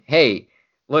Hey,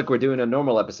 look, we're doing a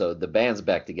normal episode. The band's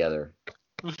back together.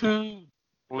 Woohoo.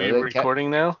 We Ke-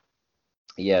 recording now?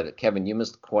 yeah, Kevin, you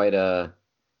missed quite a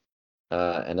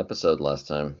an episode last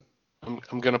time.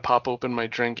 I'm gonna pop open my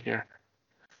drink here.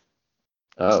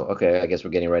 Oh, okay. I guess we're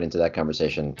getting right into that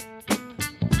conversation.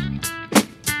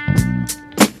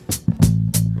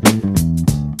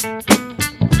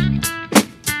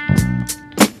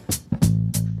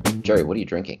 Jerry, what are you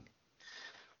drinking?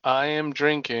 I am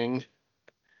drinking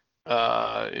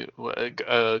a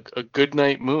Good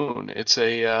Night Moon. It's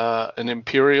a an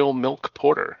imperial milk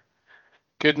porter.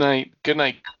 Good night,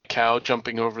 cow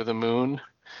jumping over the moon.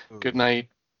 Good night,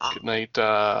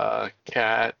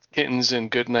 cat, kittens, and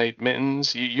good night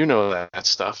mittens. You know that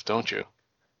stuff, don't you?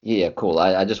 Yeah, cool.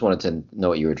 I just wanted to know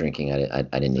what you were drinking. I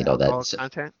didn't need all that. Alcohol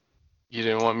content? You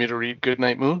didn't want me to read Good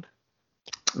Night Moon?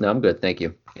 No, I'm good. Thank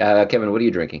you. Kevin, what are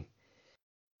you drinking?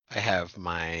 I have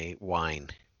my wine,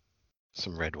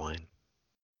 some red wine,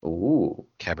 Ooh,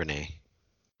 Cabernet.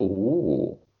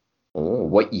 ooh, ooh.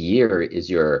 What year is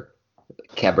your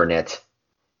Cabernet?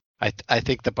 I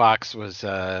think the box was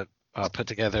put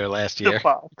together last The year.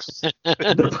 box.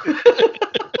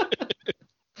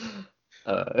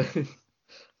 Uh,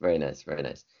 very nice, very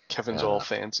nice. Kevin's all Uh,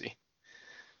 fancy.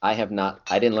 I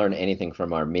didn't learn anything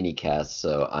from our mini cast,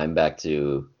 so I'm back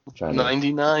to trying to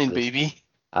 99, this. baby.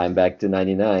 I'm back to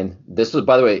 99. This was,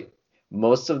 by the way,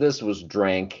 most of this was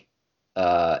drank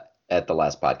at the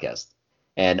last podcast.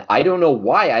 And I don't know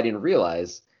why I didn't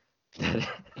realize that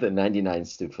the 99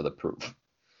 stood for the proof.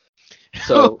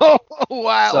 So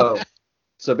Wow.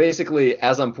 so basically,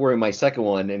 as I'm pouring my second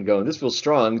one and going, this feels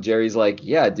strong, Jerry's like,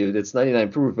 yeah, dude, it's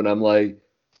 99 proof. And I'm like,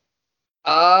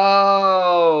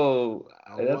 oh,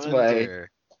 No that's wonder.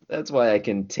 why I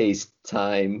can taste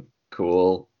time.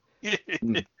 Cool.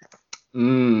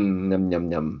 Num num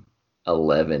num.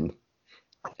 11.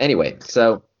 Anyway,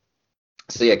 so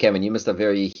yeah, Kevin, you missed a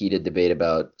very heated debate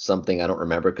about something I don't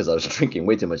remember because I was drinking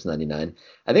way too much 99.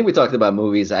 I think we talked about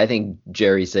movies. I think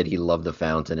Jerry said he loved The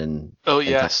Fountain Oh and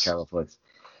Time yes, Travel Flicks.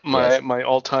 my Yes. my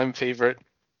all-time favorite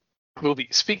movie.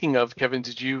 Speaking of, Kevin,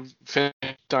 did you finish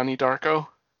Donnie Darko?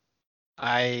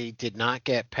 I did not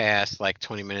get past like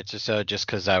 20 minutes or so just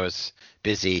because I was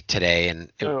busy today,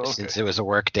 and since Okay. it was a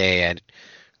work day, I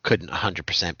couldn't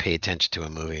 100% pay attention to a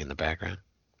movie in the background.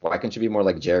 Why can't you be more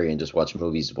like Jerry and just watch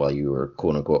movies while you were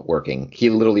quote unquote working? He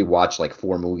literally watched like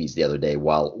 4 movies the other day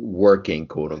while working,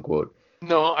 quote unquote.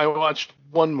 No, I watched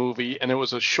one movie and it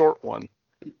was a short one.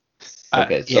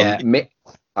 Okay, so Yeah,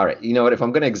 all right. You know what? If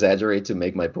I'm gonna exaggerate to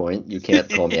make my point, you can't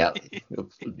call me out.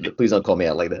 Please don't call me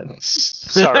out like that.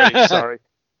 Sorry.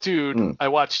 Dude, Mm, I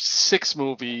watched 6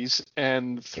 movies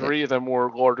and yeah, 3 of them were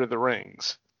Lord of the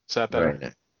Rings. Is that better?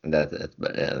 right.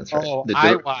 That's right. Oh,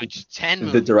 I watched 10 The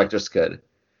movies, director's cut.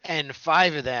 and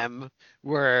 5 of them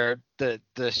were the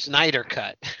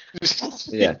Snyder-Cut.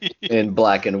 Yeah, in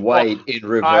black and Well, white, in I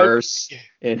reverse,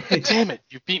 in damn it,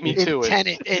 you beat me in to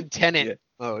it. tenant yeah,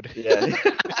 mode. yeah.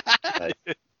 Nice.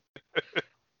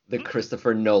 The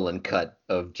Christopher Nolan cut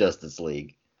of Justice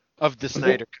League. Of the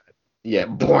Snyder-Cut. Yeah.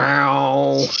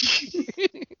 Wow.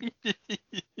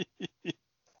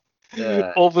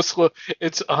 All the slow,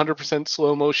 it's 100%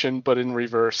 slow motion, but in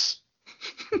reverse.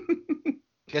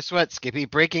 Guess what, Skippy?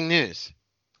 Breaking news.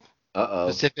 Uh-oh.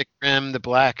 Pacific Rim: The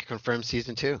Black confirmed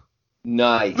season 2.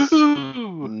 Nice.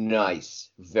 Woohoo!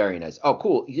 Nice. Very nice. Oh,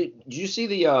 cool. Did you see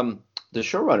the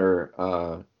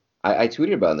showrunner? I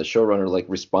tweeted about it, and the showrunner like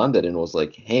responded and was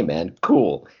like, "Hey, man,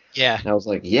 cool." Yeah, And I was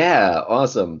like, "Yeah,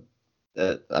 awesome."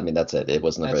 I mean, that's it. It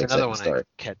wasn't a that's very another exciting one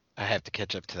start. I have to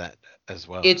catch up to that as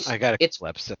well. It's I got a it's couple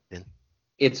episodes in.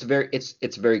 it's very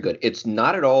good. It's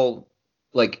not at all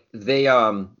like they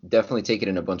definitely take it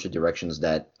in a bunch of directions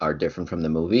that are different from the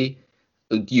movie.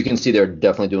 You can see they're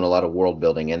definitely doing a lot of world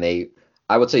building, and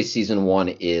I would say season one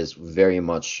is very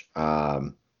much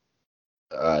there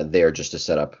just to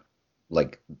set up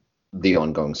like the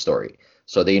ongoing story.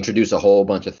 So they introduce a whole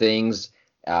bunch of things.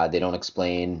 They don't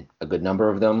explain a good number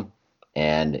of them,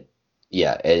 and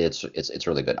yeah, it's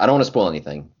really good. I don't want to spoil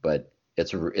anything, but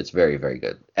it's very very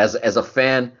good. As a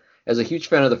fan, as a huge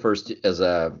fan of the first, as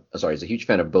a huge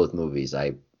fan of both movies,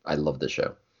 I love the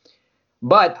show.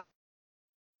 But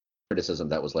criticism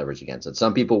that was leveraged against it.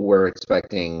 Some people were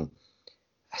expecting.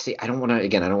 See, I don't want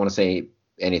to say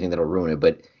anything that'll ruin it,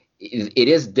 but it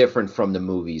is different from the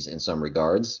movies in some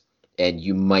regards, and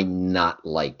you might not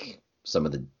like some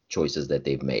of the choices that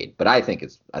they've made. But I think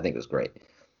it's great.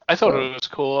 I thought So it was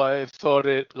cool. I thought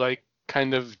it like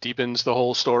kind of deepens the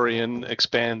whole story and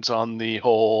expands on the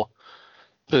whole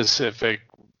Pacific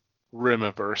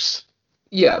Rimiverse.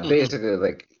 yeah, basically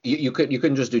like you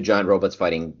couldn't just do giant robots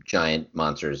fighting giant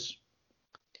monsters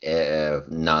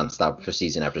nonstop for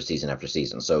season after season after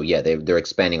season. So yeah, they're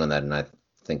expanding on that, and I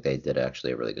think they did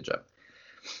actually a really good job.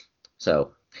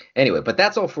 So anyway, but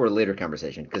that's all for a later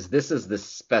conversation because this is the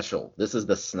special. This is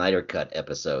the Snyder Cut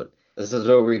episode. This is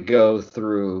where we go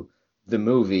through the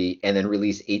movie and then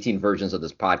release 18 versions of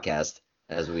this podcast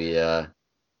as we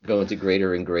go into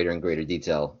greater and greater and greater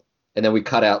detail. And then we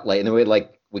cut out and then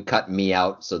we cut me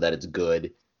out so that it's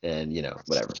good and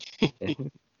whatever.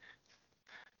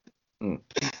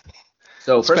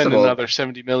 So first Spend of all, another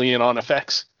 70 million on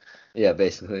effects. yeah,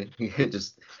 basically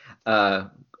just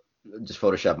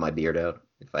Photoshop my beard out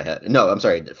if I had. No, I'm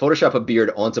sorry. Photoshop a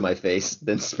beard onto my face,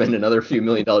 then spend another few $1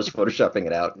 million photoshopping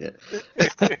it out. Yeah.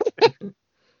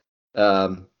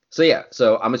 So yeah.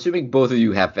 So I'm assuming both of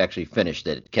you have actually finished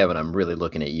it. Kevin, I'm really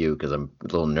looking at you because I'm a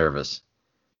little nervous.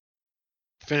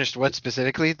 Finished what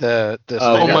specifically? The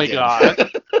Oh Snyder, my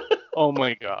god. Oh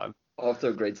my god. Off to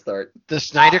a great start. the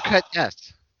Snyder Cut.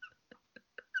 Yes.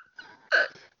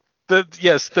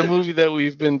 Yes, the movie that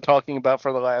we've been talking about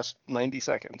for the last 90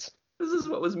 seconds. This is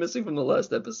what was missing from the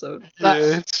last episode. Yeah,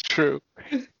 it's true.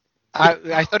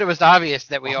 I thought it was obvious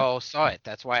that we all saw it.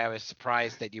 That's why I was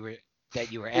surprised that you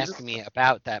were asking me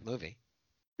about that movie.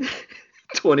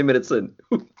 20 minutes in.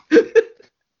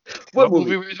 What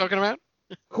movie were we talking about?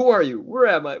 Who are you? Where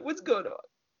am I? What's going on?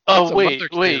 Oh,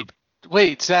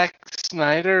 wait. Zack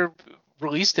Snyder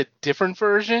released a different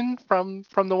version from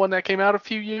the one that came out a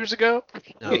few years ago?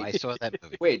 No, I saw that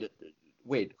movie.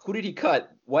 Wait. Who did he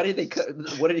cut? Why did they cut?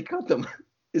 What did he cut them?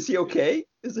 Is he okay?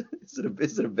 Is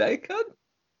it a bad cut?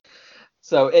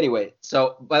 So anyway,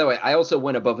 by the way, I also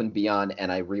went above and beyond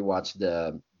and I rewatched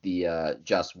the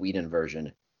Joss Whedon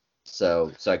version,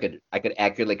 so I could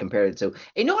accurately compare it to.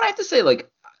 You know what I have to say? Like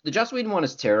the Joss Whedon one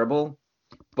is terrible,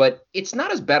 but it's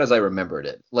not as bad as I remembered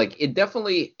it. Like it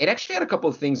actually had a couple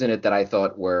of things in it that I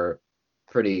thought were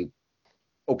pretty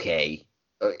okay.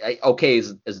 Okay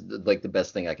is like the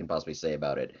best thing I can possibly say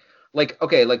about it. Like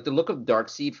okay, like the look of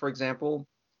Darkseid, for example,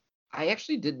 I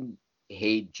actually didn't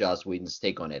hate Joss Whedon's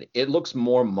take on it. It looks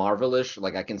more Marvelish.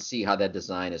 Like I can see how that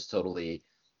design is totally.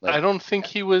 Like, I don't think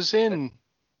he was in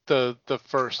the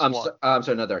first one. I'm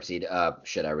sorry, not Darkseid.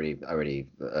 Shit, I already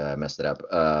messed it up.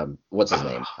 What's his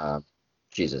name?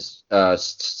 Jesus.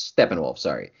 Steppenwolf.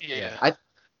 Sorry. Yeah.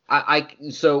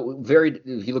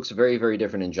 He looks very, very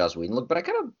different in Joss Whedon. Look, but I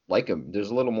kind of like him.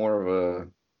 There's a little more of a,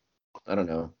 I don't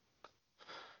know.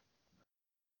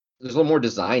 There's a little more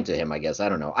design to him, I guess. I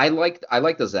don't know. I like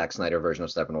the Zack Snyder version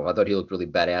of Steppenwolf. I thought he looked really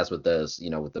badass with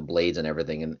with the blades and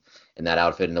everything, and that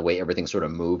outfit and the way everything sort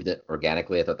of moved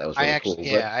organically. I thought that was really cool.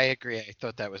 Yeah, I agree. I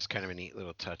thought that was kind of a neat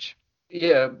little touch.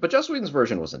 Yeah, but Joss Whedon's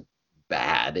version wasn't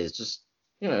bad. It's just,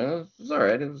 it was all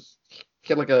right. He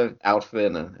had like a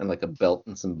outfit and like a belt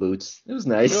and some boots. It was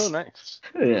nice. Oh, nice.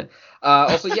 Yeah.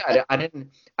 Also, yeah,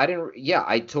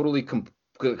 I totally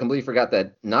completely forgot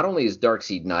that not only is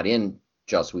Darkseid not in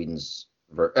Joss Whedon's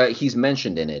he's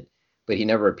mentioned in it, but he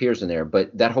never appears in there.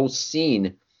 But that whole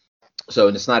scene, so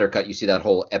in the Snyder Cut, you see that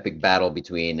whole epic battle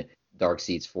between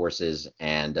Darkseid's forces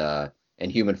and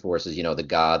human forces. The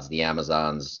gods, the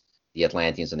Amazons, the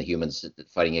Atlanteans, and the humans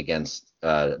fighting against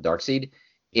Darkseid.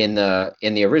 In the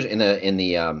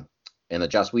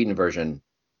Joss Whedon version,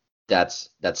 that's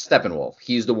Steppenwolf.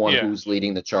 He's the one who's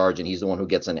leading the charge, and he's the one who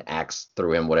gets an axe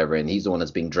through him, whatever, and he's the one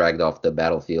that's being dragged off the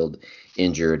battlefield,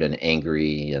 injured and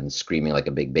angry and screaming like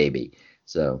a big baby.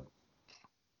 So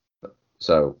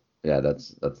yeah,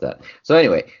 that's that. So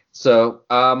anyway,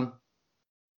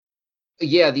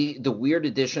 yeah, the weird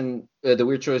addition, the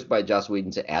weird choice by Joss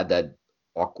Whedon to add that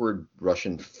awkward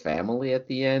Russian family at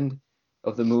the end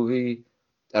of the movie.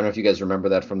 I don't know if you guys remember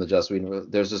that from the Joss Whedon.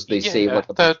 There's just say like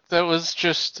that was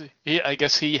just. I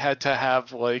guess he had to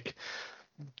have like,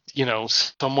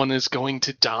 someone is going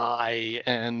to die,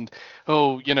 and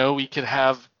we could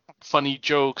have funny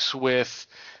jokes with,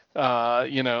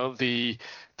 the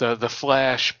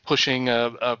Flash pushing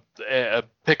a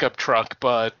pickup truck,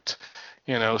 but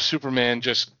Superman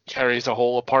just carries a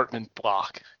whole apartment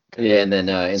block. Yeah, and then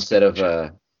instead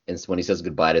of when he says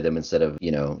goodbye to them, instead of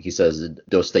he says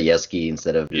Dostoevsky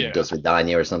instead of Do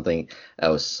Svidaniya or something. That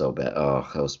was so bad. Oh,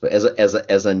 that was bad.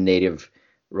 As a native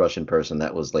Russian person,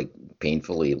 that was like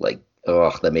painfully like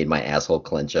that made my asshole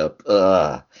clench up.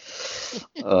 How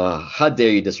dare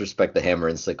you disrespect the hammer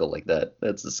and sickle like that?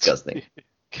 That's disgusting.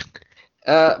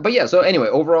 But yeah, so anyway,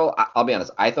 overall, I'll be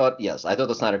honest. I thought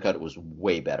the Snyder Cut was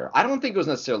way better. I don't think it was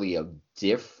necessarily a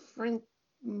different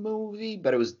movie,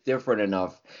 but it was different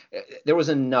enough. There was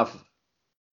enough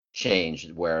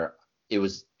change where it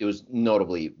was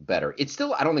notably better. It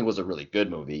still, I don't think it was a really good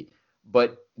movie,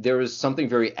 but there was something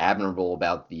very admirable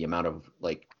about the amount of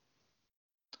like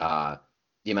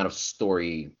the amount of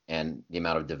story and the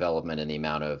amount of development and the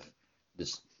amount of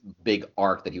this big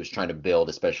arc that he was trying to build,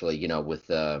 especially with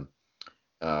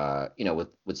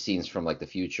scenes from like the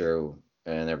future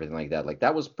and everything like that. Like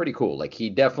that was pretty cool. Like he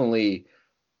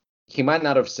might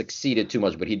not have succeeded too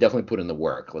much, but he definitely put in the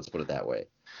work. Let's put it that way.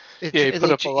 Yeah, he put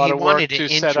up a lot He of work wanted to an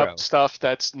set intro. up stuff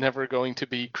that's never going to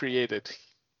be created.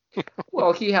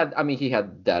 Well, he had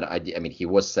that idea. I mean, he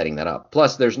was setting that up.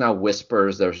 Plus, there's now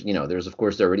whispers. There's of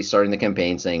course they're already starting the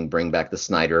campaign saying bring back the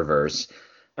Snyderverse,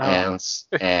 Oh, There's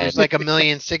and like a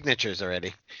million signatures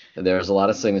already. there's a lot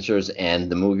of signatures,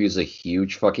 and the movie is a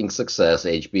huge fucking success.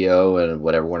 HBO and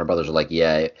whatever Warner Brothers are like,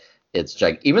 yeah, it's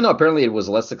even though apparently it was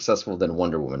less successful than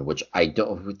Wonder Woman, which I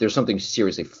don't. There's something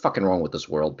seriously fucking wrong with this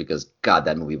world because God,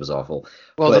 that movie was awful.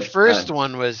 Well, the But first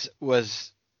one was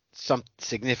some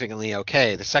significantly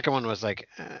okay. The second one was like,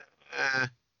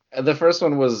 the first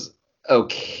one was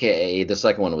okay. The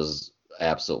second one was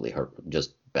absolutely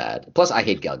just bad. Plus, I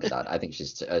hate Gal Gadot. I think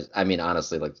she's. I mean,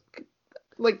 honestly,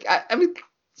 I mean,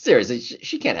 seriously,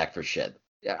 she can't act for shit.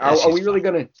 Are we really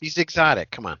gonna? She's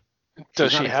exotic. Come on.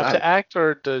 does She's not she have exotic. to act,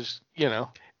 or does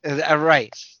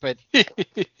Right, but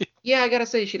Yeah, I gotta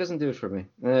say she doesn't do it for me.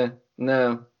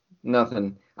 No,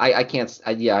 nothing. I can't.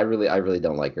 Yeah, I really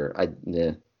don't like her.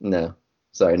 No,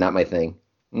 sorry, not my thing.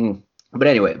 But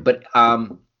anyway, but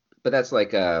that's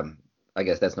like I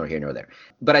guess that's nor here nor there.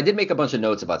 But I did make a bunch of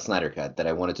notes about Snyder-Cut that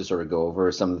I wanted to sort of go over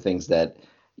some of the things that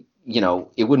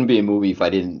it wouldn't be a movie if I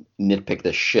didn't nitpick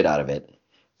the shit out of it. Well, of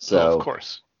So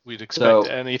course, we'd expect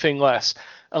so anything less,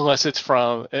 unless it's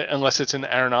an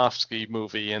Aronofsky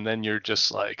movie, and then you're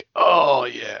just like, oh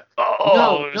yeah, no,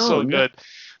 oh, it was no, so no. good.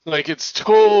 Like it's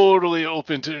totally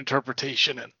open to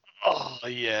interpretation, and oh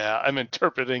yeah, I'm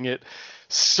interpreting it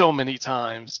so many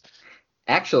times.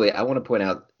 Actually, I want to point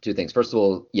out two things. First of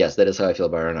all, yes, that is how I feel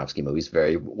about Aronofsky movies.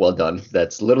 Very well done.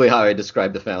 That's literally how I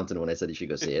described The Fountain when I said you should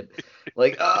go see it.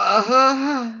 Like,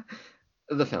 The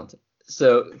Fountain.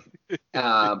 So,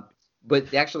 uh,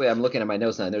 but actually, I'm looking at my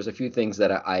notes now, and there's a few things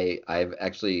that I've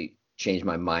actually changed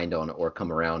my mind on or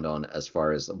come around on as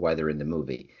far as why they're in the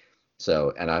movie.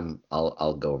 So, and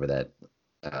I'll go over that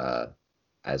uh,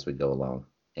 as we go along.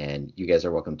 And you guys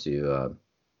are welcome to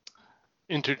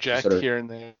Interject sort of here and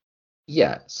there,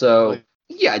 yeah. So like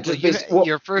yeah, well, just basically. Well,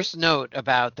 your first note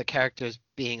about the characters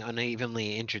being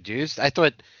unevenly introduced, I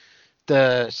thought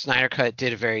the Snyder Cut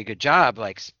did a very good job,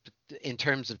 like in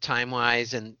terms of time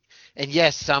wise, and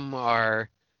yes, some are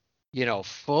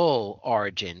full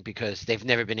origin because they've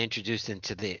never been introduced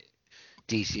into the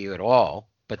DCU at all,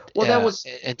 but well, that was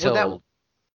well that until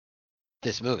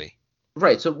this movie.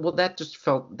 right. So well, that just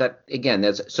felt that again.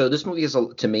 That's so this movie is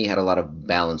to me had a lot of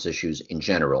balance issues in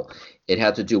general. It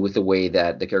had to do with the way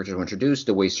that the characters were introduced,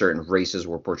 the way certain races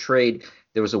were portrayed.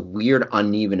 There was a weird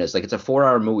unevenness. Like it's a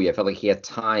 4-hour movie. I felt like he had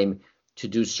time to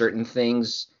do certain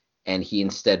things, and he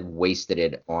instead wasted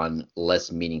it on less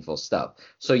meaningful stuff.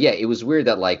 So yeah, it was weird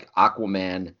that like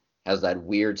Aquaman has that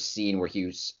weird scene where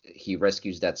he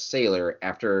rescues that sailor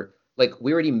after like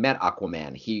we already met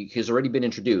Aquaman. He's already been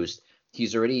introduced.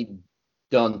 He's already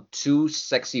done two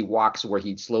sexy walks where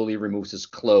he slowly removes his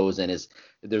clothes and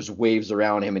there's waves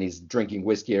around him and he's drinking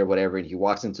whiskey or whatever and he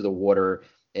walks into the water,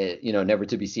 never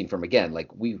to be seen from again. Like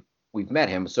we've met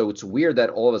him, so it's weird that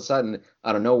all of a sudden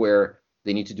out of nowhere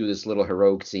they need to do this little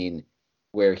heroic scene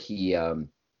where he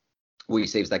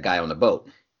saves that guy on the boat.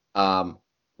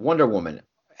 Wonder Woman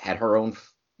had her own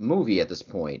movie at this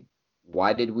point.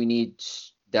 Why did we need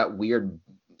that weird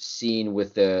scene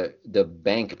with the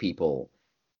bank people?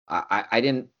 I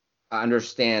didn't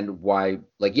understand why.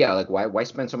 Like, yeah, like why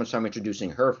spend so much time introducing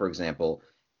her, for example,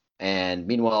 and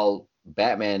meanwhile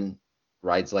Batman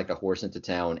rides like a horse into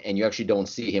town, and you actually don't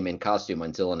see him in costume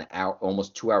until an hour,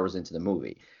 almost 2 hours into the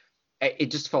movie. It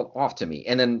just felt off to me.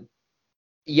 And then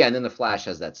yeah, and then the Flash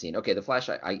has that scene. Okay, the Flash,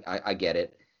 I get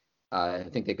it. I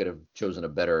think they could have chosen a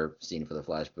better scene for the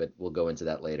Flash, but we'll go into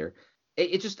that later.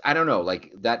 It just I don't know,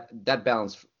 like that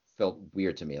balance felt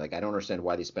weird to me. Like I don't understand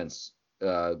why they spent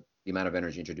the amount of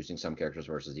energy introducing some characters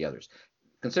versus the others.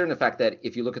 Considering the fact that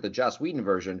if you look at the Joss Whedon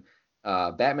version,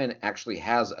 Batman actually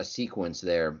has a sequence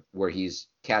there where he's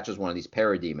catches one of these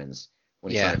parademons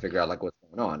when he's Yeah. trying to figure out like what's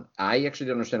going on. I actually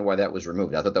don't understand why that was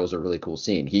removed. I thought that was a really cool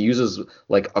scene. He uses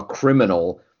like a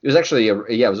criminal. It was actually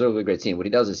it was a really great scene. What he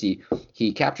does is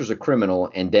he captures a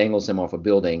criminal and dangles him off a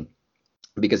building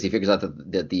because he figures out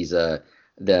that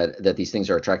these things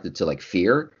are attracted to like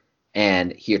fear,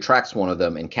 and he attracts one of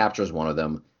them and captures one of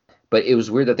them. But it was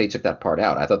weird that they took that part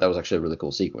out. I thought that was actually a really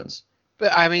cool sequence.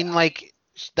 But I mean, like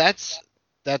that's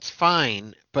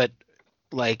fine, but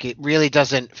like it really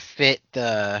doesn't fit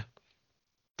the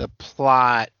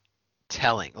plot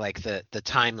telling, like the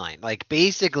timeline. Like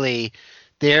basically,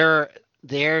 they're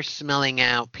smelling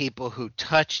out people who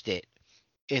touched it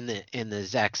in the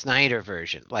Zack Snyder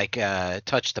version, like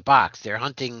touch the box. They're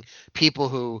hunting people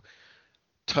who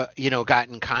got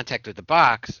in contact with the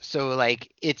box. So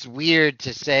like it's weird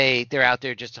to say they're out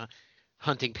there just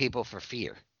hunting people for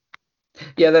fear.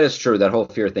 Yeah, that is true. That whole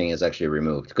fear thing is actually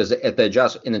removed because in the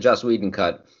Joss Whedon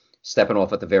cut,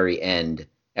 Steppenwolf at the very end,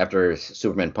 after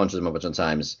Superman punches him a bunch of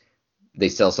times, they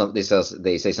say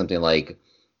something like,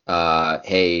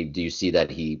 "Hey, do you see that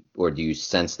do you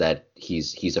sense that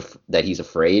he's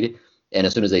afraid?" And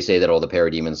as soon as they say that, all the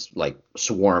parademons like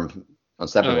swarm on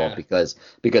Steppenwolf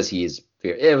because he's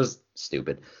fear. It was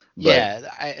stupid. But, Yeah,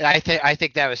 I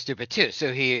think that was stupid too.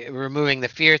 So he removing the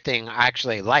fear thing I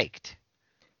actually liked.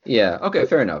 yeah, okay,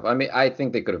 fair enough. I mean, I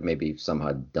think they could have maybe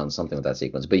somehow done something with that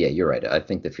sequence. But yeah, you're right. I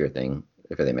think the fear thing,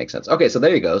 if everything makes sense. Okay, so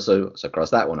there you go. So cross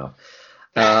that one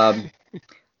off.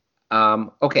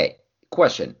 Okay,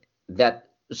 question. That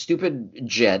stupid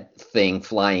jet thing,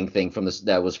 flying thing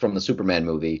that was from the Superman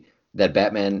movie that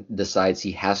Batman decides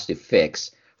he has to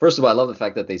fix. First of all, I love the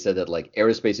fact that they said that like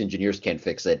aerospace engineers can't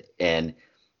fix it, and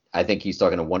I think he's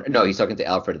talking to he's talking to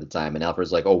Alfred at the time, and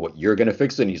Alfred's like, "Oh, what, you're gonna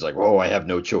fix it?" And he's like, "Oh, I have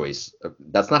no choice."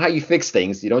 That's not how you fix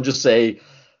things. You don't just say,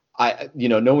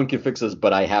 no one can fix this,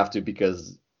 but I have to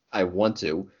because I want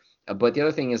to." But the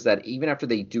other thing is that even after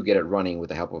they do get it running with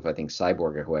the help of, I think,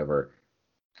 Cyborg or whoever,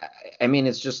 I mean,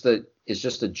 it's just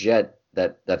a jet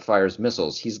that fires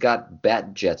missiles. He's got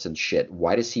bat jets and shit.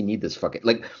 Why does he need this fucking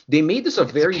like? They made this a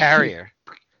very carrier.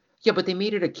 Yeah, but they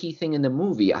made it a key thing in the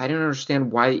movie. I didn't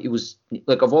understand why it was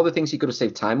like of all the things he could have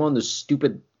saved time on, the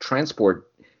stupid transport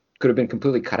could have been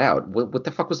completely cut out. What the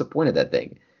fuck was the point of that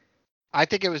thing? I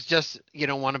think it was just,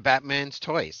 one of Batman's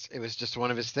toys. It was just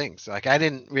one of his things. Like I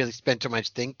didn't really spend too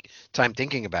much time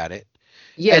thinking about it.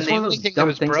 Yeah, And it's the one of only those thing that dumb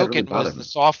was things that really broken bother was the me.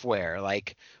 software,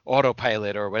 like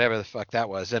autopilot or whatever the fuck that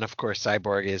was. And of course,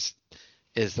 Cyborg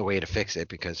is the way to fix it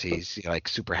because he's like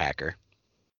super hacker.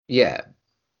 Yeah.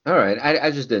 All right.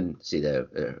 I just didn't see the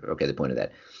point of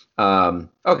that.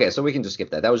 Okay, so we can just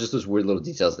skip that. That was just those weird little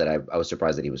details that I was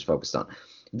surprised that he was focused on.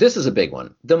 This is a big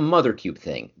one. The Mother Cube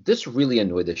thing. This really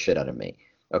annoyed the shit out of me.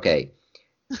 Okay.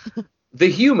 The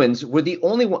humans were the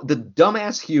only one, the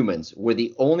dumbass humans were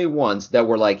the only ones that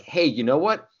were like, hey, you know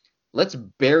what? Let's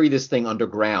bury this thing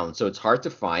underground so it's hard to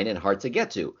find and hard to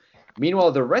get to.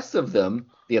 Meanwhile, the rest of them,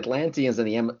 the Atlanteans and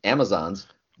the Amazons,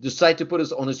 decide to put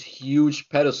us on this huge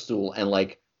pedestal and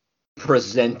like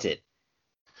present it.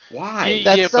 Why?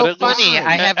 That's but so at funny. least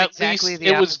I have at exactly least the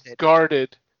it was opposite.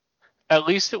 guarded. At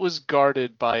least it was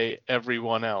guarded by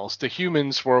everyone else. The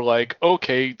humans were like,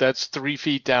 okay, that's 3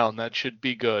 feet down. That should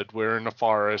be good. We're in a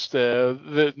forest.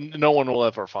 No one will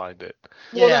ever find it.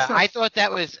 Well, Yeah, that's not. I thought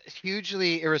that was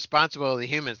hugely irresponsible of the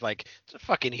humans. Like, the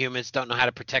fucking humans don't know how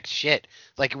to protect shit.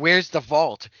 Like, where's the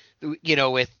vault?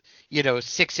 With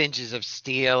 6 inches of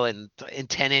steel and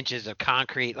 10 inches of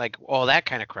concrete, like all that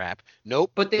kind of crap.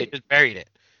 Nope, But they just buried it.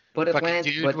 but Fucking Atlant,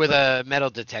 dude with a metal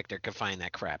detector could find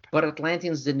that crap. but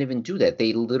Atlanteans didn't even do that.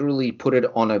 They literally put it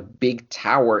on a big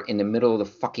tower in the middle of the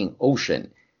fucking ocean.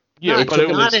 Yeah, Not, but it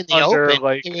not was in the under open.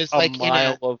 like It was a like in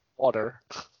mile a of water.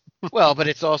 well, but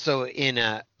it's also in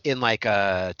like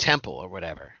a temple or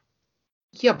whatever.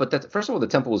 Yeah, but first of all, the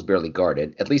temple was barely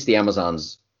guarded. At least the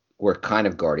Amazons were kind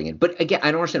of guarding it. But again,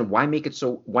 I don't understand why make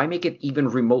it even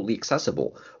remotely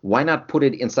accessible? Why not put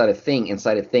it inside a thing,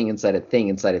 inside a thing, inside a thing,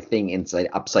 inside a thing, inside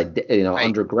Right.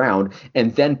 underground,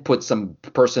 and then put some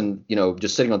person,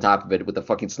 just sitting on top of it with a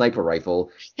fucking sniper rifle,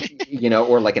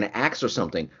 or like an axe or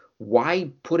something.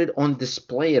 Why put it on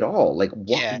display at all? Like,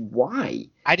 Yeah. why?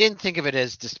 I didn't think of it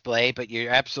as display, but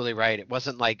you're absolutely right. It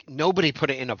wasn't like nobody put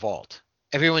it in a vault.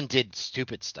 Everyone did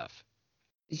stupid stuff.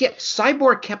 Yeah,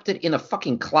 Cyborg kept it in a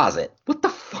fucking closet. What the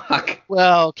fuck?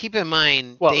 Well, keep in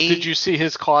mind, Well, did you see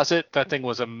his closet? That thing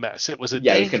was a mess. It was a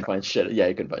Yeah, you death can trap. find shit. Yeah,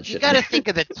 you can find you shit. got to think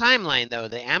of the timeline though.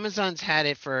 The Amazons had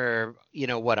it for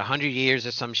 100 years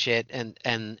or some shit, and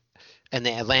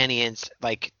the Atlanteans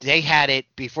like they had it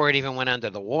before it even went under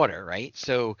the water, right?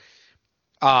 So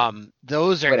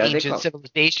those are Wait, are they ancient called?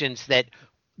 civilizations that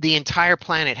the entire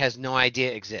planet has no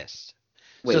idea exists.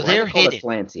 Wait, So why are they're they called hidden.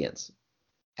 Atlanteans?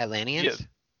 Yeah, Atlanteans?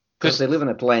 Because this they live in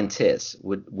Atlantis.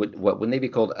 Wouldn't they be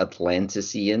called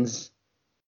Atlanticians?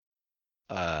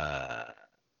 Uh,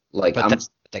 Like but that's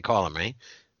what they call them, right?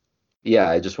 yeah,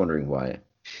 I'm just wondering why.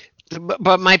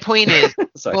 But my point is,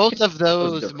 Sorry, both of that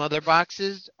was those different. mother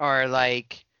boxes are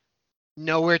like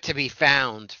nowhere to be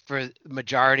found for the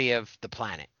majority of the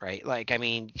planet, right? Like, I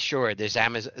mean, sure, there's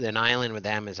an island with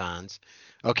Amazons.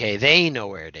 Okay, they know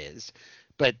where it is,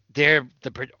 but they're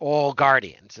all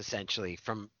guardians essentially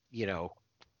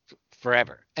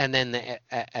forever. And then the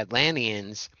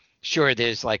Atlanteans, sure,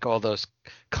 there's like all those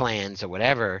clans or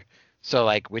whatever. So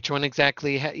like, which one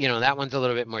exactly? That one's a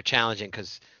little bit more challenging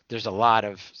because there's a lot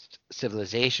of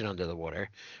civilization under the water.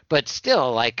 But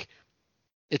still, like,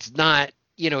 it's not,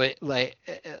 Jerry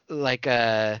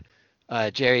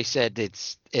said,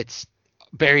 it's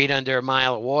buried under a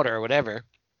mile of water or whatever.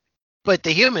 But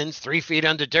the humans, 3 feet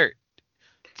under dirt.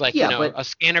 It's like, Yeah, but a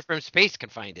scanner from space can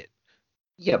find it.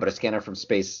 yeah, but a scanner from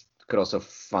space could also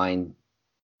find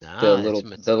the No,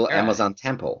 little it's the little mascara. Amazon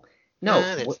temple. No,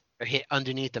 It's hit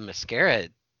underneath the mascara.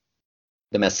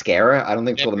 the mascara? I don't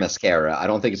think it's called a Whatever. mascara. I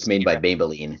don't think it's made by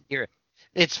Maybelline.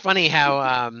 It's funny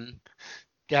how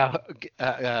Gal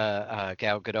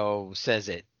Gadot says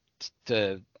it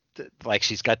like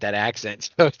she's got that accent,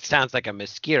 so it sounds like a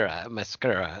mascara.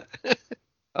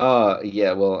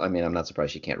 Yeah, well, I mean, I'm not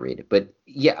surprised she can't read it, but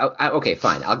yeah, okay,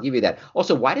 fine, I'll give you that.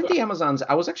 Also, why did the Amazons?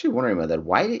 I was actually wondering about that.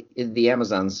 Why did the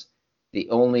Amazons the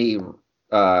only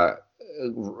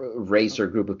race or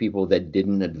group of people that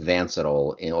didn't advance at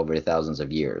all in over thousands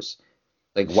of years?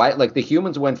 Like why? Like the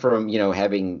humans went from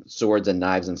having swords and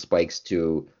knives and spikes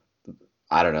to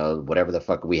I don't know whatever the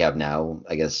fuck we have now.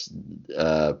 I guess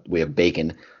we have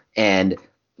bacon and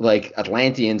like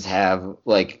Atlanteans have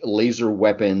like laser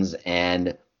weapons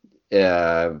and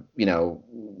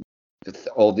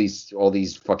all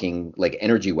these fucking like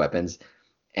energy weapons,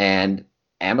 and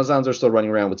Amazons are still running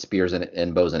around with spears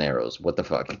and bows and arrows. What the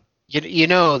fuck?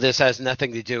 This has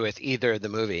nothing to do with either of the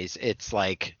movies. It's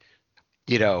like,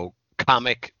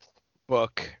 comic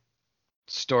book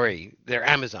story. They're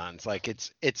Amazons. Like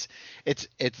it's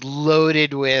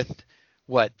loaded with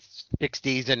what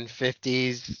 60s and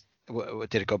 50s. What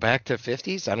did it go back to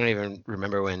 50s? I don't even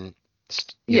remember when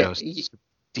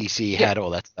DC had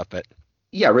all that stuff. But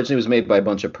yeah, originally it was made by a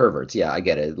bunch of perverts. Yeah, I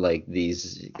get it. Like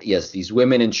these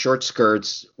women in short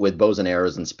skirts with bows and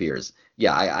arrows and spears.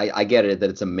 Yeah, I get it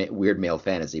that it's a weird male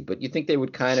fantasy, but you think they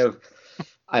would kind of,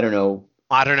 I don't know,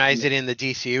 modernize it in the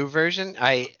DCU version?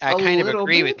 I kind of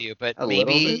agree with you, but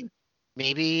maybe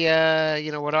what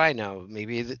do I know?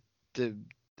 Maybe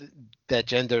that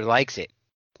gender likes it.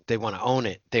 They want to own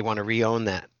it. They want to re-own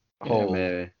that whole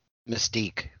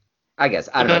mystique. I guess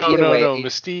I don't know. Either way, no.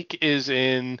 Mystique is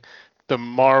in the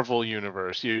Marvel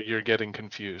universe. You're getting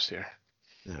confused here.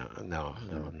 No, I'm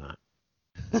not.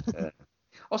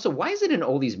 Also, why is it in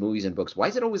all these movies and books? Why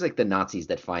is it always like the Nazis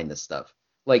that find this stuff?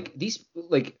 Like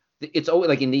it's always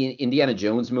like in the Indiana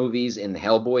Jones movies, in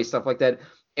Hellboy, stuff like that.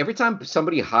 Every time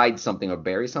somebody hides something or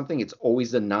buries something, it's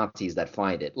always the Nazis that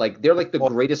find it. Like they're like the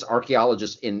greatest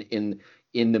archaeologists in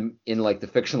like the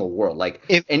fictional world. Like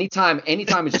anytime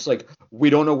it's just like we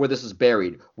don't know where this is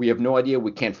buried, we have no idea,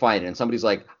 we can't find it, and somebody's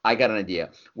like, I got an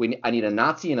idea. I need a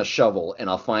Nazi and a shovel, and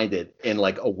I'll find it in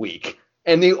like a week.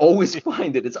 And they always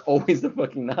find it. It's always the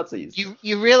fucking Nazis.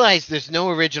 You realize there's no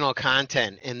original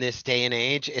content in this day and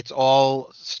age. It's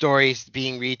all stories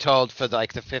being retold for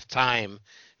like the fifth time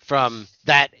from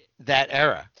that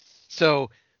era.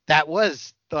 So that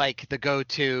was like the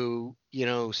go-to,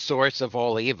 source of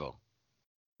all evil.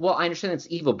 Well, I understand it's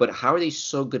evil, but how are they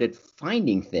so good at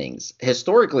finding things?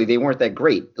 Historically, they weren't that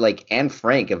great. Like Anne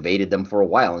Frank evaded them for a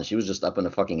while, and she was just up in the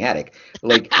fucking attic.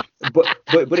 Like,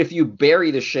 but if you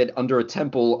bury the shit under a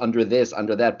temple, under this,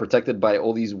 under that, protected by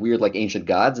all these weird like ancient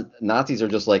gods, Nazis are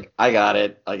just like, I got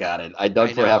it. I dug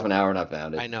for half an hour and I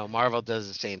found it. I know Marvel does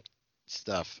the same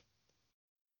stuff.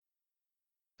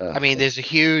 I mean, there's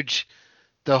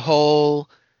the whole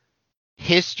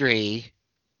history.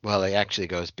 Well, it actually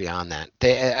goes beyond that.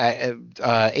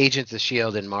 Agents of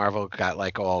S.H.I.E.L.D. and Marvel got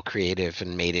like all creative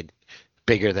and made it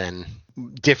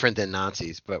different than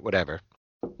Nazis, but whatever.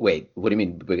 Wait, what do you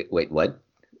mean? Wait, what?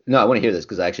 No, I want to hear this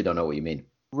because I actually don't know what you mean.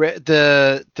 What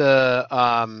the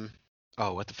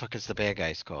fuck is the bad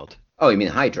guys called? Oh, you mean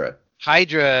Hydra?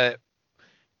 Hydra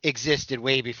existed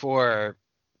way before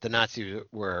the Nazis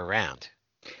were around.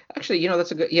 Actually,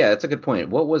 that's a good point.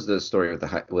 What was the story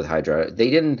with Hydra?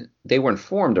 They weren't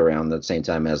formed around the same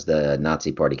time as the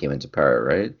Nazi Party came into power,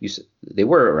 right? They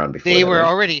were around before. They were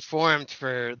already formed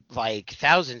for like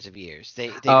thousands of years. They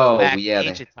go back to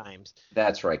ancient times.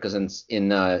 That's right, because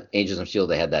in Agents of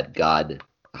S.H.I.E.L.D. they had that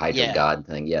Hydra god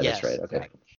thing. Yeah, yes, that's right. Okay.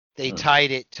 Right. They tied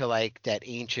it to like that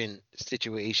ancient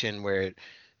situation where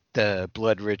the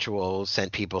blood ritual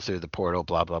sent people through the portal,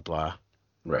 blah blah blah.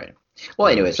 Right. Well,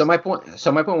 anyway, so my point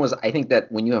was, I think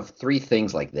that when you have three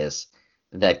things like this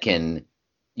that can,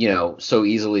 so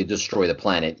easily destroy the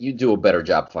planet, you do a better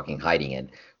job fucking hiding it.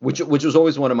 Which was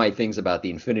always one of my things about the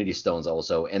Infinity Stones,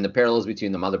 also, and the parallels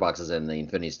between the Mother Boxes and the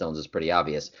Infinity Stones is pretty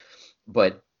obvious.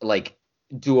 But like,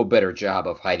 do a better job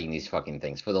of hiding these fucking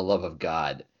things, for the love of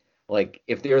God. Like,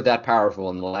 if they're that powerful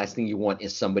and the last thing you want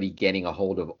is somebody getting a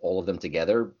hold of all of them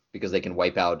together because they can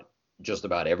wipe out just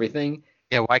about everything,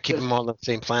 Yeah, why keep just them all on the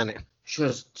same planet?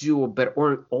 just do a better,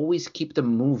 or always keep them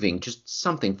moving. Just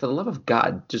something, for the love of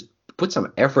God, just put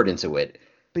some effort into it.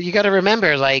 But you got to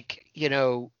remember, like,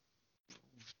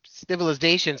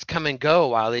 civilizations come and go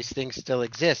while these things still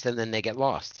exist, and then they get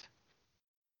lost.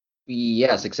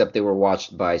 Yes, except they were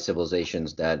watched by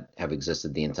civilizations that have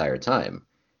existed the entire time.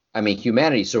 I mean,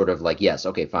 humanity sort of like, yes,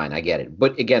 okay, fine, I get it.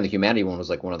 But again, the humanity one was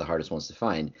like one of the hardest ones to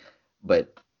find.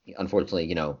 But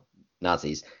unfortunately,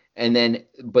 Nazis. And then,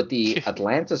 but the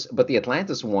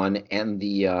Atlantis one and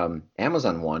the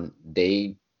Amazon one,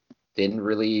 they didn't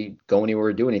really go anywhere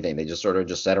or do anything. They just sort of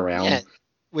just sat Yeah, around,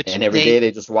 which and every day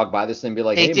they just walk by this thing and be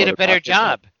like, they "Hey, did a mother, better guess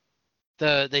what?"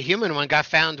 job. The human one got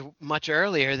found much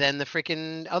earlier than the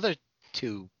freaking other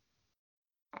two.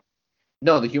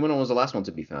 No, the human one was the last one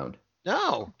to be found.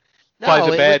 No, By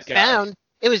the it bad was guy. found.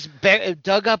 It was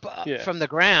dug up Yeah. from the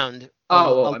ground a I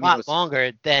mean, it lot was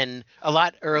longer than a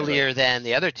lot earlier right. than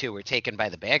the other two were taken by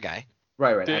the bad guy.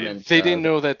 Right. I They, meant they didn't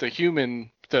know that the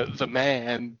human, the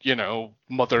man, the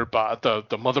mother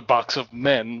box of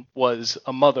men was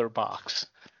a mother box.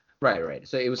 right.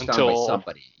 So it was found by Until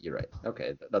somebody. You're right.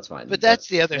 Okay, that's fine. But that's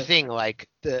the other thing. Like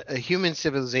a human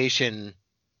civilization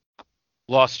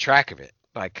lost track of it.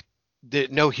 Like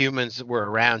no humans were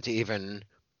around to even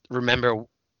remember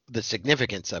the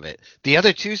significance of it. The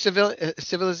other two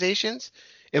civilizations,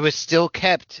 it was still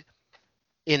kept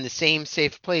in the same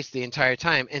safe place the entire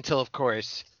time until, of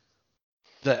course,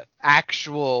 the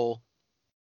actual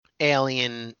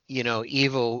alien,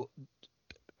 evil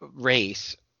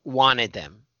race wanted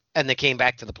them, and they came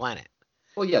back to the planet.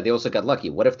 Well, yeah, they also got lucky.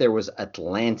 What if there was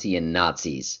Atlantean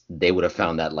Nazis? They would have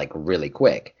found that like really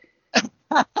quick.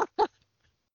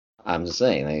 I'm just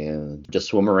saying, they just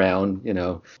swim around,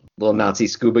 little Nazi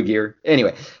scuba gear.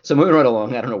 Anyway, so moving right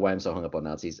along. I don't know why I'm so hung up on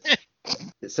Nazis.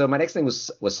 So my next thing was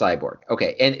Cyborg.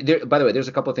 Okay, and by the way, there's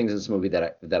a couple of things in this movie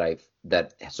that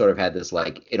sort of had this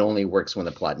like it only works when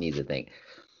the plot needs a thing.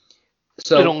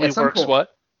 So it only at some works point,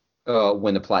 what?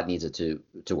 when the plot needs it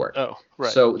to work. Oh,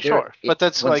 right. So sure, but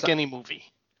that's like any movie.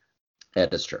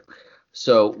 That is true.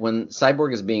 So when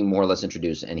Cyborg is being more or less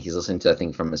introduced, and he's listening to a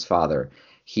thing from his father,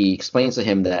 he explains to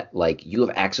him that like you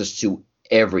have access to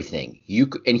everything.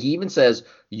 And he even says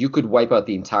you could wipe out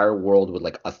the entire world with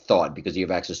like a thought because you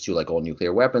have access to like all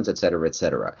nuclear weapons, et cetera, et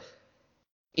cetera.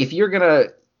 If you're gonna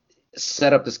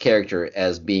set up this character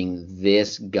as being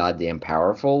this goddamn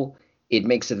powerful, it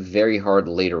makes it very hard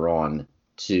later on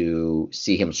to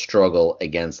see him struggle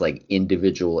against like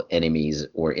individual enemies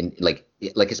or in like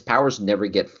his powers never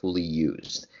get fully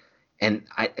used, and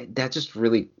that just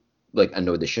really like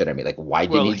annoyed the shit out of me. Like, why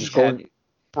didn't he just go?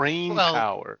 Brain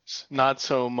powers, not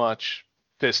so much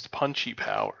fist punchy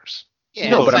powers. Yeah,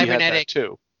 no, but cybernetic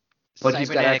too. But he's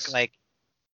got access.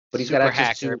 But he's got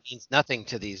access to. Means nothing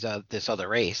to this other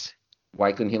race.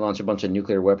 Why couldn't he launch a bunch of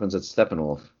nuclear weapons at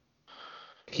Steppenwolf?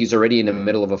 He's already in the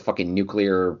middle of a fucking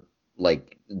nuclear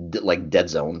like dead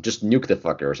zone. Just nuke the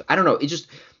fuckers. I don't know. It just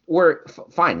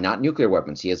fine, not nuclear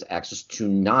weapons. He has access to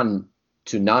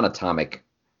non-atomic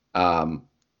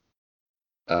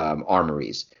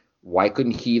armories. Why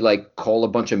couldn't he like call a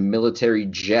bunch of military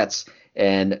jets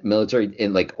and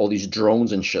like all these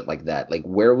drones and shit like that? Like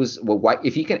why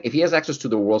if he has access to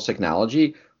the world's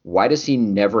technology, why does he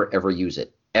never ever use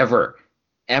it? Ever.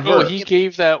 Well, he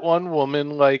gave that one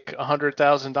woman like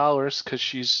 $100,000 because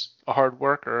she's a hard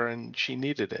worker and she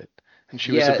needed it, and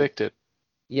she was evicted.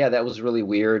 Yeah, that was really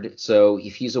weird. So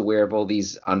if he's aware of all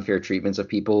these unfair treatments of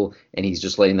people and he's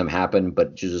just letting them happen,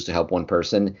 but just to help one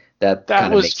person, that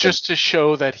was just to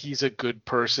show that he's a good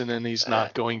person and he's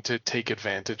not going to take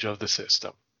advantage of the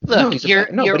system. Look, but he's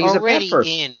already a bad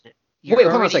person. Wait,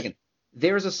 hold on a second.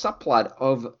 There's a subplot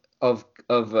of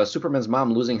Superman's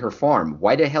mom losing her farm.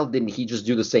 Why the hell didn't he just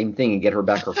do the same thing and get her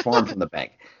back her farm from the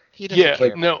bank? He doesn't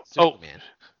care about Superman.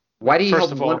 Why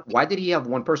did he have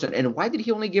one person, and why did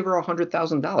he only give her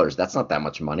 $100,000? That's not that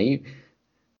much money.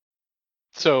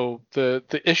 So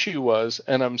the issue was,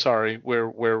 and I'm sorry,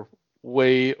 we're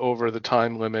way over the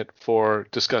time limit for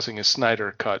discussing a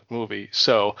Snyder-Cut movie.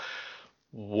 So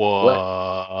what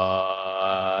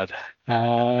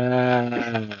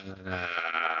happened?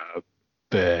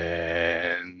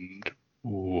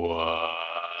 What?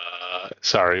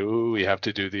 Sorry, we have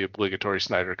to do the obligatory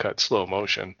Snyder-Cut slow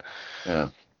motion. Yeah.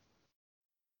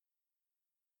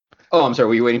 Oh, I'm sorry.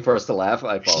 Were you waiting for us to laugh?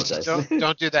 I apologize.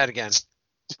 Don't do that again.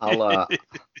 I'll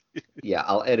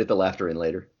edit the laughter in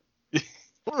later.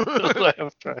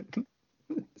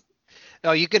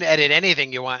 Oh, you can edit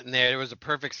anything you want in there. There was a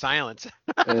perfect silence.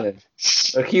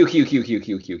 Q, Q, Q, Q,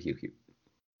 Q, Q, Q, Q.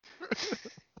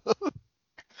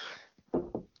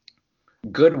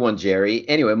 Good one, Jerry.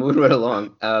 Anyway, moving right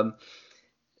along.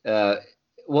 Uh,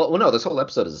 well, no, this whole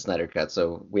episode is a Snyder cut,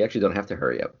 so we actually don't have to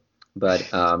hurry up. But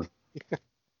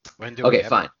When do we okay, ever?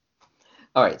 fine.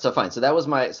 All right, so fine. So that was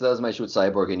my shoot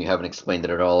cyborg, and you haven't explained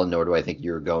it at all, and nor do I think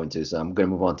you're going to. So I'm going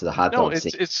to move on to the hot No, dog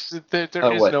scene. there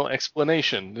Oh, is what? no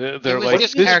explanation. They're was like,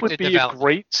 just this character would be a development.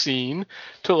 great scene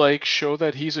to like show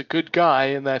that he's a good guy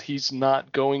and that he's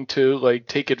not going to like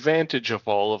take advantage of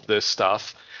all of this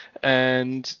stuff.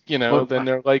 And But then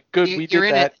they're like, good, we You're did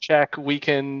in it. that. Check. We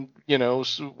can,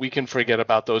 we can forget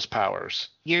about those powers.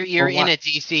 You're in why? a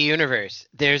DC universe.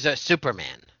 There's a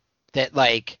Superman that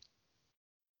like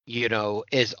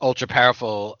is ultra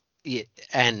powerful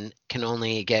and can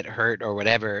only get hurt or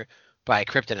whatever by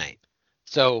kryptonite.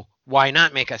 So why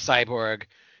not make a cyborg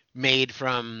made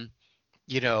from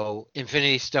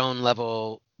Infinity Stone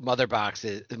level mother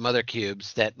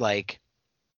cubes that like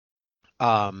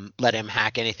let him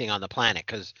hack anything on the planet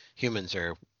because humans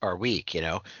are weak,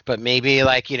 But maybe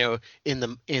like in the not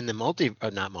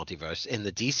multiverse, in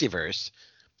the DC verse,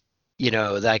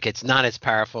 like it's not as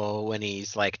powerful when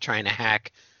he's like trying to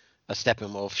hack a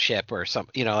Steppenwolf ship or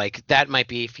something, like that might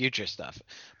be future stuff.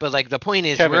 But like the point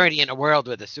is, we're Kevin, already in a world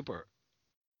with a I'm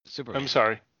Superman.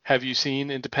 sorry. Have you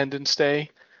seen Independence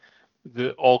Day?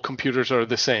 All computers are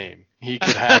the same. He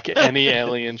could hack any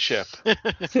alien ship.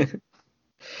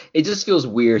 It just feels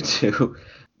weird to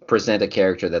present a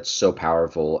character that's so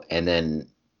powerful, and then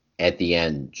at the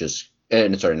end,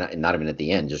 sorry, not even at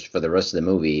the end, just for the rest of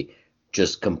the movie,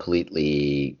 just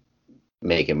completely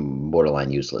make him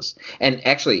borderline useless. And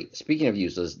actually, speaking of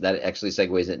useless, that actually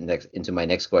segues into my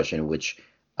next question, which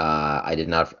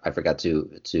I forgot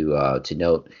to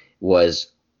note,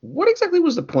 was what exactly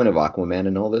was the point of Aquaman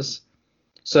in all this?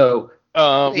 So you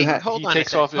Wait, had, hold He on a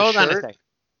takes sec. off his Hold on a shirt. sec.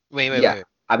 Wait, yeah, wait.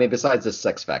 I mean, besides the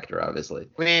sex factor, obviously.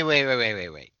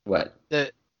 Wait. What?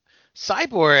 The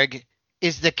Cyborg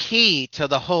is the key to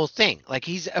the whole thing. Like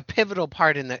he's a pivotal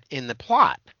part in the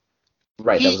plot.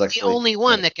 Right, that was He's the actually only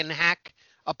one right. that can hack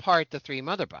apart the three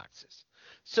mother boxes.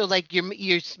 So like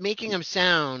you're making him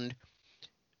sound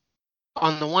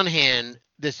on the one hand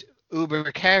this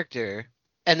uber character,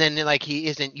 and then like he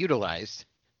isn't utilized,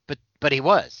 but he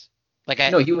was. Like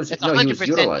No, he was it's no, he was 100%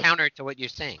 utilized. counter to what you're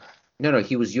saying. No,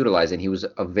 he was utilized, and he was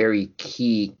a very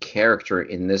key character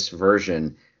in this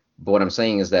version. But what I'm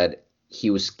saying is that he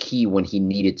was key when he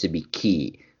needed to be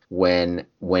key. When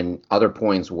other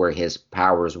points where his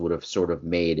powers would have sort of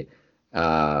made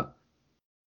uh,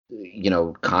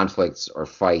 conflicts or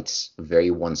fights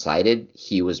very one-sided,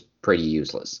 he was pretty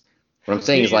useless. What I'm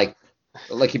saying is He,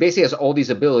 like he basically has all these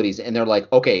abilities, and they're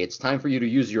like, okay, it's time for you to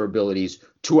use your abilities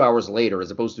 2 hours later,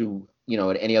 as opposed to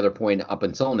at any other point up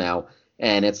until now.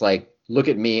 And it's like, look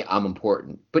at me, I'm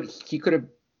important. But he could have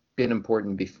been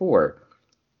important before.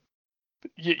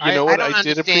 you know I what don't I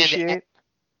did understand appreciate?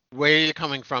 where you're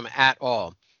coming from at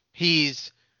all.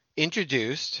 He's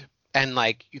introduced, and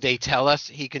like they tell us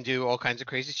he can do all kinds of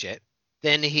crazy shit.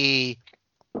 Then he,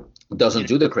 you Doesn't know,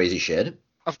 do the crazy shit.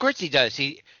 of course he does.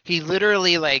 He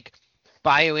literally like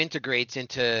biointegrates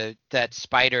into that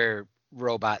spider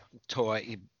robot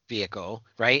toy vehicle,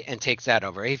 right? And takes that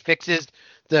over. He fixes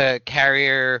the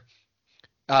carrier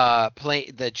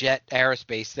plane, the jet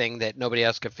aerospace thing that nobody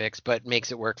else could fix, but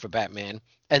makes it work for Batman.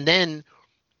 And then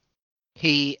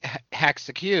he hacks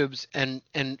the cubes and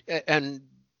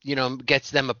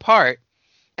gets them apart.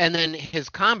 And then his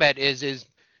combat is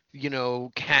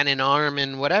cannon arm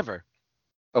and whatever.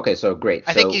 Okay, so great.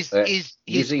 I think So he's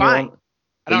using your fine. own,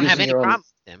 I but don't have any problem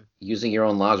with him. using your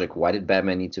own logic, why did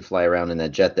Batman need to fly around in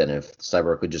that jet then if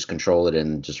Cyborg could just control it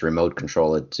and just remote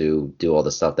control it to do all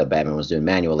the stuff that Batman was doing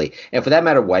manually? And for that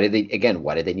matter, why did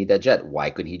they need that jet? Why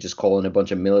could he just call in a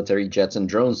bunch of military jets and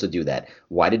drones to do that?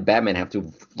 Why did Batman have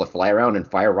to fly around and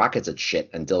fire rockets at shit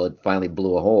until it finally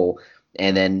blew a hole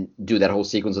and then do that whole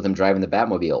sequence with him driving the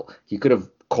Batmobile? He could have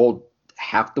called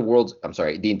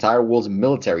the entire world's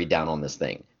military down on this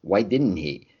thing. Why didn't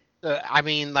he? I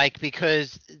mean, like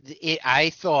because I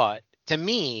thought to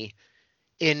me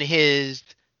in his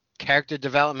character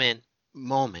development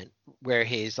moment where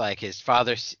he's like his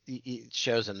father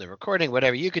shows him the recording,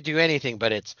 whatever. You could do anything,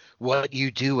 but it's what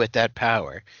you do with that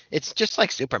power. It's just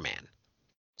like Superman.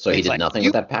 So he It's did like nothing you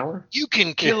with that power? you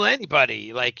can kill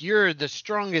anybody. Like you're the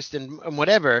strongest and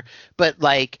whatever. But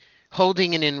like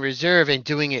holding it in reserve and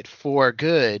doing it for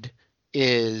good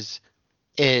is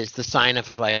the sign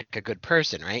of like a good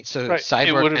person, right? So Right. It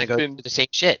Cyborg would kind of have goes been through the same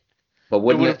shit. But it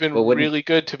would wouldn't have it? But been wouldn't really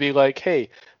good to be like, hey,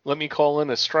 let me call in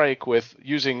a strike with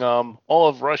using all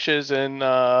of Russia's and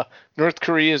North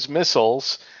Korea's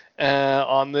missiles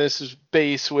on this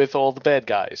base with all the bad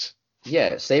guys.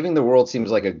 Yeah, saving the world seems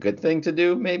like a good thing to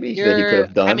do, maybe, that he could You're, have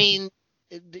I done. mean,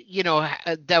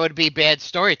 that would be bad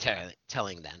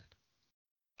storytelling then.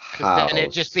 Because then How?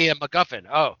 it'd just be a MacGuffin.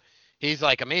 Oh, he's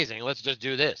like amazing. Let's just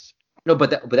do this. No,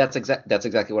 but that's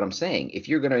exactly what I'm saying. If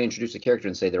you're going to introduce a character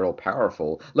and say they're all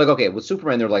powerful, like okay, with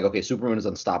Superman, they're like, okay, Superman is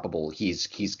unstoppable. He's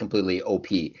completely OP,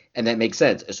 and that makes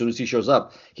sense. As soon as he shows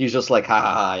up, he's just like, ha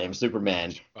ha ha, I am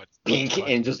Superman, pink,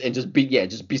 and just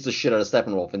beats the shit out of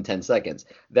Steppenwolf in 10 seconds.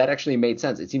 That actually made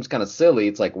sense. It seems kind of silly.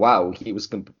 It's like, wow,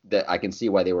 that I can see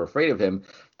why they were afraid of him.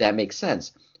 That makes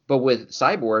sense. But with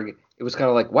Cyborg, it was kind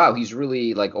of like, wow, he's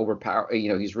really like overpower.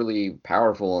 He's really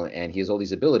powerful and he has all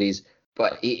these abilities,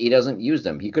 but he doesn't use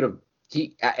them.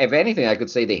 If anything, I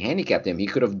could say they handicapped him. He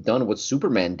could have done what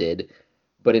Superman did,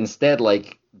 but instead,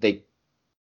 like they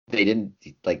didn't,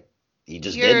 like he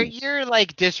just didn't. You're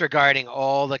like disregarding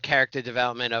all the character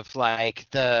development of like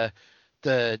the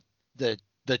the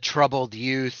the troubled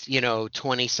youth,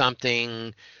 20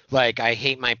 something, like I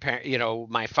hate my parent,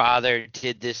 my father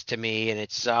did this to me and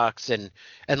it sucks, and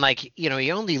like,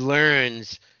 he only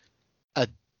learns a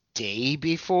day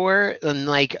before, and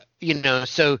like,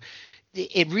 so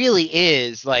it really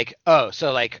is like, oh,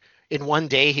 so like in one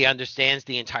day he understands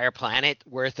the entire planet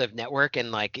worth of network,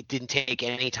 and like it didn't take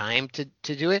any time to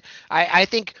do it. I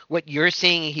think what you're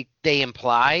saying they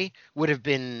imply would have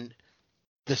been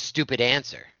the stupid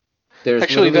answer. There's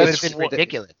Actually, It literally would have been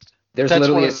ridiculous. there's that's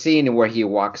literally one a of scene where he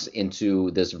walks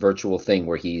into this virtual thing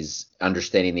where he's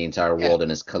understanding the entire Yeah. world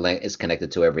and is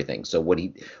connected to everything. So what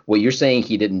you're saying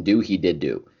he didn't do, he did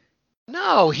do.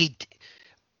 No,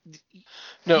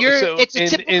 no. So it's a in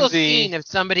typical the scene of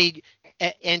somebody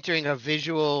entering a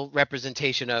visual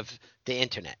representation of the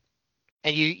internet.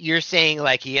 And you're saying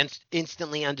like he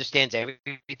instantly understands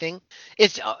everything.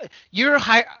 It's you're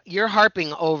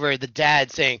harping over the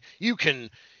dad saying you can,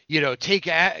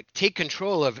 take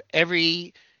control of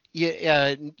every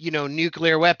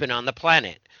nuclear weapon on the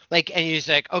planet. Like, and you're just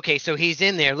like, okay, so he's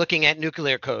in there looking at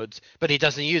nuclear codes, but he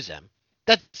doesn't use them.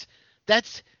 That's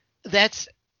that's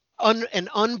an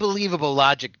unbelievable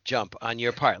logic jump on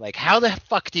your part. Like, how the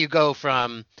fuck do you go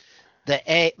from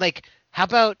like, how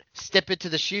about step into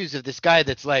the shoes of this guy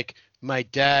that's like, my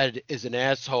dad is an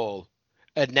asshole,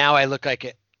 and now I look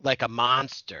like a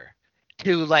monster,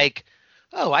 to like,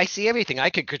 oh, I see everything. I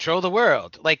could control the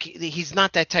world. Like, he's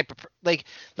not that type of like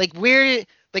where,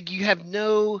 like,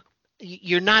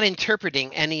 you're not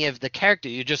interpreting any of the character.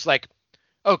 You're just like,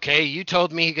 okay, you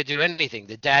told me he could do anything.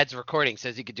 The dad's recording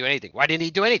says he could do anything. Why didn't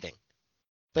he do anything?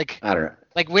 Like, I don't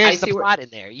know. where's the see what plot in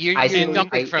there? I see You're what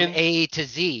jumping I, from A to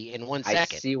Z in 1 I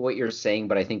second. see what you're saying,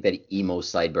 but I think that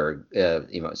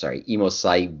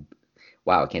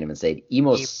wow, I can't even say it.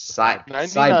 Emo 99,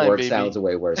 Cyborg baby. sounds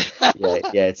way worse.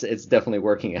 Yeah, it's definitely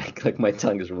working. Like my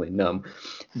tongue is really numb.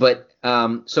 But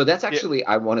so that's actually,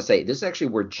 I want to say this is actually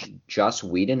where Joss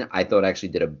Whedon, I thought, actually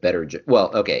did a better job.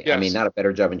 Well, okay, I mean, Yes. not a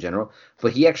better job in general,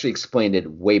 but he actually explained it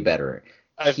way better.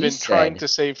 I've He been trying said, to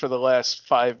say for the last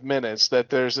 5 minutes that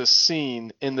there's a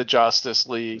scene in the Justice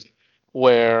League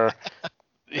where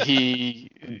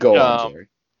he "Go on, Jerry."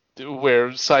 where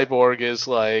Cyborg is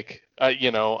like,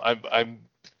 I'm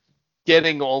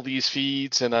getting all these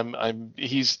feeds and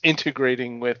he's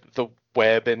integrating with the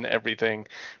web and everything,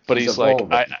 but he's like,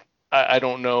 evolving. I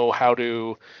don't know how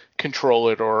to control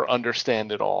it or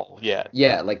understand it all yet.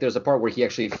 Yeah, like there's a part where he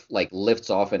actually like lifts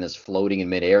off and is floating in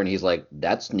midair, and he's like,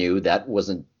 "That's new. That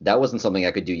wasn't something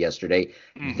I could do yesterday."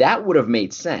 Mhm. That would have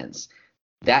made sense.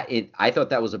 I thought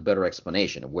that was a better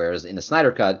explanation. Whereas in the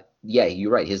Snyder Cut, yeah,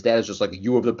 you're right. His dad is just like,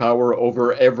 "You have the power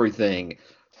over everything.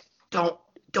 Don't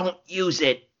use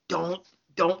it. Don't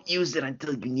use it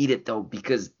until you need it though,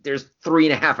 because there's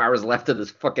 3.5 hours left of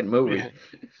this fucking movie."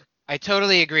 I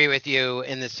totally agree with you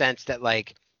in the sense that,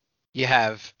 like, you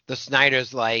have the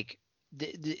Snyder's, like,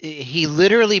 he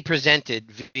literally presented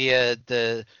via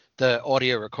the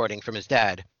audio recording from his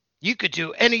dad. You could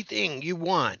do anything you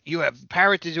want. You have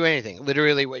power to do anything.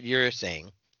 Literally what you're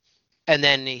saying. And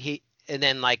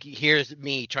then like, here's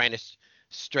me trying to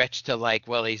stretch to like,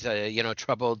 well, he's a,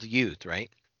 troubled youth, right?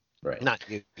 Right. Not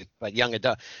youth, but young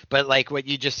adult. But like what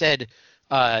you just said,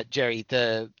 Jerry,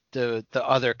 the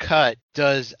other cut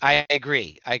does. I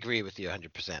agree with you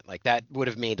 100%. Like, that would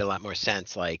have made a lot more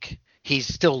sense. Like, he's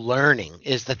still learning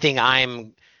is the thing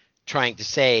I'm trying to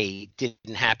say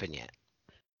didn't happen yet.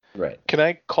 Right. Can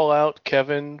I call out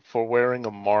Kevin for wearing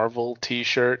a Marvel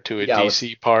T-shirt to a Yeah,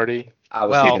 DC party? I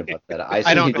was Well, thinking about that. I I assume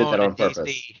he don't did own that a on purpose.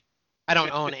 DC. I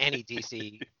don't own any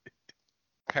DC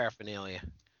paraphernalia.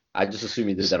 I just assume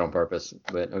he did that on purpose,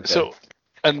 but okay. So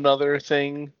another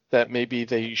thing that maybe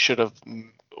they should have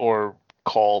or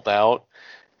called out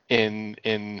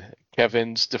in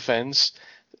Kevin's defense,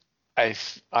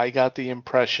 I got the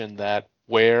impression that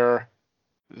where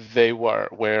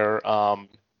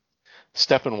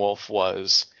Steppenwolf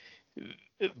was,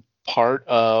 part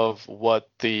of what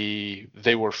they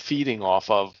were feeding off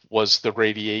of was the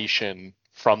radiation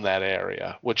from that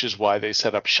area, which is why they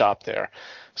set up shop there.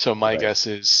 So my Right. guess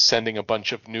is sending a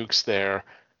bunch of nukes there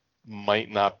might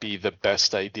not be the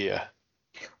best idea.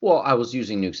 Well, I was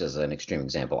using nukes as an extreme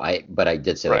example. But I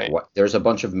did say like Right. what there's a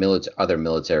bunch of other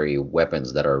military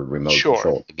weapons that are remote Sure.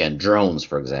 controlled. Again, drones,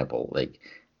 for example. Like,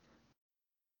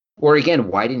 or again,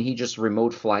 why didn't he just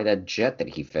remote fly that jet that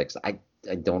he fixed? I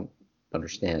don't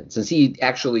understand. Since he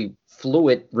actually flew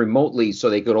it remotely so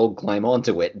they could all climb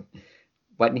onto it,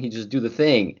 why didn't he just do the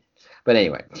thing? But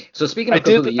anyway, so speaking I of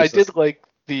completely did I useless, did like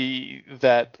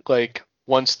that like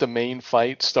once the main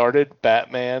fight started,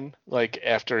 Batman, like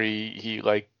after he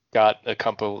like got a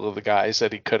couple of the guys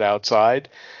that he could outside,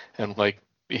 and like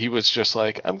he was just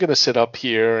like, I'm gonna sit up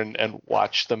here and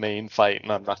watch the main fight,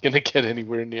 and I'm not gonna get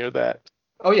anywhere near that.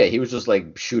 oh yeah, he was just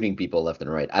like shooting people left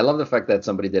and right. I love the fact that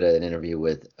somebody did an interview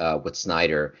with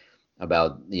Snyder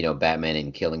about Batman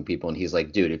and killing people, and he's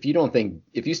like, dude, if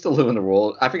you still live in a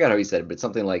world, I forgot how he said it, but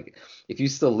something like, if you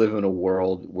still live in a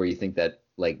world where you think that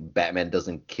like Batman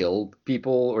doesn't kill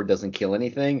people or doesn't kill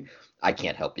anything, I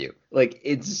can't help you. Like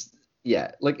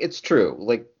yeah, like it's true.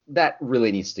 Like that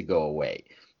really needs to go away.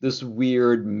 This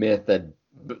weird myth that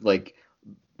like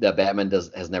that Batman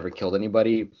does has never killed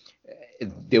anybody.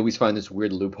 They always find this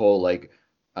weird loophole, like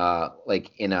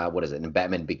in what is it, in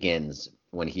Batman Begins,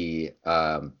 when he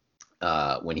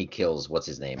kills, what's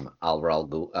his name, Al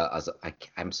Ghul.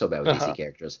 I'm so bad with DC Uh-huh.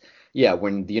 characters. Yeah,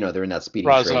 when they're in that speeding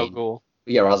Ra's al train. Ghul.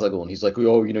 Yeah, Ra's al Ghul, and he's like,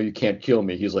 oh, you can't kill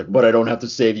me. He's like, but I don't have to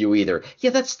save you either. Yeah,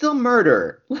 that's still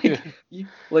murder. Yeah. You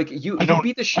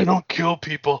beat the I shit. don't kill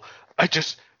people. I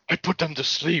put them to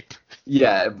sleep.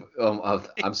 Yeah,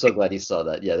 I'm so glad he saw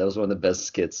that. Yeah, that was one of the best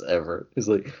skits ever. He's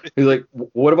like,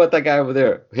 what about that guy over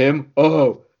there? Him?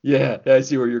 Oh, yeah, I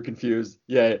see where you're confused.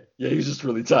 Yeah, he's just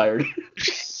really tired.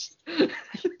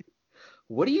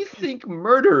 What do you think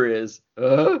murder is?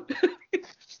 Uh,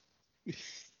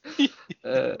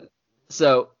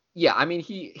 so yeah, I mean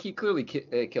he clearly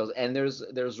kills, and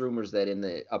there's rumors that in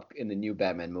the new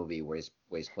Batman movie where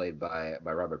he's played by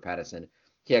Robert Pattinson,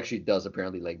 he actually does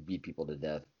apparently like beat people to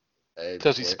death.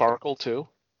 Does he Where sparkle too?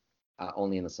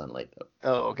 only in the sunlight though.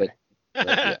 Oh, But okay.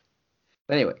 yeah.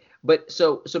 But anyway,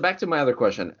 so back to my other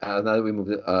question. Now that we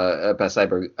moved past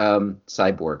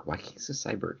Cyborg. Why can't you say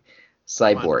Cyborg?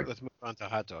 Cyborg. Let's move on to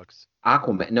hot dogs.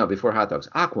 Aquaman. No, before hot dogs.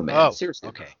 Aquaman. Oh, Seriously.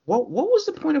 okay. What was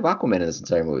the point of Aquaman in this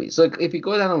entire movie? So like, if you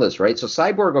go down the list, right? So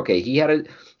Cyborg. Okay,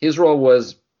 his role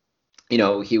was,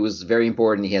 he was very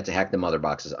important. He had to hack the mother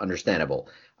boxes. Understandable.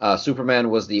 Superman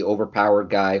was the overpowered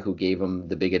guy who gave him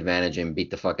the big advantage and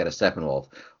beat the fuck out of Steppenwolf.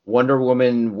 Wonder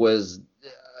Woman was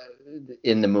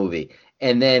in the movie,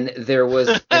 and then there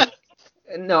was.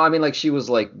 No, I mean like she was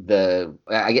like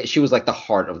I guess she was like the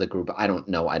heart of the group. I don't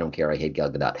know. I don't care. I hate Gal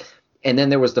Gadot. And then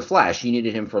there was the Flash. You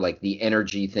needed him for like the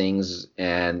energy things,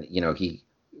 and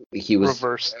he was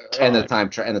Reverse and the time.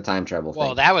 and the time travel Well,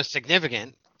 thing. that was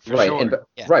significant for Right, sure. and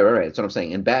Yeah. right. That's what I'm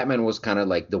saying. And Batman was kind of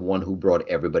like the one who brought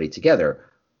everybody together.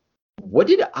 What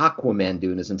did Aquaman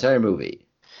do in this entire movie?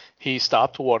 He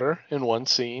stopped water in one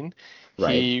scene.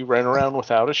 Right, He ran around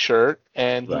without a shirt,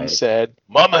 and he right. said,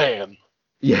 "My man."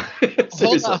 Yeah,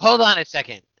 seriously. Hold on a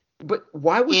second. But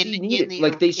why was In he in needed? the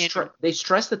Like in they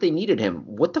stressed that they needed him.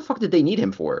 What the fuck did they need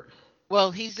him for?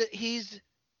 well, he's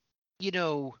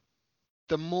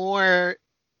the more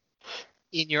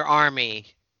in your army,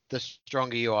 the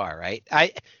stronger you are, right?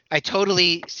 I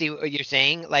totally see what you're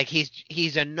saying. Like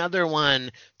he's another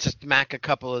one to smack a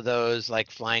couple of those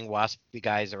like flying waspy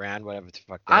guys around, whatever the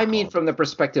fuck they're I mean, called. from the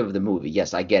perspective of the movie,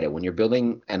 yes, I get it. When you're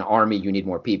building an army, you need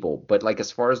more people. But like,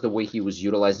 as far as the way he was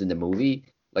utilized in the movie,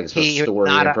 like as far as He was story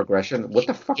not and a progression, what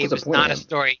the fuck he was the was point of not a him?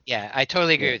 story. Yeah, I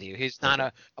totally agree Yeah. with you. He's not Okay.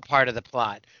 a part of the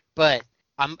plot. But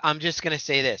I'm just gonna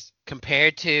say this.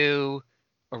 Compared to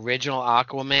original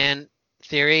Aquaman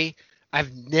theory,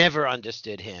 I've never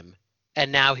understood him,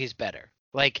 and now he's better.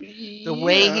 Like the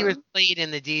way he Yeah. was played in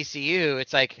the DCU,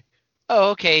 it's like, oh,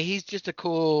 okay, he's just a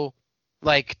cool,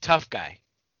 like tough guy.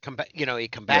 He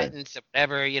Right. combatants,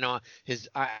 whatever.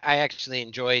 I actually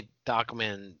enjoyed the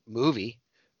Aquaman movie.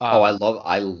 Oh, Um,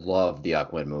 I love the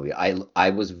Aquaman movie. I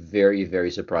was very, very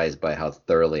surprised by how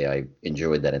thoroughly I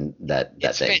enjoyed that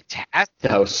it's thing. fantastic.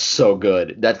 That was so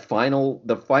good. The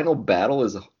final battle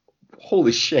is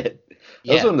holy shit.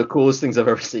 That was Yeah, one of the coolest things I've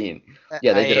ever seen.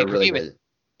 Yeah, I they did a really agree with. good.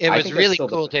 It I was think that's really still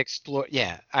cool the. to explore.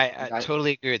 Yeah, I I,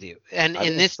 totally agree with you. And I in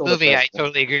think it's this still the movie, I best one.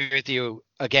 totally agree with you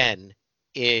again.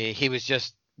 He was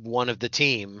just one of the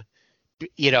team,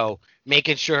 you know,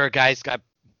 making sure guys got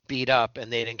beat up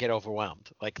and they didn't get overwhelmed.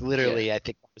 Like Yeah. literally, I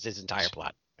think that was his entire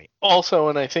plot. Right? Also,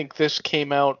 and I think this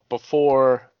came out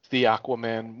before the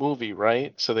Aquaman movie,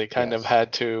 right? So they kind of Yes.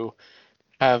 had to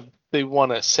they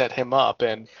want to set him up,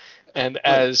 and Well,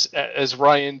 as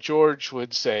Ryan George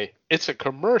would say, it's a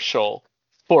commercial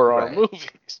for our right.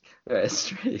 movies. That's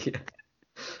true.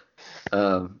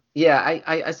 Yeah. Yeah,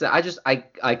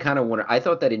 I kind of wonder. I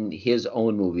thought that in his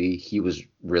own movie, he was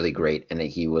really great and that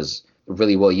he was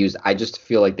really well used. I just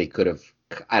feel like they could have,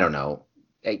 I don't know.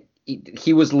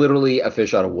 He was literally a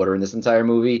fish out of water in this entire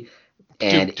movie, Doom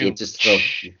and it doom. just felt,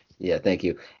 yeah, thank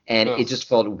you. And Ugh. it just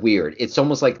felt weird. It's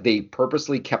almost like they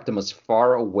purposely kept him as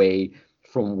far away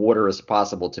from water as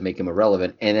possible to make him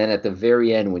irrelevant. And then at the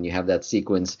very end, when you have that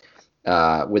sequence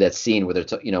with that scene where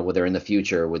where they're in the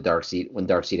future with Darkseid when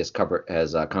Darkseid has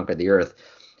conquered the Earth,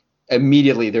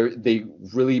 immediately they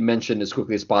really mention as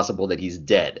quickly as possible that he's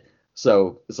dead.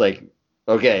 So it's like,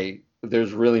 okay,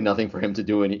 there's really nothing for him to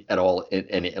do at all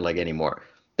like anymore.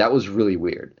 That was really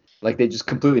weird. Like they just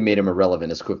completely made him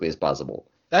irrelevant as quickly as possible.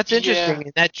 That's Yeah, interesting.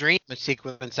 In that dream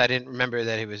sequence, I didn't remember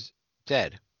that he was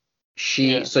dead.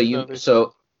 She yeah. so No, you they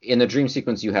so in the dream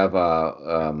sequence you have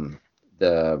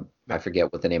the I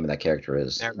forget what the name of that character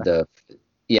is. Mara. The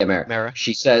Yeah, Mara. Mara.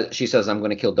 She says I'm going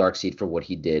to kill Darkseid for what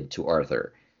he did to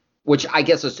Arthur, which I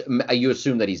guess is, you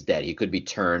assume that he's dead. He could be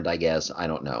turned, I guess. I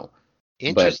don't know, but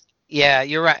Interesting. Yeah,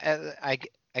 you're right.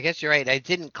 I guess you're right. I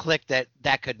didn't click that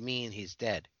that could mean he's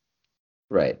dead.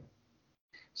 right.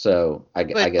 So I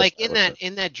But guess like that was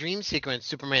in that dream sequence,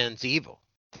 Superman's evil.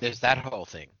 There's that whole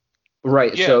thing.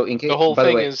 right. Yeah, So in the case, whole by the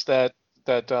thing way, is that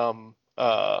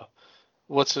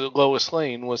what's it, Lois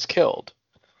Lane was killed,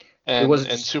 it and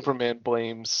wasn't and just Superman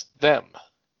blames them.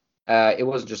 it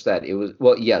wasn't just that. It was,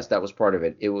 well, yes, that was part of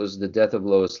it. It was the death of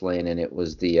Lois Lane, and it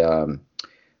was the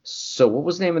so what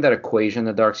was the name of that equation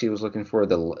that Darkseid was looking for? Oh,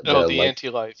 The the life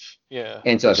anti-life. Yeah, it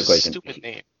anti-life was a equation. stupid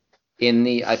name. In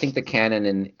the I think the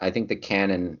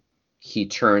canon he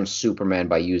turns Superman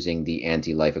by using the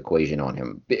anti-life equation on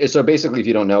him. So basically, if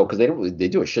you don't know, because they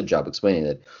do a shit job explaining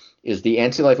it, is the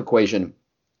anti-life equation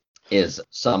is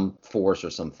some force or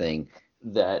something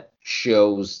that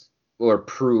shows or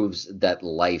proves that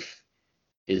life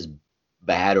is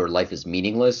bad or life is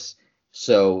meaningless.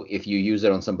 So if you use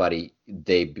it on somebody,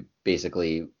 they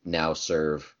basically now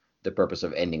serve the purpose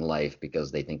of ending life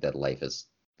because they think that life is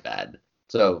bad.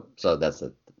 So that's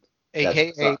it. That's so,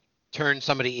 AKA turn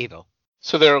somebody evil.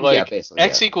 So they're yeah, like, basically, yeah.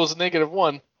 X equals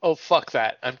 -1. Oh, fuck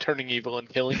that. I'm turning evil and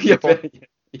killing Yep, people.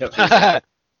 yep, exactly.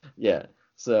 Yeah.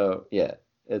 So yeah,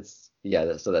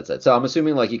 so that's it. So I'm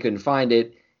assuming like he couldn't find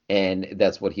it, and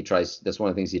that's what he tries. That's one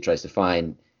of the things he tries to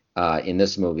find in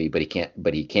this movie, but he can't.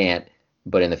 But he can't.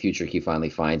 But in the future, he finally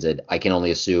finds it. I can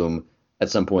only assume at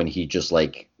some point he just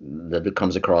like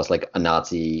comes across like a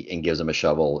Nazi and gives him a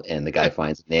shovel, and the guy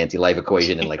finds an anti-life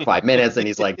equation in like 5 minutes, and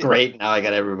he's like, "Great, now I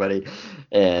got everybody,"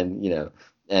 and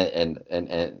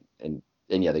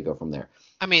and yeah, they go from there.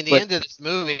 I mean, the But end of this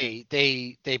movie,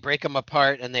 they break them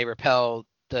apart and they repel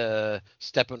the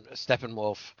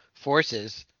Steppenwolf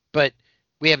forces, but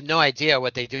we have no idea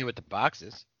what they do with the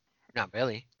boxes. Not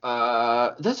really.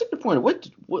 that's a good point.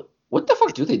 What the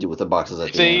fuck do they do with the boxes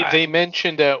at the They end? they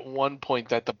mentioned at one point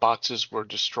that the boxes were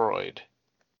destroyed.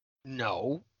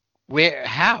 No. Where?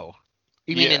 How?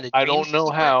 You mean in Yeah, the I dream don't know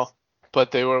sequence? how,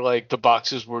 but they were like the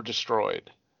boxes were destroyed.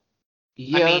 I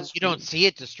Yeah, mean, that's you don't see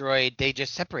it destroyed. They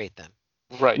just separate them,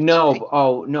 Right. no. right?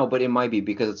 Oh no, but it might be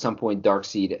because at some point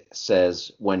Darkseid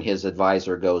says when his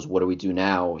advisor goes, "What do we do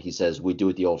now?" He says, "We do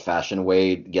it the old-fashioned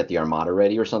way, get the armada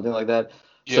ready," or something like that.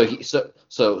 So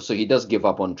Yeah. he does give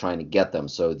up on trying to get them.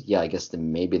 So yeah, I guess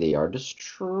maybe they are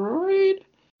destroyed.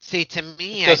 See, to It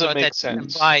me, I doesn't thought make that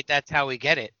sense. implied that's how we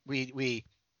get it. We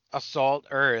assault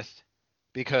Earth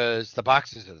because the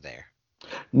boxes are there.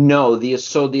 No, the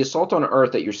assault on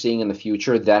Earth that you're seeing in the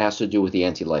future, that has to do with the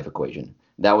anti-life equation.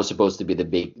 That was supposed to be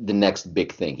the next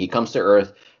big thing. He comes to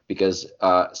Earth because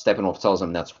Steppenwolf tells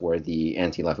him that's where the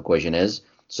anti-life equation is.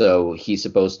 So he's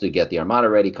supposed to get the Armada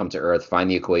ready, come to Earth, find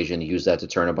the equation, use that to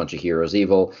turn a bunch of heroes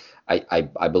evil.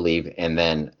 I believe, and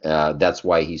then that's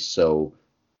why he's so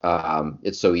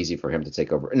it's so easy for him to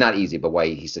take over. Not easy, but why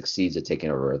he succeeds at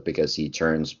taking over Earth because he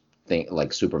turns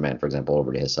like Superman, for example,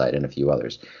 over to his side and a few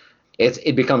others.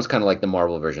 It becomes kind of like the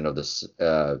Marvel version of this.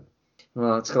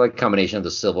 Well, it's like a combination of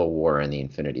the Civil War and the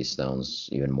Infinity Stones,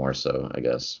 even more so, I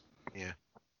guess. Yeah.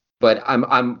 But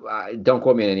don't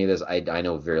quote me on any of this. I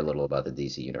know very little about the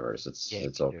DC universe. Yeah,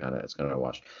 It's me all too. it's kind of a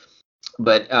wash.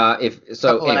 But if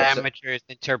so, Couple of anyway, so amateurs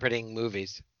interpreting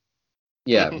movies.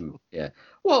 yeah, yeah.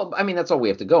 Well, I mean, that's all we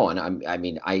have to go on.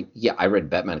 I read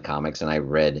Batman comics and I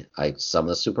read some of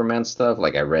the Superman stuff.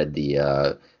 Like I read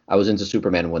I was into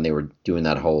Superman when they were doing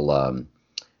that whole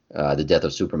the Death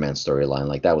of Superman storyline.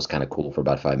 Like that was kind of cool for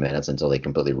about 5 minutes until they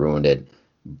completely ruined it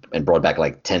and brought back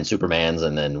like 10 Supermans,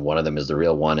 and then one of them is the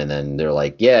real one, and then they're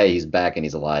like, yeah, he's back and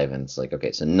he's alive, and it's like,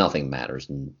 okay, so nothing matters,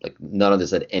 and like none of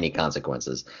this had any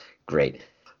consequences. Great,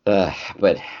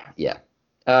 but yeah,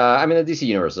 I mean the DC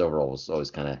universe overall was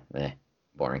always kind of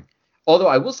boring. Although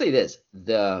I will say this,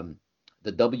 the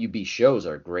WB shows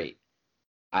are great.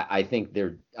 I think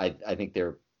I think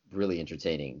they're really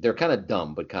entertaining. They're kind of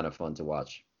dumb but kind of fun to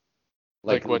watch.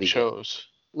 Like Like what the shows?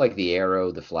 like the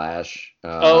Arrow, the Flash,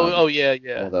 Oh yeah, all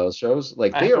yeah. those shows.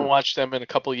 Like I haven't watched them in a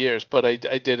couple years, but I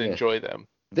did yeah, enjoy them.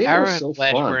 they are Arrow and so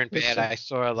Flash fun. weren't They're bad. so I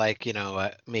saw like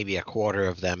maybe a quarter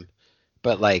of them,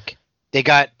 but like they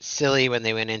got silly when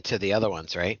they went into the other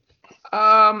ones, right?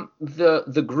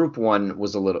 the group one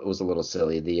was a little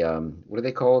silly. The what are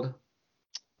they called?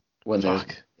 When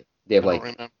Fuck, they have I don't like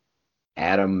remember.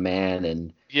 Atom Man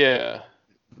and Yeah,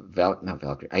 Not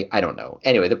Valkyrie. I don't know.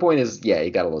 Anyway, the point is, yeah,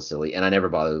 it got a little silly, and I never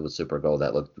bothered with Supergirl.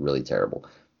 That looked really terrible,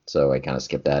 so I kind of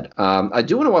skipped that. I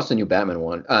do want to watch the new Batman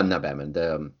one. Not Batman.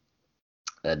 The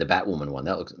Batwoman one.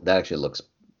 That actually looks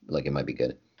like it might be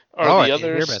good. are Oh, I the didn't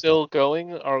hear others about that. still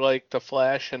going? Are like the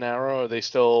Flash and Arrow? Are they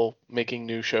still making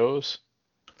new shows?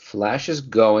 Flash is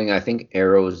going. I think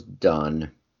Arrow's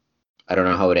done. I don't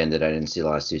know how it ended. I didn't see the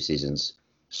last two seasons.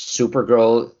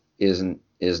 Supergirl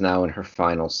is now in her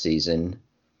final season.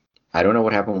 I don't know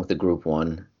what happened with the group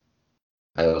one.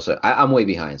 I'm way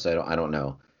behind, so I don't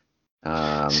know.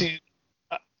 Um, See,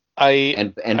 I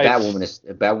and I've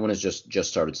Batwoman is just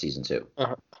started season two.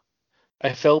 uh,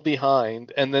 I fell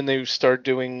behind, and then they started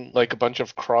doing like a bunch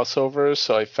of crossovers,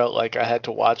 so I felt like I had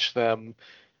to watch them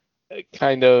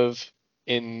kind of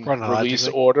in release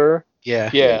Chronologically? order. Yeah.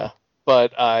 Yeah, Yeah,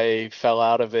 but I fell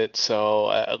out of it, so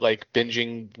like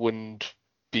binging wouldn't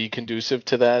be conducive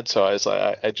to that. So I was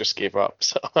like, I just gave up.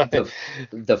 So the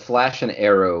the Flash and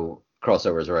Arrow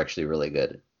crossovers were actually really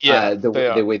good. yeah, they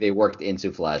The are. way they worked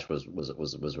into Flash was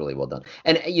really well done.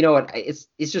 And you know what? It's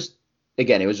just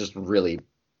again, it was just really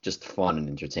just fun and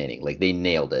entertaining. Like they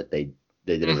nailed it. They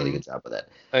did a really Hmm. good job with that.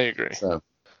 I agree. So,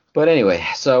 but anyway,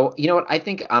 so you know what? I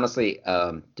think honestly,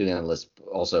 doing on the list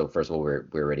also. First of all, we're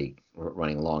already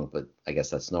running long, but I guess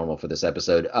that's normal for this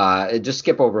episode. Just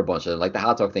skip over a bunch of them, like the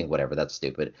hot dog thing, whatever. That's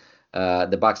stupid.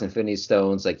 The box Infinity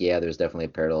Stones, like yeah, there's definitely a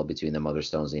parallel between the Mother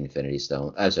Stones and the Infinity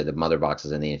Stone. I'm sorry, the Mother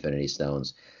boxes and the Infinity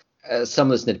Stones. Some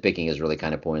of this nitpicking is really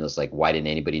kind of pointless. Like, why didn't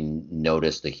anybody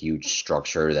notice the huge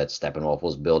structure that Steppenwolf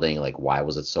was building? Like, why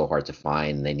was it so hard to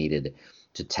find? They needed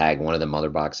to tag one of the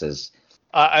Mother boxes.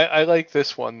 I like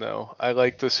this one though. I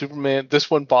like the Superman. This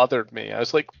one bothered me. I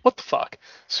was like, what the fuck?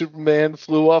 Superman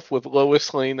flew off with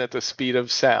Lois Lane at the speed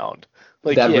of sound.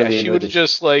 Like, That yeah, really she annoyed would the have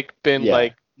just like been yeah,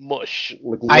 like mush.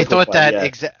 I thought liquefied. that Yeah, yeah.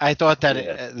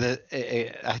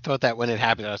 I thought that when it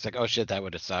happened, I was like, oh shit, that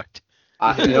would have sucked.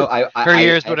 You know, Her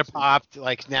ears I would have actually, popped.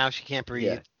 Like now she can't yeah,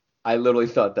 breathe. I literally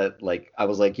thought that, like, I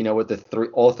was like, you know what,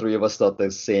 all three of us thought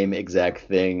the same exact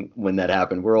thing when that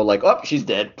happened. We're all like, oh, she's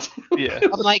dead. Yeah.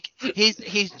 I'm like,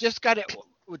 he's just got it.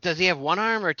 Does he have one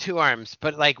arm or two arms?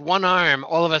 But like one arm,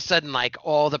 all of a sudden, like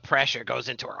all the pressure goes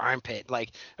into her armpit.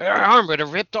 Like her arm would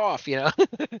have ripped off, you know?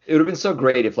 It would have been so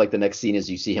great if, like, the next scene is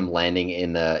you see him landing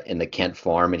in the Kent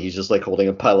farm and he's just like holding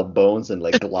a pile of bones and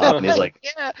like glop and he's like,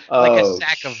 Yeah, like a oh,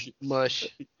 sack of mush.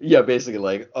 yeah, basically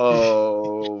like,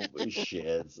 oh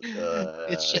shit.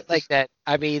 It's shit like that.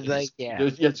 I mean, like, yeah.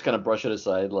 You just kind of brush it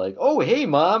aside, like, oh, hey,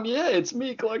 mom, yeah, it's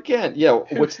me, Clark Kent. Yeah,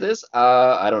 what's this?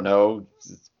 I don't know.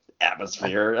 It's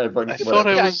atmosphere. I thought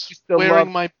I Yeah, I was used to wearing love.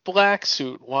 my black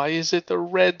suit. Why is it the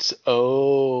reds?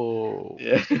 Oh,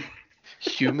 Yeah.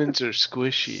 humans are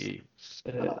squishy.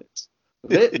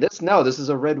 This is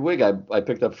a red wig I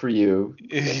picked up for you.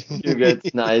 You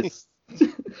get nice.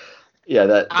 Yeah,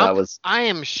 that was. I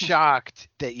am shocked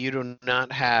that you do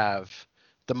not have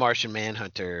the Martian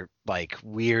Manhunter like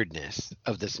weirdness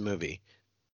of this movie.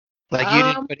 Like you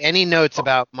didn't Um, put any notes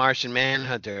about Martian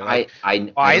Manhunter. Like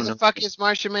I why don't the know. fuck is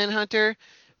Martian Manhunter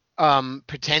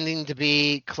pretending to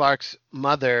be Clark's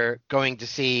mother going to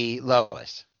see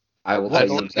Lois? I will I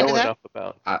tell What's you. don't any of know that? enough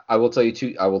about. I will tell you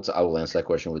two. I will answer that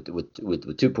question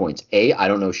with 2 points. A, I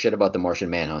don't know shit about the Martian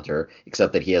Manhunter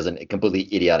except that he has a completely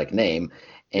idiotic name.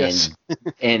 Yes.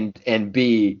 and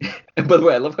B. And by the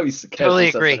way, I love how he casually Totally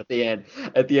says agree. that at the end.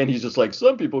 At the end, he's just like,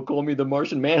 some people call me the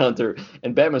Martian Manhunter,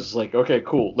 and Batman's just like, okay,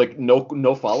 cool. Like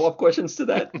no follow up questions to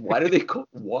that. Why do they call?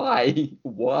 Why?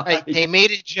 They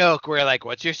made a joke where like,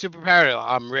 "What's your superpower?"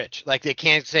 I'm rich. Like they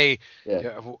can't say,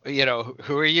 Yeah.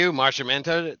 who are you, Martian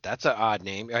Manhunter? That's an odd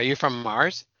name. Are you from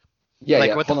Mars? Yeah, Like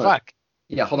yeah. what the Hold on. fuck?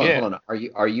 Yeah, hold Yeah. on.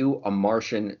 Are you a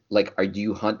Martian? Like, do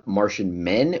you hunt Martian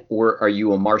men, or are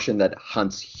you a Martian that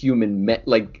hunts human men?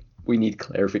 Like, we need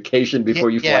clarification before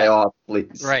you fly Yeah, off,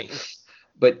 please. right.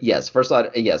 But yes, first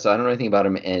thought, yes, I don't know anything about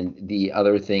him. And the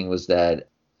other thing was that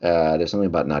there's something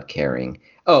about not caring.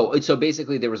 Oh, so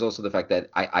basically there was also the fact that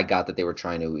I got that they were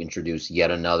trying to introduce yet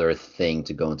another thing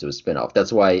to go into a spinoff.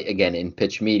 That's why, again, in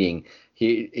pitch meeting,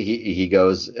 he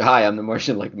goes, "Hi, I'm the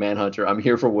Martian like Manhunter. I'm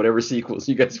here for whatever sequels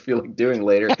you guys feel like doing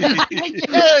later."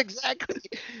 Yeah, exactly.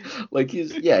 Like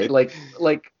he's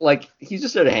like he's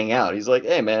just there to hang out. He's like,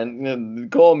 "Hey man,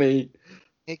 call me."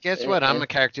 Hey, guess what? I'm a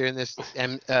character in this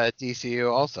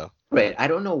DCU also. Right. I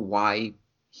don't know why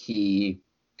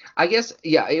I guess,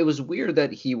 yeah, it was weird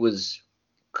that he was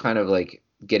kind of like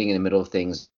getting in the middle of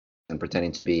things and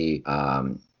pretending to be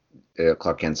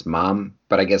Clark Kent's mom.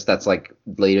 But I guess that's like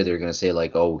later they're going to say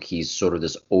like, oh, he's sort of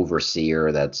this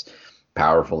overseer that's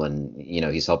powerful and,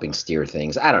 he's helping steer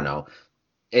things. I don't know.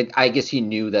 I guess he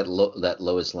knew that that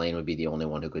Lois Lane would be the only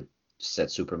one who could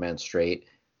set Superman straight.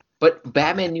 But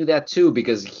Batman knew that too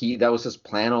because that was his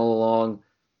plan all along.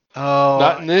 Oh,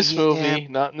 Not in this yeah. movie.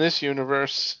 Not in this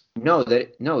universe. No,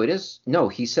 it is. No,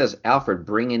 he says, Alfred,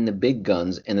 bring in the big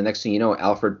guns, and the next thing you know,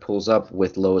 Alfred pulls up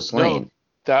with Lois Lane. No,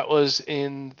 that was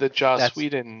in the Joss That's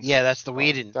Whedon. Yeah, that's the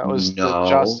Whedon. That was the No.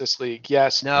 Justice League.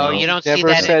 Yes. No, No. you don't see Never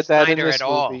that in said that in Snyder this at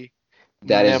all. movie.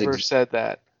 That is Never said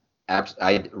that.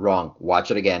 wrong.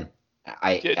 Watch it again.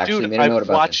 I Yeah, actually dude, made a note I've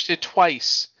about watched it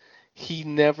twice. He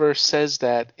never says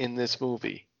that in this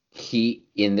movie.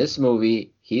 In this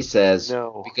movie, he says,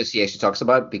 No. because he actually talks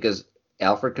about, because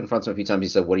Alfred confronts him a few times. He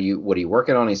said, "What are you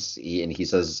working on?" And he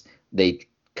says they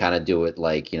kind of do it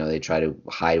like, they try to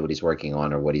hide what he's working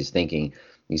on or what he's thinking.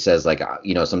 He says like, at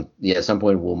some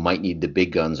point we might need the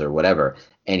big guns or whatever.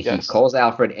 And he Yes. calls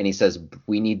Alfred and he says,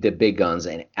 "We need the big guns."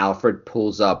 And Alfred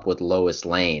pulls up with Lois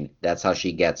Lane. That's how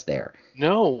she gets there.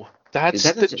 No, that's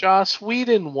that the the- Joss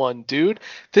Whedon one, dude.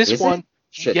 This Is one, it?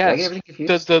 Shit, did I get yes, everything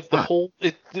confused? the Fuck. whole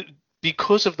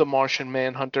because of the Martian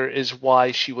Manhunter is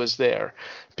why she was there,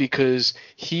 because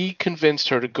he convinced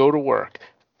her to go to work.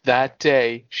 That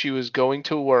day she was going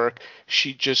to work.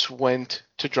 She just went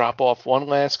to drop off one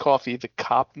last coffee. The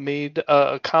cop made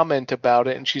a comment about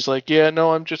it, and she's like, "Yeah,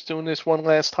 no, I'm just doing this one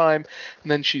last time."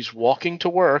 And then she's walking to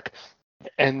work,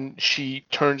 and she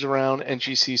turns around and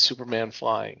she sees Superman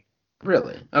flying.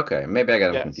 Really? Okay, maybe I got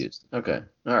him Yes. confused. Okay,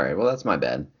 all right. Well, that's my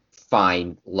bad.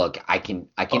 Fine. Look, I can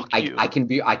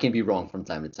be wrong from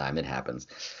time to time. It happens.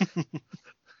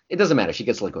 It doesn't matter. She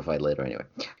gets liquefied later anyway.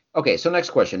 Okay, so next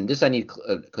question. This I need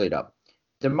cleared up.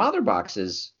 The mother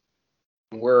boxes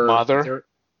were Mother?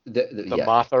 The The yeah.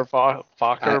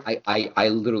 Motherfucker. I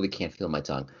literally can't feel my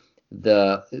tongue.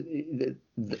 The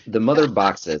mother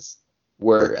boxes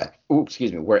were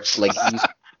were like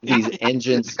these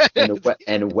engines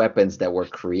and weapons that were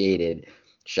created.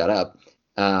 Shut up.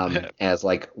 As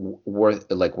like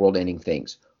world-ending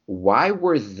things. Why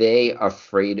were they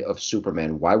afraid of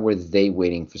Superman? Why were they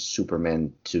waiting for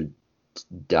Superman to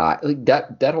die? Like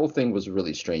that whole thing was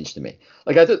really strange to me.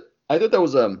 Like I thought that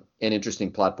was an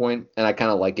interesting plot point, and I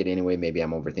kind of like it anyway. Maybe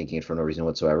I'm overthinking it for no reason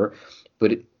whatsoever,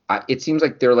 but it seems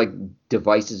like they're like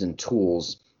devices and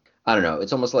tools. I don't know.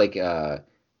 It's almost like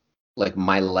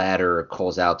my ladder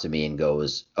calls out to me and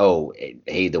goes, "Oh,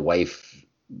 hey, the wife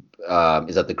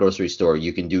is at the grocery store.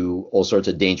 You can do all sorts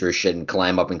of dangerous shit and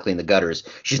climb up and clean the gutters.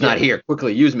 She's not here.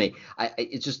 Quickly, use me."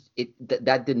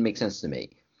 That didn't make sense to me.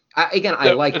 I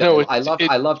like that. No, I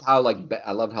loved how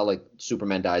like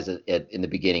Superman dies in the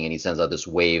beginning and he sends out this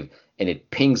wave and it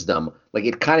pings them. Like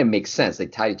it kind of makes sense. They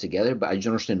tied it together, but I don't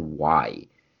understand why.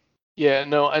 Yeah,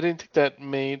 no, I didn't think that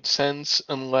made sense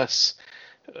unless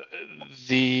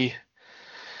the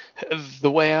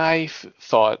way I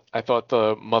thought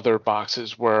the mother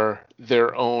boxes were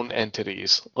their own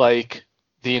entities, like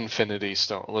the Infinity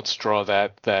Stone. Let's draw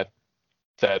that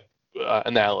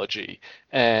analogy.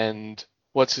 And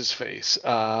what's his face?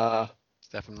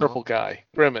 Purple guy,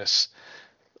 Grimace,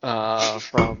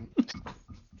 from.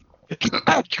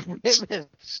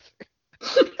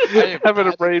 I'm having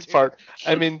a brain fart.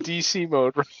 I'm in DC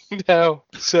mode right now,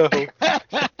 so.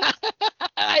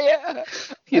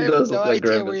 He I have does no look like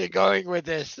idea where Grimace. you're going with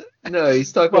this. No,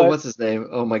 he's talking about But what's his name?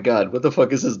 Oh my God, what the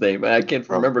fuck is his name? I can't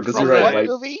remember because From you're right. what right.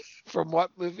 movie? From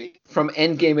what movie? From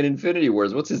Endgame and Infinity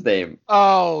Wars, what's his name?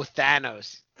 Oh,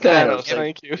 Thanos. God Thanos, Thanos. damn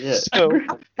Like, thank you. yeah. So,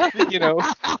 you know,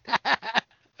 it.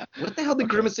 What the hell did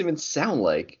Okay. Grimace even sound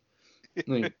like?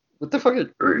 Like, what the fuck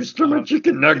is some uh,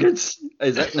 chicken nuggets?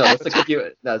 Is that no? That's the cookie.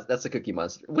 No, that's the Cookie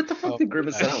Monster. What the fuck Oh did my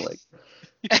Grimace God. sound like?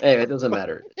 Anyway, it doesn't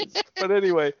matter. but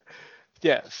anyway,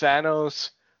 yeah, Thanos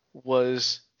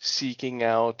was seeking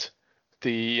out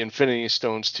the Infinity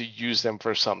Stones to use them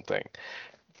for something.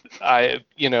 I'm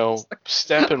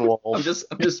Steppenwolf.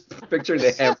 just picturing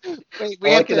the ham. Wait, we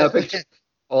All I have can now to. picture,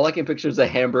 all I can picture is a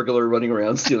hamburglar running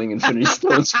around stealing Infinity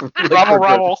Stones for like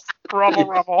Rubble, for rubble, Grimace. rubble,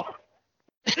 rubble.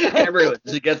 Hamburglar,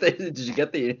 did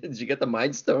you get the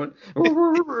Mind Stone?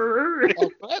 I'll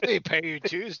gladly pay you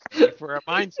Tuesday for a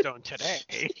Mind Stone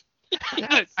today.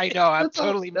 I know, I'm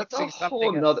totally That's a mixing whole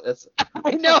something up. nother. That's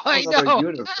I a know, whole I nother know.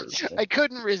 universe. I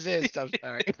couldn't resist. I'm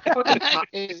sorry.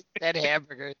 That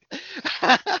hamburger.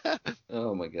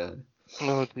 Oh my God.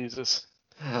 Oh Jesus.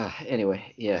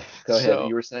 Anyway, yeah. Go ahead. So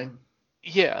You were saying?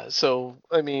 yeah, so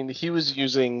I mean, he was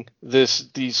using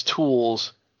these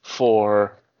tools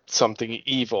for something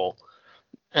evil,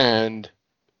 and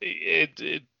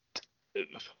it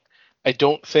I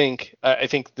don't think I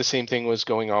think the same thing was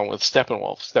going on with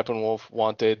Steppenwolf. Steppenwolf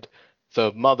wanted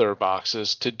the mother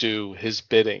boxes to do his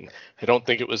bidding. I don't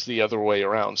think it was the other way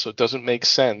around. So it doesn't make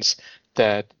sense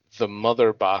that the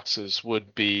mother boxes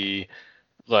would be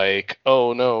like,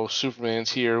 oh no,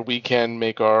 Superman's here. We can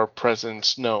make our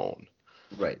presence known.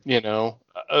 Right. No,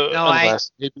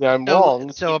 Unless maybe I'm so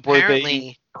wrong. so Were they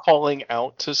apparently calling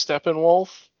out to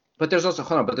Steppenwolf? But there's also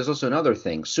hold on. But there's also another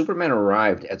thing. Superman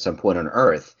arrived at some point on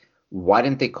Earth. Why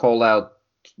didn't they call out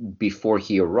before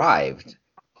he arrived?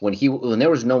 When there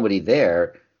was nobody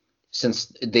there,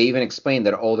 since they even explained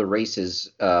that all the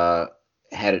races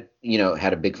had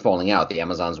a big falling out. The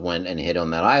Amazons went and hid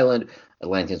on that island.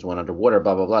 Atlanteans went underwater.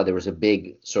 Blah blah blah. There was a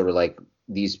big sort of like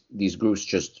these groups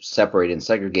just separated and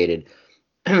segregated,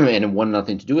 and wanted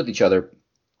nothing to do with each other.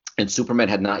 And Superman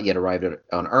had not yet arrived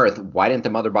on Earth. Why didn't the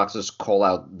mother boxes call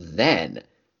out then?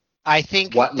 I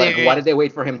think Why did they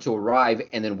wait for him to arrive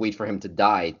and then wait for him to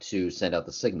die to send out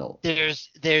the signal?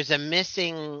 there's a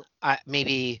missing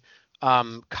maybe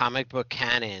comic book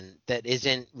canon that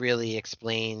isn't really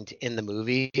explained in the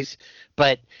movies,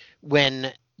 but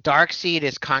when Darkseid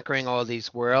is conquering all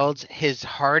these worlds, his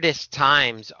hardest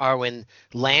times are when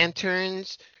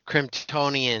lanterns,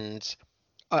 Kryptonians,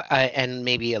 and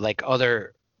maybe like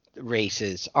other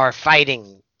races are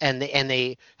fighting, and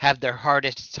they have their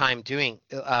hardest time doing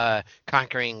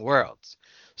conquering worlds.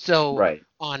 So Right.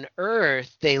 on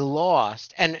Earth they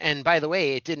lost, and by the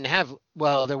way, it didn't have,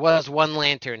 well, there was one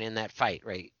lantern in that fight,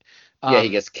 right? Yeah, he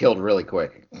gets killed really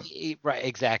quick. Right,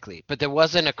 exactly, but there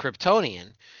wasn't a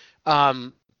Kryptonian.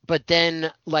 But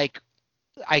then, like,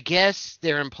 I guess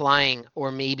they're implying,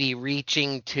 or maybe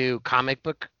reaching to comic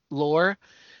book lore,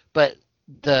 but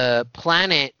the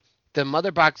planet, the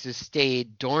mother boxes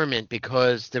stayed dormant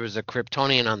because there was a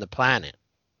Kryptonian on the planet,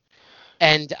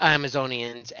 and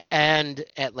Amazonians and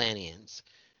Atlanteans.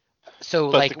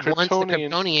 So, But like, the once the Kryptonian,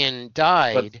 Kryptonian But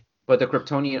died, but the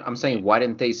Kryptonian, I'm saying, why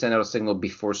didn't they send out a signal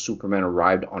before Superman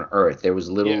arrived on Earth? There was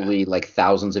yeah, literally like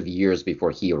thousands of years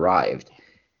before he arrived.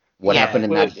 What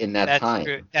happened yeah, in but that that's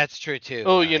true. time? That's true too.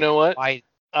 oh, you know what? Why?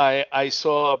 I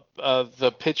saw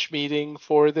the pitch meeting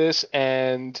for this,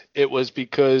 and it was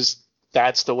because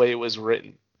that's the way it was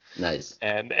written, Nice.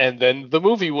 and then the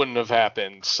movie wouldn't have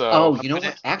happened. So Oh, you know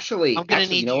what? I'm gonna You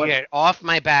need know you to what? get off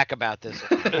my back about this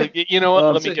one. you know what? Well,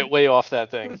 I'm Let me saying, get way off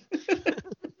that thing.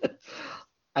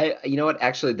 you know what?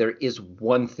 Actually, there is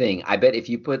one thing. I bet if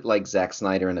you put like Zack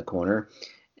Snyder in the corner,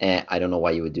 and I don't know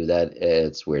why you would do that.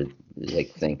 It's weird,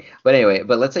 like thing. But anyway,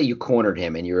 but let's say you cornered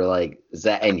him and you were like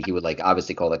Zack, and he would like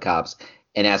obviously call the cops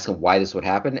and ask him why this would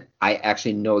happen. I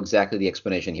actually know exactly the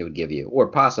explanation he would give you, or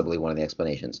possibly one of the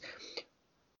explanations.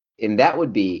 And that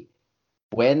would be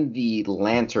when the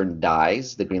Lantern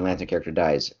dies, the Green Lantern character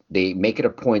dies, they make it a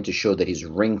point to show that his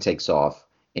ring takes off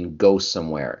and goes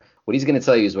somewhere. What he's going to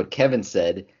tell you is what Kevin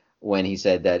said when he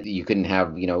said that you couldn't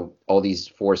have, all these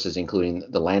forces, including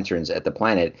the Lanterns at the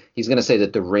planet. He's going to say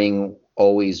that the ring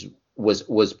always was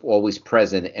always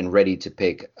present and ready to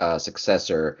pick a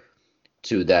successor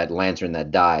to that Lantern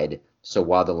that died. So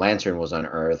while the Lantern was on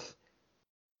Earth,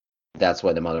 that's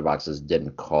why the mother boxes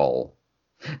didn't call.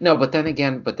 No, but then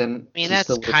again, I mean, he that's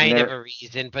still wasn't kind of there. a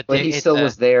reason, but But he it's still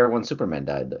was there when Superman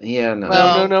died. Yeah, no.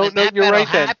 well, No, when that you're battle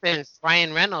right then. happened,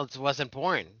 Ryan Reynolds wasn't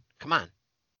born. Come on.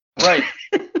 Right.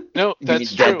 No, You mean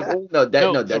that's true. No, No, the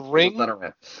Deadpool was ring, not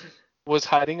around. was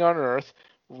hiding on Earth.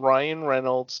 Ryan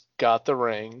Reynolds got the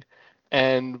ring,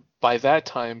 and by that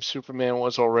time, Superman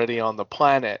was already on the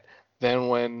planet. Then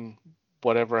when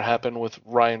whatever happened with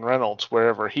Ryan Reynolds,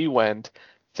 wherever he went,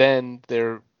 then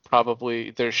there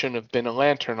shouldn't have been a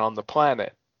lantern on the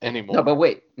planet No, anymore. but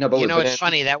wait. No, but You wait. know, But it's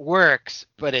funny, that works,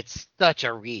 but it's such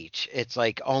a reach. It's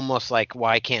like almost like,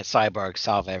 why can't Cyborg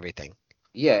solve everything?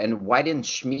 yeah, and why didn't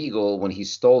Schmeagol, when he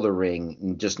stole the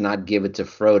ring, just not give it to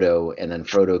Frodo, and then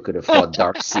Frodo could have fought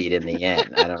Darkseid in the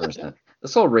end? I don't understand.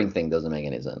 This whole ring thing doesn't make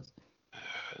any sense.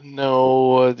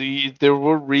 No, there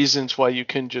were reasons why you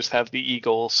couldn't just have the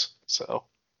Eagles. So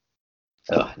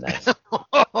Oh, nice.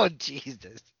 Oh,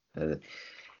 Jesus. Uh,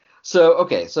 So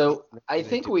okay, so I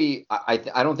think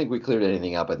I don't think we cleared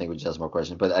anything up. I think we just have some more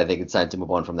questions, but I think it's time to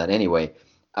move on from that anyway.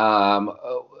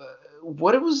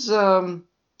 What it was you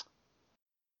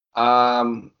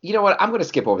know what? I'm gonna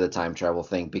skip over the time travel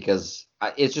thing because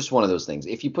it's just one of those things.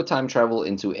 If you put time travel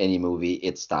into any movie,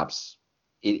 it stops.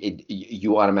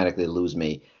 You automatically lose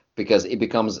me because it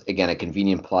becomes again a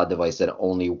convenient plot device that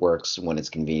only works when it's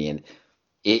convenient.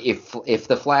 If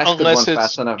the Flash could run unless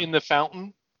fast it's enough, in the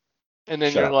fountain, and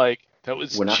then shut you're up. like, that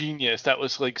was We're not. genius. That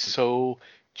was like so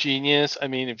genius. I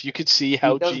mean, if you could see He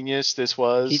how does. genius this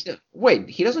was, Wait,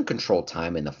 he doesn't control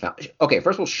time in the fountain. Okay,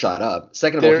 first of all, shut up.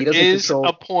 Second of all, there he doesn't is a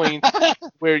control point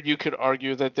where you could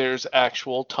argue that there's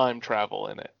actual time travel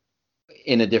in it.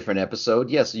 in a different episode.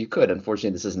 Yes, you could.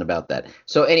 Unfortunately, this isn't about that.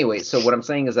 So anyway, so what I'm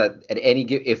saying is that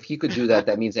if he could do that,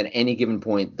 that means at any given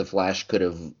point the Flash could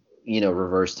have,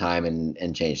 reversed time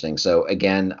and changed things. So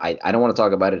again, I don't want to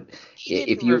talk about it. He If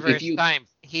didn't you if reverse you time.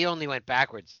 He only went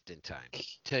backwards in time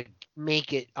to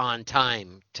make it on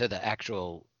time to the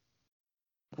actual,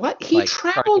 what he like,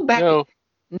 traveled back. No,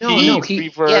 No, he no, he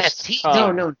Yes, reversed he no, did.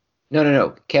 time. no, no, no,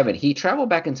 no, Kevin. He traveled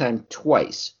back in time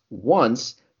twice.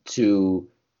 Once to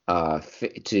to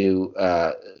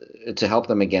help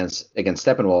them against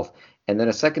Steppenwolf, and then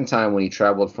a second time when he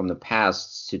traveled from the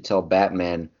past to tell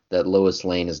Batman that Lois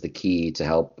Lane is the key to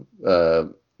help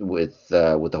with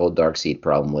the whole Darkseid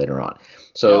problem later on. No,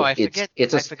 So I forget the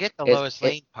it's Lois it,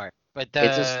 Lane part. But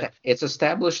it's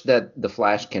established that the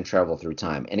Flash can travel through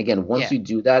time. And again, once yeah, you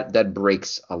do that, that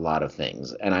breaks a lot of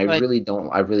things. And but I really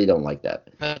don't like that.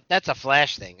 that's a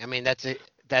Flash thing. I mean, that's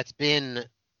been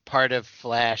part of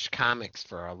Flash comics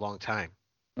for a long time.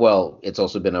 Well, it's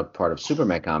also been a part of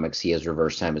Superman comics. He has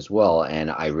reverse time as well, and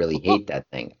I really hate that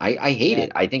thing. I hate Yeah.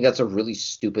 it. I think that's a really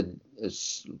stupid,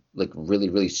 like really,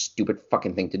 really stupid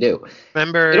fucking thing to do. It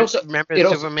Remember, also, remember it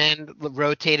also, Superman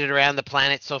rotated around the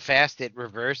planet so fast it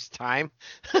reversed time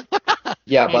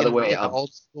yeah. By the in way, the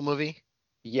old school movie.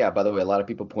 a lot of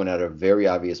people point out a very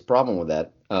obvious problem with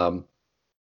that.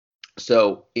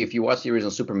 So if you watch the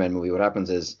original Superman movie, what happens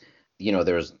is,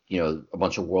 there's, a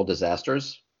bunch of world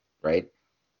disasters, right?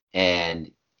 And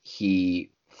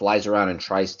he flies around and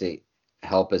tries to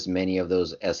help as many of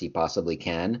those as he possibly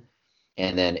can.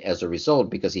 And then as a result,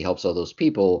 because he helps all those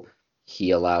people,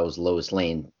 he allows Lois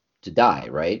Lane to die,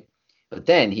 right? But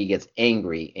then he gets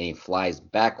angry and he flies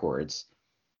backwards.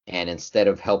 And instead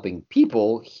of helping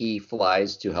people, he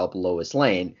flies to help Lois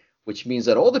Lane, which means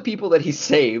that all the people that he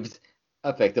saved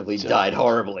effectively died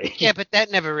horribly. Yeah, but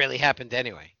that never really happened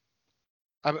anyway.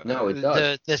 No, it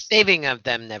does. The saving of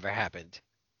them never happened.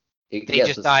 They Yes,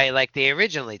 just die like they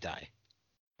originally die.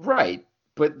 right.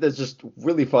 But that's just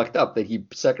really fucked up that he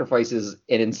sacrifices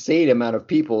an insane amount of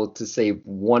people to save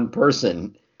one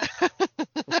person.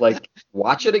 Like,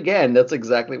 watch it again. That's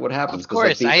exactly what happens. Of Because,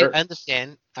 like, course, I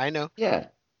understand. I know. yeah,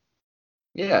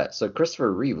 yeah. So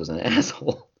Christopher Reeve was an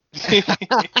asshole. He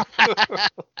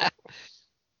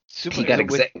got Superman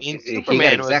was an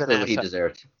exactly what he asshole.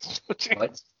 deserved.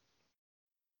 What?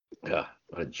 Ugh,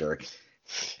 what a jerk.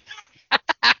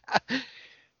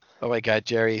 Oh my God,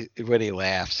 Jerry! When he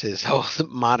laughs, his whole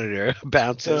monitor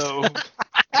bounces. So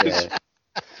Yeah,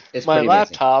 it's my pretty amazing.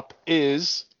 laptop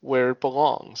is where it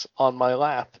belongs, on my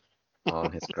lap.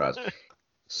 On his cross.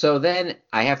 So then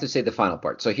I have to say the final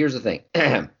part. So here's the thing.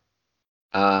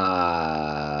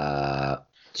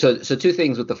 So two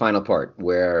things with the final part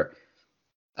where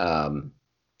Batman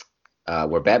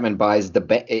buys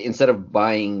instead of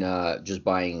buying just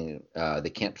buying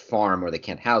the Kent farm or the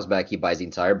Kent house back, he buys the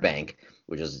entire bank,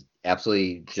 which is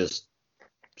absolutely just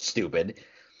stupid.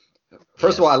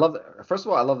 First of all, I love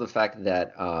the fact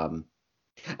that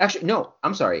actually no,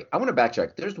 I'm sorry. I want to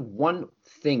backtrack. There's one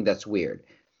thing that's weird.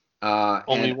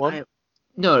 Only one?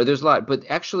 No, there's a lot, but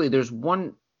actually there's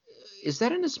one. Is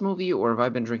that in this movie, or have I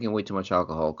been drinking way too much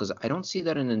alcohol? Because I don't see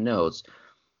that in the notes.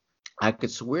 I could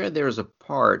swear there's a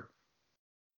part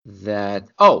that.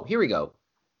 Oh, here we go.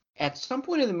 At some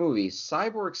point in the movie,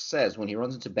 Cyborg says when he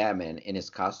runs into Batman in his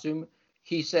costume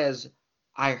he says,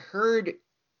 I heard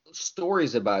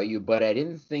stories about you, but I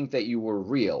didn't think that you were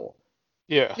real.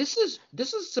 Yeah. This is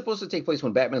supposed to take place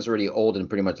when Batman's already old and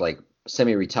pretty much like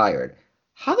semi-retired.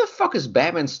 How the fuck is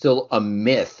Batman still a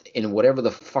myth in whatever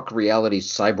the fuck reality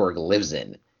Cyborg lives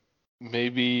in?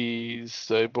 Maybe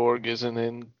Cyborg isn't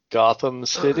in Gotham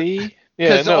City.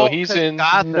 Yeah, he's in.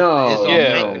 Gotham No, is all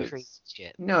yeah. kinds of crazy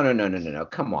shit. No.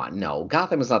 Come on, no.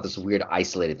 Gotham is not this weird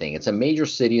isolated thing. It's a major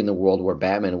city in the world where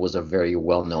Batman was a very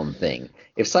well-known thing.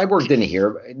 If Cyborg didn't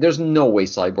hear, there's no way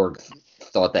Cyborg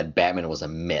thought that Batman was a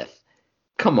myth.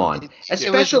 Come on,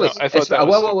 especially. I thought that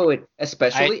was wait.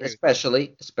 Especially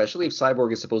if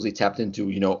Cyborg is supposedly tapped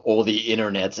into, all the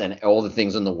internets and all the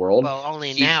things in the world. Well,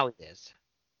 only now it is.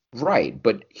 Right,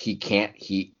 but he can't.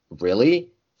 He really?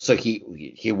 So he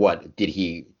what?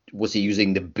 Was he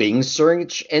using the Bing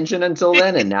search engine until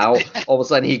then? And now all of a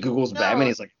sudden he Googles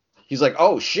Batman. He's like,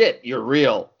 oh shit, you're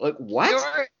real. Like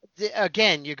what?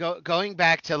 You're going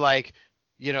back to like,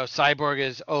 Cyborg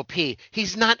is OP.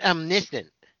 He's not omniscient.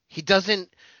 He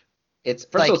doesn't. It's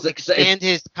first of all, expand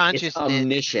his consciousness. It's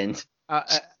omniscient.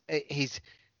 He's.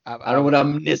 I don't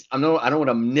know what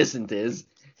omniscient is.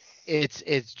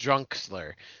 It's drunk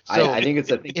slur. So I think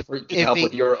it's a thing to help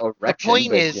with your erection.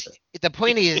 The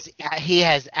point is, he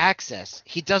has access.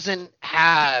 He doesn't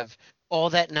have all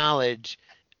that knowledge,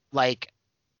 like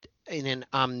in an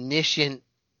omniscient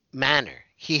manner.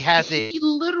 He has it. He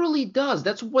literally does.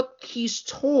 That's what he's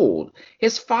told.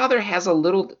 His father has a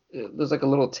little. There's like a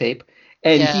little tape,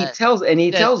 and he tells him,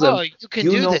 "Oh, you can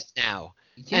do this now."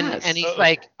 Yes. And he's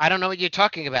like, "I don't know what you're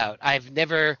talking about. I've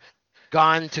never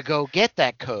gone to go get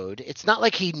that code." It's not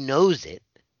like he knows it.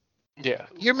 Yeah.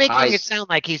 You're making it sound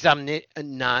like he's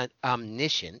not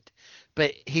omniscient,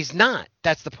 but he's not.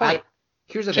 That's the point.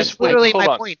 Here's the just literally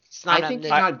my point. It's not I think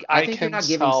you're not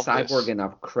giving Cyborg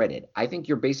enough credit. I think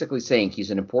you're basically saying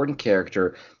he's an important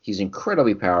character. He's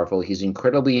incredibly powerful. He's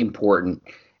incredibly important,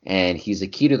 and he's the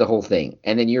key to the whole thing.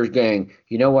 And then you're going,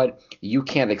 you know what? You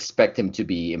can't expect him to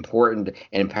be important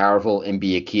and powerful and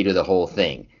be a key to the whole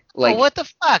thing. Like, what the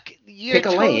fuck? You're pick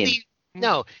a lane.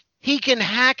 No, he can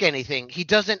hack anything. He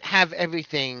doesn't have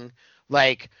everything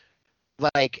like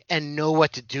and know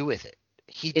what to do with it.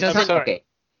 He doesn't. Okay.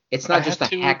 It's not just a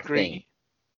hack thing.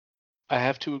 I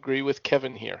have to agree with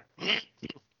Kevin here.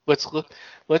 Let's look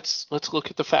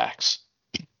at the facts.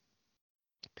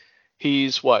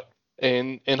 He's what?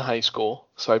 In high school.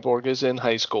 Cyborg is in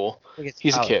high school.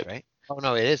 He's college, a kid. Right? Oh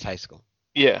no, it is high school.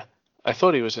 Yeah. I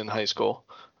thought he was in high school.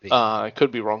 I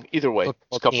could be wrong. Either way,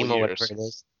 it's a couple of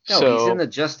years. No, he's in the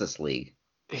Justice League.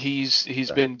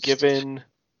 He's been given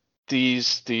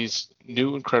these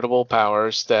new incredible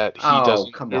powers that he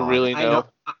doesn't really know.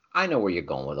 I know where you're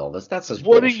going with all this. That's just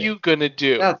what bullshit. are you gonna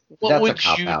do? What would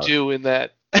you do in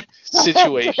that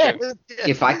situation?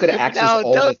 If I could access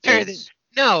all the things.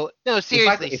 No,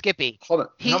 seriously, Skippy. Hold on.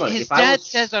 His dad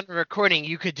says on the recording,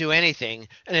 you could do anything,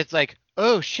 and it's like,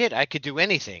 oh shit, I could do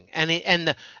anything.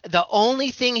 And the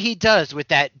only thing he does with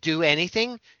that do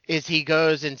anything is he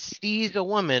goes and sees a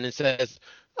woman and says,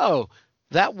 oh,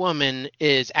 that woman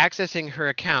is accessing her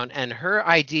account and her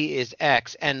ID is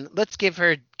X, and let's give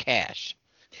her cash.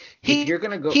 He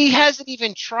hasn't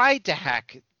even tried to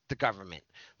hack the government.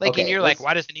 And you're like,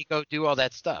 why doesn't he go do all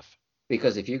that stuff?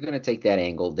 Because if you're going to take that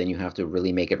angle, then you have to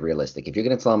really make it realistic. If you're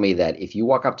going to tell me that if you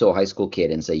walk up to a high school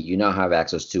kid and say, you now have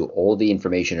access to all the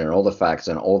information and all the facts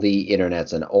and all the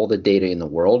internets and all the data in the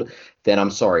world, then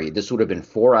I'm sorry. This would have been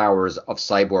 4 hours of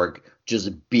Cyborg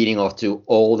just beating off to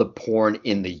all the porn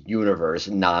in the universe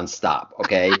nonstop,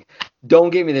 okay? Don't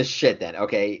give me this shit then,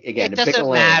 okay? Again, it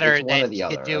doesn't matter that he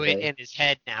could do it in his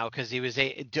head now because he was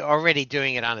already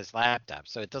doing it on his laptop,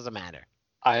 so it doesn't matter.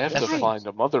 I have to find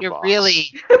a mother box. You're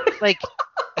really like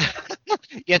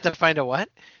you have to find a what?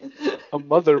 A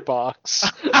mother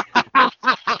box.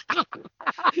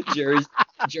 Jerry's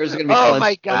gonna be. Oh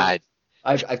my god!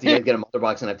 I have to get a mother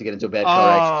box and I have to get into a bed.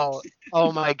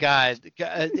 Oh my god!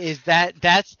 Is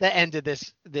that's the end of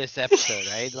this episode,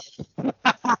 right?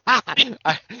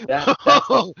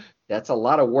 That's a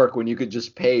lot of work when you could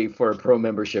just pay for a pro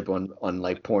membership on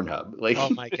like Pornhub. Like, oh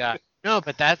my god! No,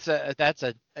 but that's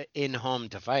a in-home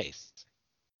device.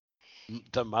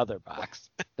 The mother box.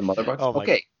 The mother box. Oh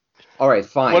okay. All right.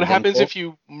 Fine. What happens if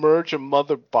you merge a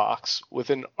mother box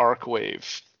with an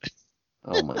arcwave?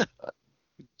 Oh my god.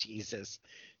 Jesus.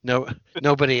 No,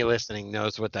 nobody listening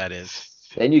knows what that is.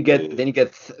 Then you get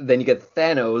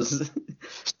Thanos.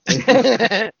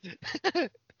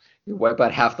 You wipe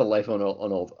out half the life on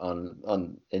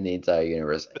in the entire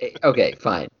universe. Okay,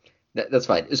 fine. That's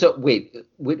fine. So wait,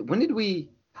 when did we?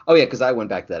 Oh yeah, because I went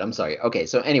back to that. I'm sorry. Okay,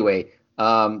 so anyway,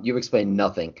 you've explained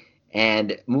nothing,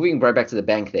 And moving right back to the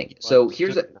bank thing. So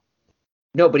here's the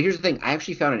thing. I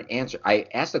actually found an answer. I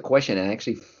asked a question and I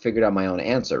actually figured out my own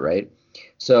answer, right?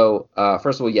 So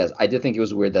first of all, yes, I did think it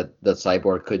was weird that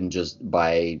Cyborg couldn't just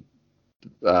buy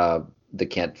the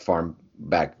Kent farm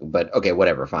back, but okay,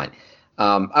 whatever, fine.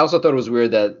 I also thought it was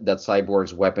weird that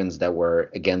Cyborg's weapons that were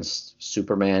against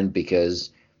Superman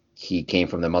because he came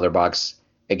from the mother box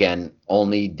again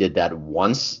only did that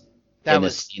once That in a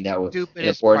was scene that was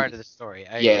stupidest important. part of the story.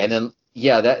 I Yeah, agree. and then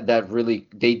that really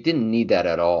they didn't need that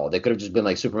at all. They could have just been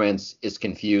like Superman is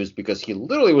confused because he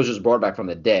literally was just brought back from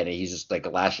the dead and he's just like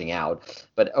lashing out.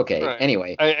 But okay, Right.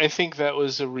 anyway. I think that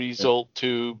was a result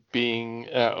to being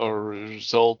or a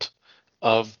result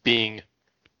of being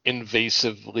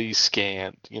invasively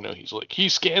scanned. You know,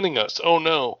 he's scanning us. Oh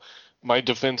no, my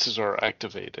defenses are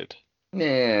activated.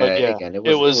 Yeah, But yeah, again, it it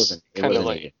kind of wasn't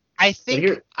like needed. I But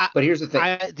think here's the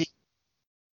thing.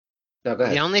 No, go the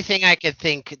ahead. only thing I could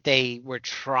think they were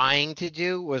trying to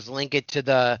do was link it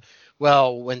to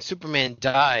when Superman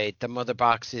died, the mother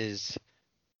boxes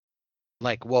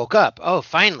like woke up. Oh,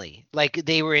 finally. Like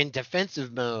they were in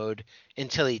defensive mode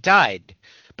until he died.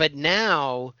 But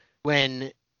now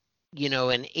when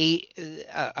a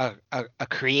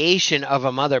creation of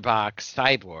a mother box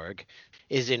cyborg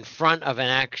is in front of an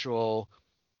actual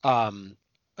a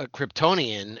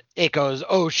Kryptonian, it goes,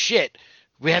 "Oh shit,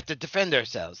 we have to defend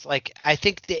ourselves." Like I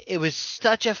think that it was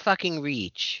such a fucking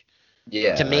reach to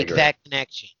Yeah, I make agree. that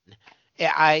connection. It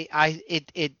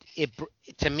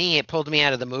to me it pulled me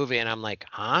out of the movie, and I'm like,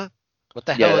 huh? What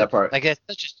the Yeah, hell? that part. Like that's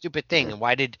such a stupid thing, Yeah. and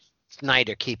why did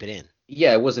Snyder keep it in?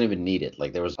 Yeah, it wasn't even needed.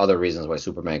 Like there was other reasons why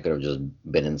Superman could have just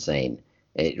been insane.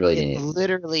 It really It didn't.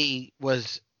 literally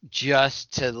was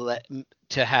just to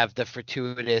have the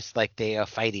fortuitous like they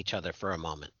fight each other for a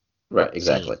moment Right, scene.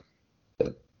 exactly.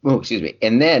 Oh, excuse me.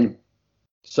 And then,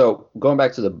 so going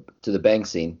back to the bank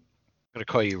scene, I'm gonna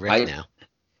call you Rick I now.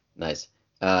 nice.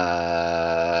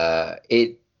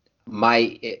 It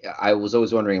my I was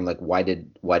always wondering like why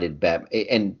did Batman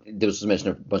and this was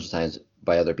mentioned a bunch of times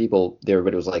by other people.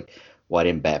 Everybody was like, why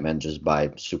didn't Batman just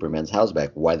buy Superman's house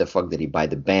back? Why the fuck did he buy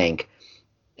the bank?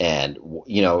 And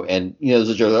there's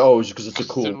a joke like, oh, it's because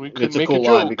then we could it's a make a cool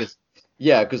line joke. because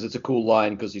yeah, because it's a cool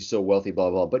line because he's so wealthy, blah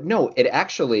blah. But no, it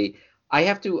actually I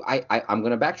have to I'm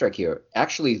gonna backtrack here.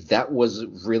 Actually, that was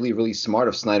really really smart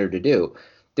of Snyder to do.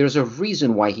 There's a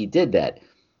reason why he did that.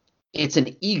 It's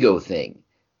an ego thing.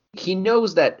 He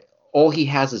knows that all he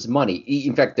has is money.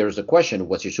 In fact, there's a question,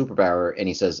 "What's your superpower?" And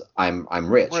he says, "I'm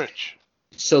rich." Rich.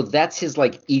 So that's his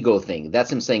like ego thing.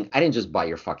 That's him saying, I didn't just buy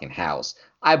your fucking house.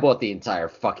 I bought the entire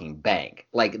fucking bank.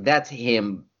 Like that's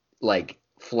him like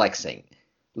flexing.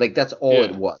 Like that's all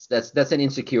it Yeah. was. That's an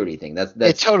insecurity thing. That's It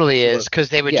that's totally is because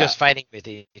they were yeah, just fighting with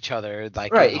each other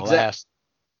like in right, the last.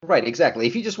 right, exactly.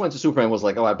 If he just went to Superman and was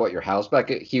like, "Oh, I bought your house back,"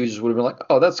 he just would have been like,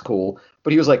 "Oh, that's cool."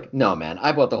 But he was like, "No, man,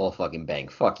 I bought the whole fucking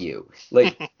bank. Fuck you."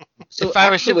 Like so If I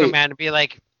were actually, Superman, I'd be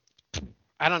like,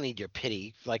 I don't need your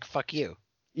pity. Like fuck you.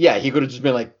 yeah, he could have just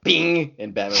been like, "Bing,"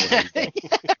 and Batman would have been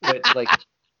dead. But like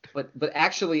but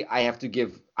actually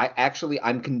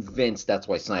I'm convinced that's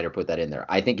why Snyder put that in there.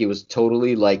 I think it was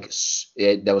totally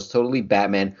that was totally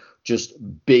Batman just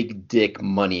big dick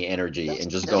money energy and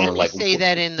just going Doesn't he like say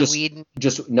that in the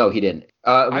just Whedon? no he didn't.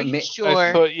 Are you I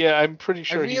sure? thought, yeah, I'm pretty I'm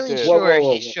sure he really did. sure he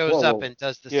whoa shows up whoa and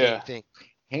does the same Yeah. thing.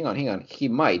 hang on he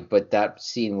might, but that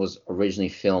scene was originally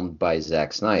filmed by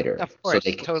Zack Snyder, Of course,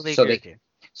 totally agree with you.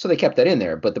 so they kept that in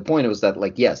there. But the point was that,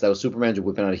 like, yes, that was Superman just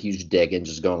whipping out a huge dick and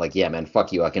just going like, yeah, man,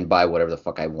 fuck you. I can buy whatever the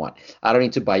fuck I want. I don't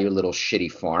need to buy your little shitty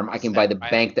farm. I can buy the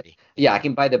bank that, yeah, I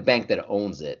can buy the bank that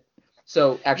owns it.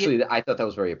 So Yeah, actually, I thought that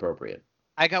was very appropriate.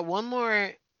 I got one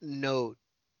more note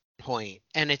point,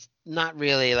 and it's not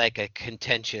really like a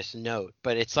contentious note,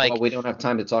 but it's Well, like, we don't have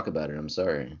time to talk about it. I'm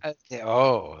sorry.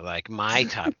 like my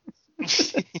top.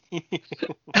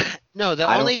 No, the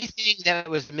I don't. only thing that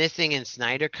was missing in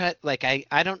Snyder Cut, like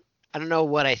I don't know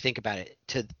what I think about it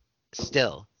to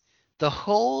still. The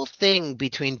whole thing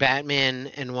between Batman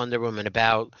and Wonder Woman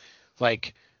about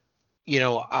like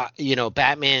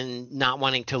Batman not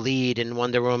wanting to lead and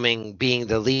Wonder Woman being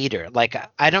the leader. Like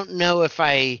I don't know if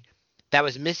that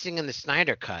was missing in the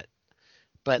Snyder Cut,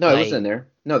 but No, it was like in there.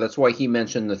 No, that's why he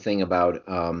mentioned the thing about.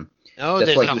 no, That's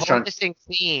there's why he a was whole trying. missing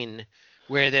scene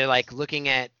where they're like looking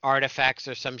at artifacts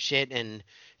or some shit,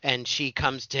 and she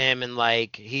comes to him and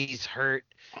like he's hurt,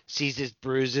 sees his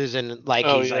bruises, and like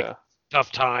Oh he's like yeah.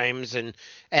 tough times, and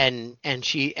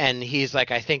he's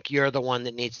like, I think you're the one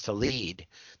that needs to lead.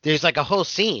 There's like a whole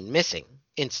scene missing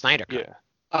in Snyder Cut. Yeah.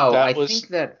 Oh, That was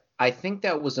I think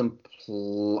that was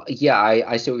Yeah,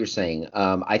 I see what you're saying.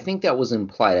 I think that was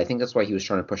implied. I think that's why he was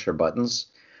trying to push her buttons.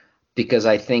 because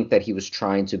I think that he was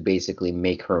trying to basically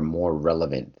make her more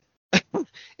relevant.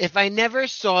 If I never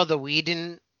saw the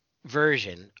Whedon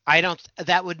version,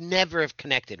 that would never have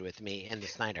connected with me in the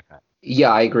Snyder Cut. Yeah,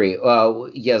 I agree.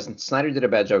 Yes, Snyder did a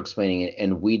bad job explaining it,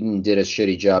 and Whedon did a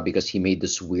shitty job because he made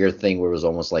this weird thing where it was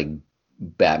almost like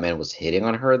Batman was hitting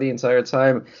on her the entire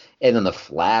time, and then the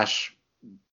Flash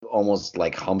almost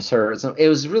like humps her. So it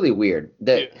was really weird.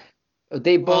 That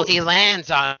they Well, both. he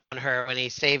lands on her when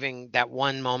he's saving that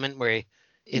one moment where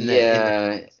in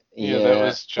the Yeah, that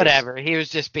was just whatever. He was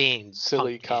just being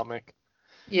silly punky. comic.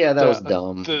 yeah, that The- was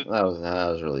dumb. the- That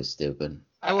was really stupid.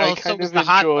 Well, I so kind was of the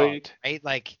hot dog, enjoyed. right?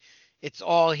 Like, it's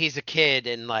all he's a kid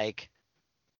and like,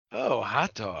 oh,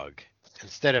 hot dog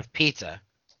instead of pizza.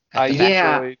 I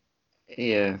Yeah. enjoyed.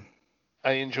 Yeah.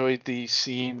 I enjoyed the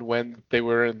scene when they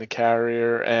were in the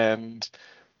carrier and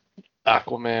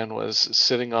Aquaman was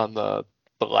sitting on the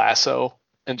lasso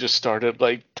and just started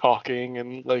like talking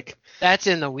and like That's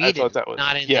in the I Whedon, thought that was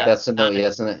not in yeah. That's the not movie. in-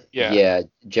 That's in Yeah. Yeah,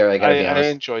 Jerry, I gotta be I honest.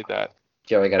 enjoyed that.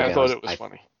 Jerry, I gotta I be thought honest. it was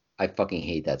funny. I fucking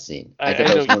hate that scene. I thought know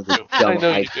that was one you of the do. I dumb.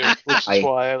 know you do, which I- is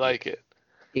why I like it.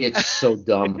 It's so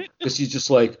dumb because he's just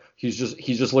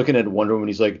looking at Wonder Woman.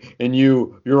 He's like, and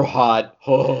you're hot.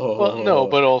 Well, no,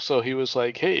 but also he was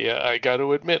like, "Hey, I got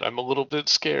to admit, I'm a little bit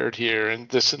scared here, and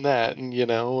this and that, and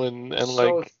and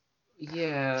So, like,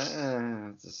 yeah.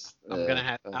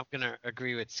 I'm gonna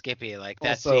agree with Skippy. Like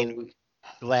that Also, scene,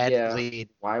 glad yeah. lead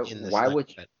Why in the why Snyder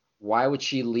would Cut. why would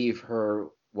she leave her?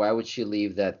 Why would she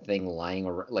leave that thing lying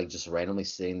like just randomly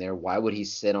sitting there? Why would he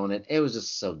sit on it? It was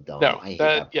just so dumb. no, I hate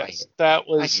that that. yes, that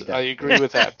was hate that. I agree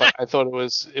with that, but I thought it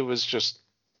was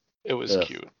Ugh.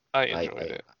 cute. I enjoyed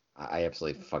it. I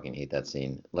absolutely fucking hate that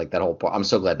scene. Like that whole part. I'm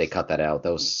so glad they cut that out.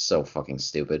 That was so fucking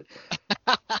stupid.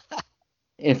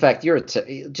 In fact, you're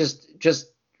just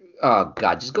oh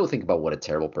god, just go think about what a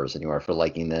terrible person you are for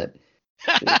liking that.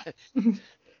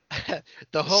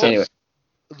 The whole Anyway,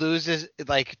 loses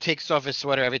like takes off his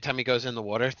sweater every time he goes in the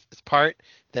water part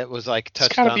that was like It's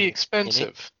touched gotta on be the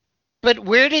expensive. But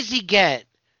where does he get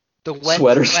the wet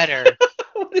Sweaters. sweater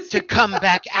What is to it? come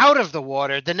back out of the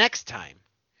water the next time?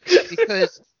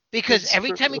 Because It's every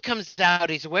time true. he comes out,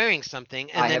 he's wearing something,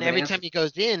 and I then have an every answer. time he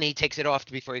goes in, he takes it off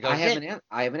before he goes I have in.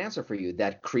 I have an answer for you.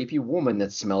 That creepy woman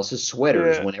that smells his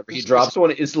sweaters Yeah. whenever he drops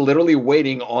one is literally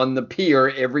waiting on the pier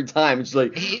every time. She's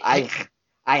like,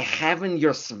 I haven't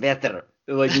your sweater.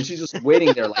 Like, and she's just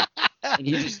waiting there, like, and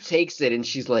he just takes it, and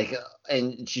she's like,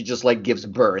 and she just like gives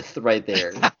birth right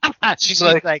there. She's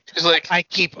like, I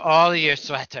keep all your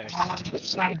sweaters.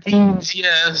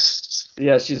 yes.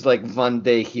 Yeah, she's like, one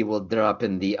day he will drop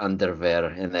in the underwear,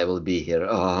 and I will be here.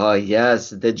 Oh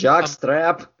yes, the jock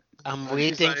strap. I'm She's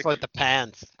waiting like- for the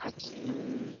pants.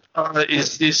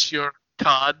 Is this your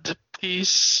cod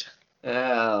piece?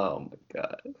 Oh my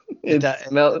god,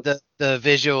 The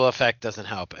visual effect doesn't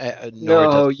help.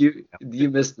 No, you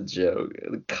missed the joke.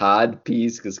 The cod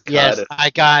piece, because cod. Yes, I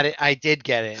got it. I did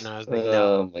get it, and I was like,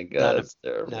 Oh no, my god, it's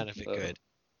terrible. none of it good.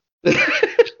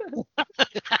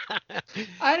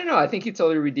 I don't know. I think he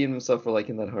totally redeemed himself for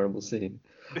liking that horrible scene.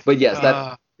 But yes,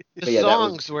 The but yeah, that was-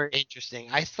 songs were interesting.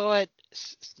 I thought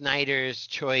Snyder's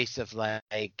choice of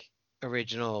like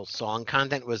original song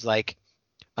content was like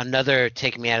another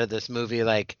take me out of this movie.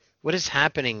 Like, what is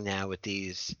happening now with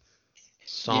these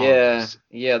songs?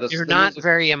 yeah. They're the not music-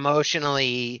 very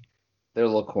emotionally. They're a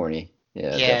little corny.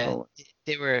 Yeah, Yeah. definitely.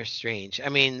 They were strange. I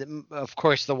mean, of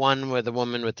course, the one where the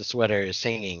woman with the sweater is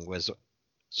singing was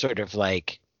sort of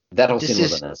like That whole This scene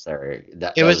was is- unnecessary.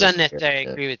 it was just unnecessary. I weird.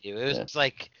 agree with you. It was Yeah.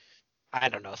 like I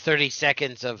don't know, 30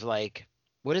 seconds of like,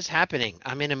 what is happening?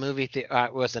 I'm in a movie theater.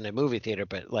 It wasn't a movie theater,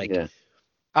 but like, Yeah.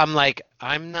 I'm like,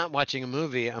 I'm not watching a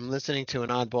movie. I'm listening to an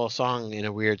oddball song in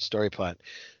a weird story plot.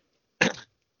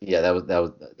 Yeah, that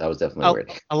was definitely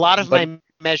weird. A lot of But- my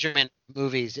measurement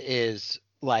movies is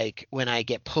like when I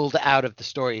get pulled out of the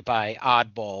story by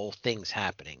oddball things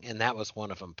happening, and that was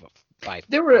one of them. By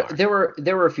There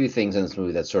were a few things in this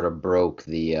movie that sort of broke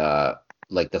the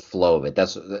like the flow of it.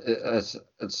 That's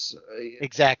it's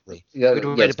exactly. yeah, Good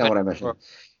way yeah, it's to kind of what I put it. mentioned.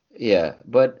 Yeah,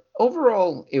 but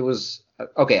overall it was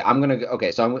okay.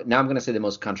 So I'm gonna say the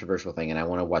most controversial thing, and I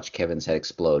want to watch Kevin's head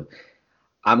explode.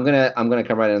 I'm gonna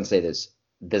come right out and say this: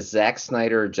 the Zack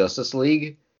Snyder Justice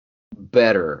League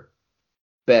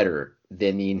better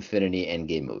than the Infinity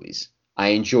Endgame movies. I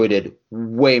enjoyed it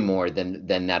way more than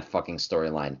that fucking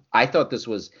storyline. I thought this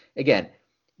was, again,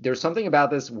 there's something about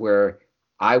this where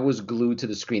I was glued to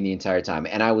the screen the entire time,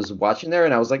 and I was watching there,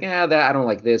 and I was like, that I don't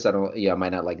like this, I might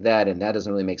not like that, and that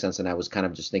doesn't really make sense. And I was kind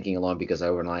of just thinking along because I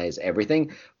overanalyzed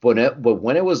everything. But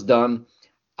when it was done,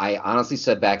 I honestly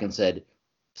sat back and said,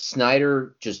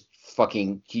 Snyder just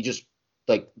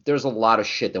like there's a lot of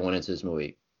shit that went into this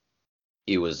movie.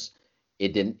 It was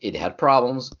it had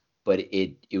problems, but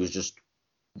it was just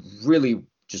really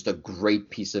just a great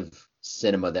piece of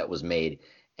cinema that was made.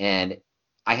 And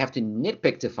I have to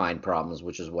nitpick to find problems,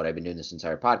 which is what I've been doing this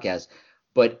entire podcast.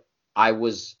 But I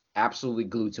was absolutely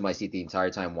glued to my seat the entire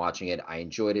time watching it. I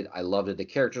enjoyed it. I loved it. The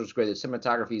character was great. The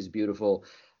cinematography is beautiful.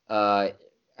 I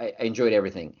enjoyed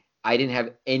everything. I didn't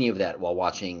have any of that while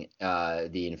watching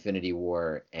the Infinity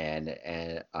War and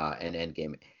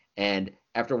Endgame. And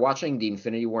after watching the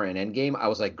Infinity War and Endgame, I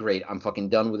was like, great, I'm fucking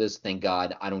done with this. Thank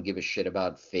God. I don't give a shit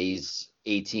about Phase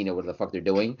 18 or what the fuck they're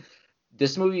doing.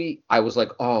 This movie, I was like,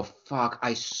 oh fuck,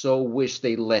 I so wish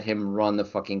they let him run the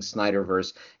fucking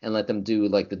Snyderverse and let them do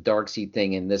like the Darkseid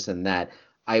thing and this and that.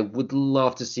 I would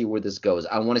love to see where this goes.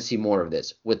 I want to see more of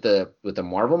this. With the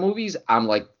Marvel movies, I'm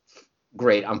like,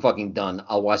 great, I'm fucking done.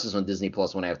 I'll watch this on Disney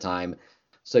Plus when I have time.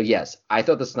 So yes, I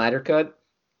thought the Snyder Cut.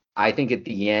 I think at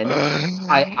the end,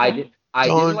 I didn't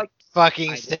Don't like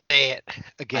fucking I say it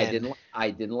again. I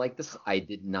didn't like this. I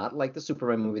did not like the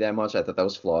Superman movie that much. I thought that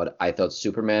was flawed. I thought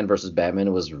Superman versus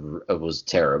Batman was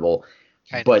terrible.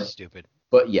 Kind of But stupid.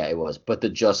 but yeah, it was. But the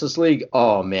Justice League,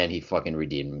 oh man, he fucking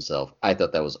redeemed himself. I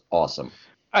thought that was awesome.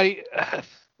 I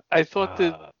I thought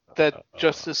that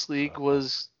Justice League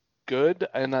was good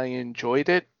and I enjoyed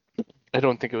it. I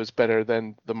don't think it was better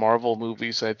than the Marvel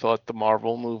movies. I thought the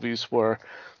Marvel movies were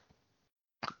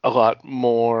a lot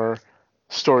more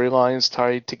storylines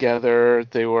tied together.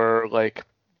 They were like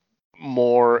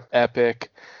more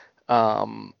epic. I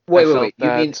Wait. felt You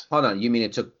mean that hold on? You mean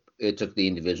it took the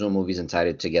individual movies and tied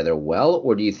it together well,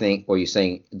 or do you think, or are you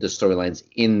saying the storylines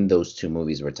in those two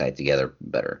movies were tied together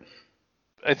better?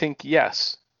 I think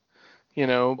yes, What? but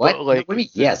No, what do like you mean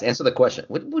yes? Answer the question.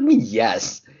 What do you mean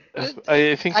yes?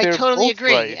 I think I they're totally both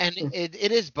agree, right. and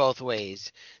it is both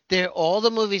ways. They're all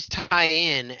the movies tie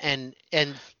in, and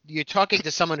you're talking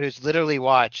to someone who's literally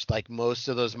watched like most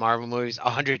of those Marvel movies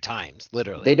 100 times, They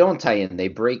literally. don't tie in.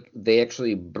 They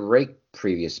actually break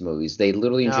previous movies. They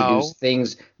literally introduce No,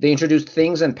 things. They introduced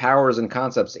things and powers and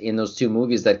concepts in those two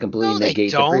movies that completely no, they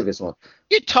negate the don't. previous one.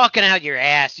 You're talking out your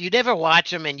ass. You never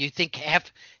watch them, and you think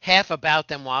half about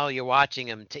them while you're watching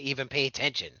them to even pay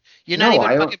attention. You're not No,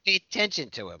 even fucking paying attention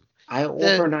to them. I the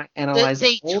overanalyze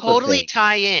they all the totally things.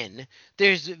 tie in.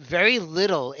 There's very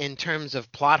little in terms of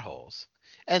plot holes,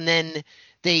 and then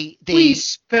We they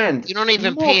spent you don't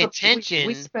even pay multiple we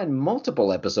attention. spent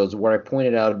multiple episodes where I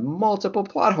pointed out multiple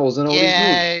plot holes in all these movies.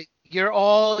 Yeah, you're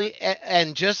all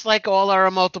and just like all our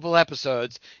multiple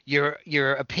episodes,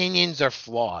 your opinions are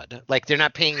flawed. Like they're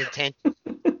not paying attention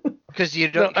because you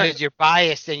don't No, I, because you're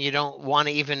biased and you don't want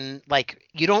to even like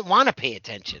you don't want to pay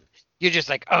attention. You're just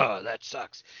like, oh, that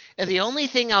sucks. And the only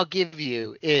thing I'll give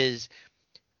you is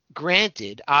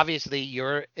granted, obviously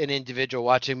you're an individual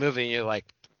watching a movie and you're like,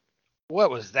 what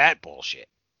was that bullshit?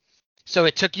 So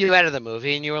it took you out of the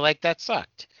movie and you were like, that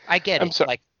sucked. I get I'm it. sorry.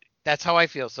 Like that's how I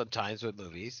feel sometimes with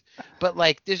movies. But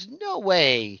like there's no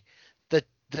way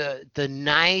the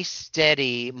nice,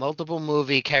 steady, multiple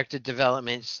movie character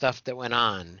development stuff that went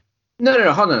on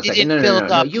No. Hold on a second. didn't No. build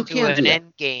No. up You to can't an do that.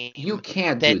 end You game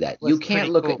can't do that that. You was can't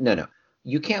pretty look at cool. no.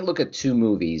 You can't look at two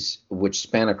movies which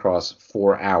span across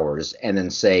 4 hours and then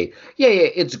say, yeah,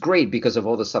 it's great because of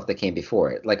all the stuff that came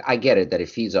before it. Like I get it that it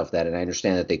feeds off that, and I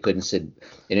understand that they couldn't sit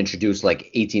and introduce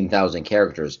like 18,000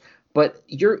 characters. But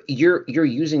you're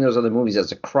using those other movies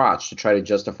as a crotch to try to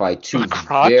justify two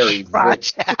Crotch? very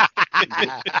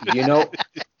you know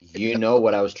you know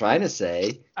what I was trying to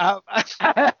say. Um,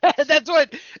 that's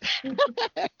what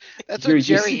that's You're what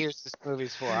Jerry using uses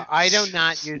movies for. I do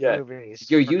not use yeah, movies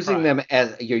you're for using crime.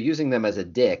 them as a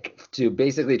dick to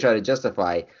basically try to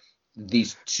justify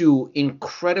these two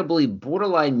incredibly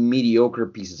borderline mediocre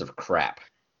pieces of crap.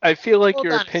 I feel like Hold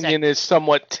your on a opinion second. is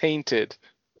somewhat tainted.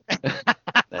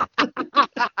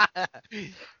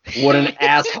 What an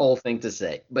asshole thing to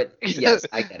say. But yes,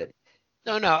 I get it.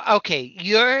 No, no. Okay,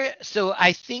 so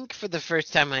I think for the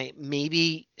first time I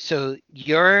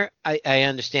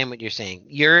understand what you're saying.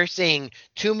 You're saying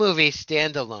two movies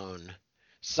stand alone,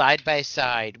 side by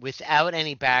side, without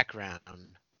any background,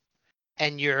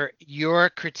 and you're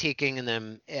critiquing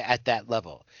them at that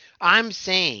level. I'm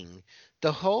saying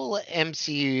the whole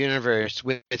MCU universe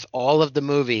with all of the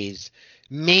movies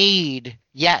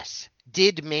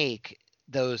did make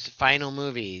those final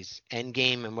movies,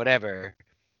 Endgame and whatever,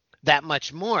 that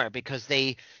much more because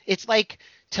it's like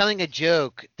telling a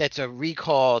joke that's a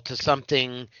recall to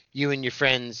something you and your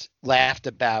friends laughed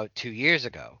about 2 years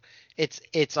ago.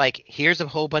 It's like here's a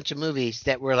whole bunch of movies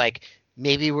that were like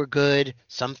maybe were good,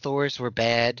 some Thors were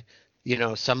bad,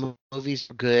 Some movies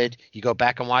are good. You go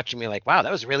back and watch them, you're like, wow,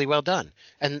 that was really well done.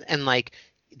 And like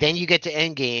then you get to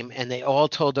Endgame, and they all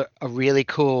told a really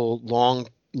cool,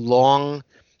 long,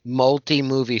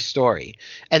 multi-movie story.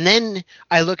 And then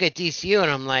I look at DCU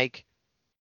and I'm like,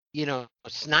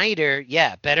 Snyder,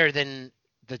 yeah, better than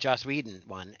the Joss Whedon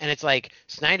one. And it's like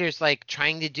Snyder's like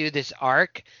trying to do this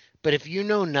arc, but if you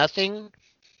know nothing,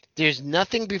 there's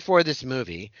nothing before this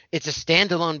movie. It's a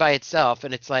standalone by itself,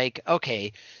 and it's like,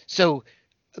 okay, so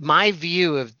my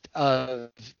view of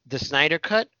the Snyder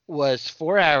Cut was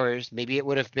 4 hours. Maybe it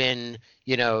would have been,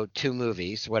 two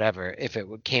movies, whatever, if it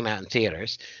came out in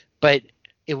theaters. But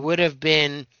it would have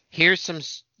been, here's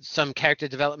some character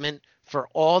development for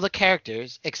all the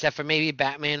characters except for maybe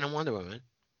Batman and Wonder Woman,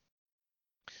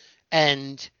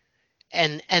 and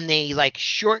and they like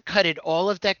shortcutted all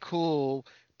of that cool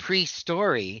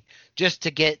pre-story just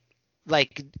to get,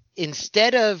 like,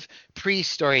 instead of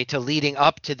pre-story to leading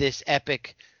up to this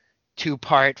epic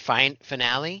two-part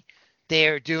finale,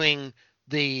 they're doing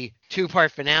the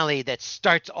two-part finale that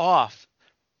starts off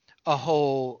a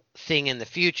whole thing in the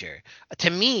future. To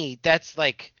me, that's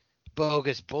like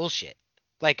bogus bullshit.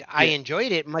 Like, I Yeah.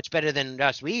 enjoyed it much better than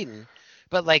Joss Whedon,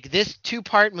 but like this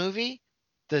two-part movie,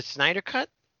 the Snyder Cut,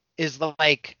 is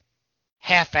like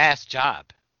half-ass job.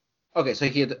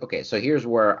 So here's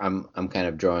where I'm kind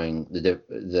of drawing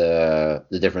the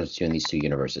difference between these two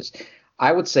universes.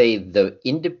 I would say the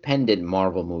independent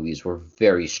Marvel movies were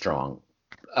very strong,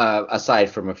 aside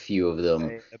from a few of them. So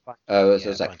Yeah, it's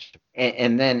a like, bunch.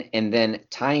 and then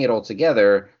tying it all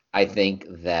together, I think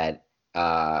that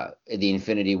the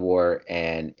Infinity War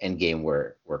and Endgame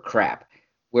were crap.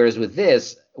 Whereas with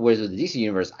the DC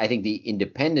universe, I think the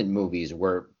independent movies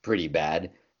were pretty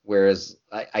bad. Whereas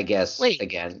I guess Wait,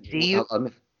 again, do you?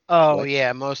 Oh what?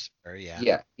 yeah, most are,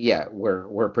 yeah. Yeah,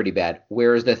 were pretty bad.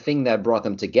 Whereas the thing that brought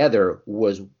them together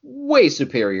was way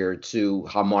superior to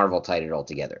how Marvel tied it all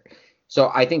together.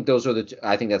 So I think those are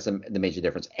I think that's the major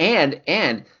difference. And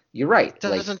you're right. It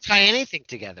Like doesn't tie anything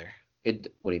together.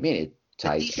 what do you mean? It The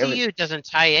ties everything. DCU doesn't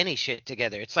tie any shit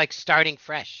together. It's like starting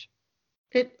fresh.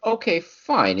 It okay,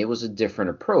 fine. It was a different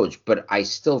approach, but I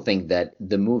still think that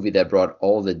the movie that brought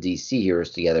all the DC heroes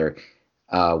together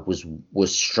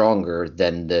was stronger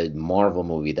than the Marvel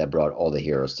movie that brought all the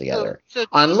heroes So together. so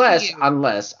Unless DCU,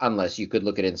 unless unless you could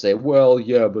look at it and say, well,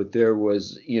 yeah, but there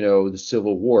was, the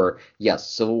Civil War.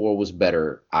 Yes, Civil War was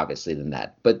better, obviously, than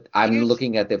that. But I'm here's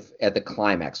looking at the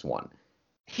climax one.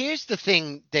 here's the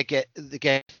thing that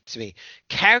gets me.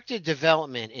 Character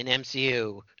development in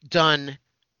MCU done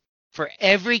for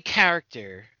every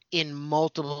character in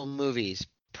multiple movies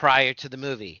prior to the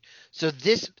movie. So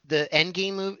the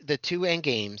Endgame movie, the two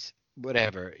Endgames,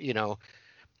 whatever,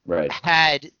 Right.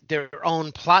 had their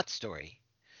own plot story.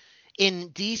 In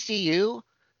DCU,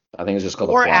 I think it's just called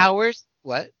a four plot. hours.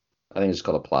 What? I think it's just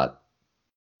called a plot.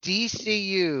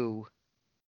 DCU,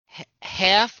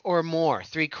 half or more,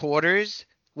 three quarters,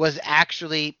 was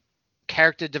actually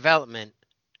character development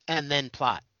and then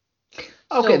plot.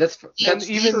 Okay, So And that's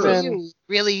even true. then, DCU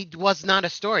really was not a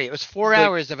story. It was 4 like,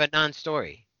 hours of a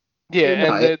non-story. yeah,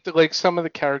 No, and like some of the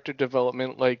character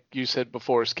development, like you said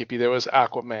before, Skippy, there was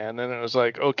Aquaman, and it was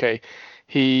like, okay,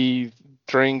 he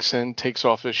drinks and takes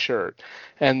off his shirt.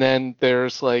 And then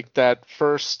there's like that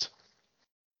first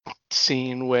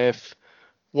scene with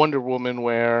Wonder Woman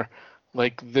where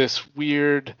like this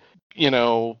weird, you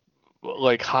know,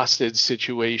 like hostage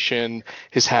situation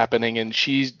is happening, and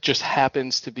she just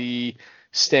happens to be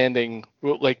standing,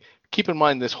 like, keep in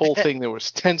mind this whole thing, there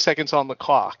was 10 seconds on the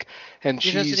clock, and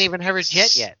She doesn't even have her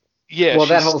jet yet. yeah, Well,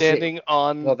 that she's whole scene, standing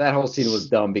on. well, that whole scene was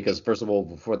dumb because first of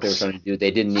all, for what they were trying to do,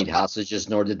 they didn't need hostages,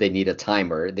 nor did they need a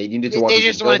timer. They needed to walk They into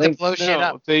a just wanted to building. blow shit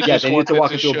up. No, they Yeah, just they needed to wanted walk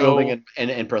to into a building show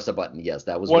and press a button. Yes,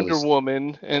 that was really Wonder stupid.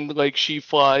 Woman, and like she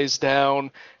flies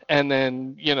down, and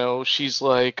then she's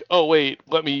like, "Oh wait,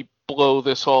 let me blow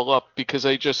this all up because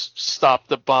I just stopped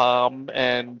the bomb,"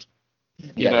 and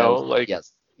Yeah, that was like,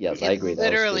 yes, I It agree.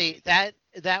 That was stupid. literally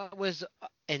that was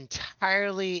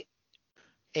entirely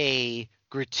a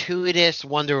gratuitous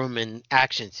Wonder Woman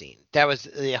action scene. That was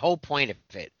the whole point of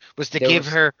it, was to There give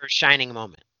was her her shining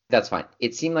moment. That's fine.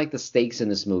 It seemed like the stakes in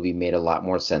this movie made a lot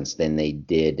more sense than they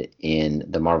did in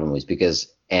the Marvel movies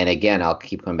because, and again, I'll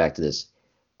keep coming back to this.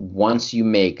 Once you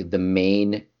make the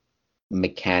main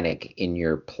mechanic in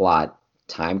your plot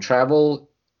time travel,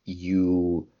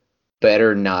 you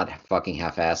better not fucking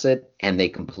half-ass it, and they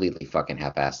completely fucking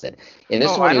half-assed it. In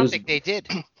this Oh, one, I it don't was, think they did.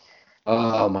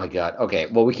 oh my God. Okay,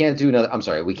 well, we can't do another. I'm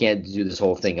sorry, we can't do this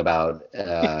whole thing about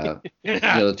the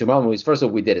two Marvel movies. First of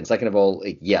all, we did it. Second of all,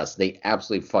 like, yes, they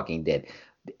absolutely fucking did.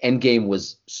 Endgame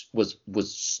was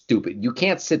stupid. You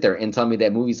can't sit there and tell me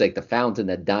that movies like The Fountain,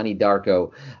 that Donnie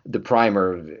Darko, the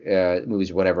Primer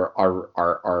movies, whatever, or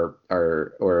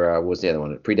what's the other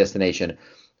one? Predestination,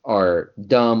 are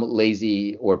dumb,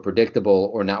 lazy, or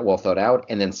predictable, or not well thought out,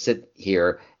 and then sit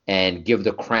here and give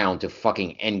the crown to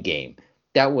fucking Endgame.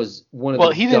 That was one of Well,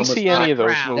 the he didn't dumbest. see any of those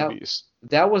Crown. movies.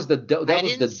 That was the I that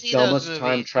was didn't the see those dumbest time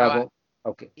movies, so travel.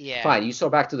 Okay, yeah. fine. You saw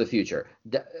Back to the Future.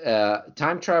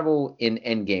 Time travel in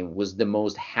Endgame was the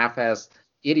most half-assed,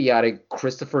 idiotic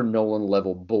Christopher Nolan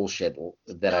level bullshit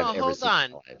that I've No, ever hold seen in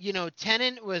on. my life. You know,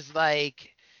 Tenet was like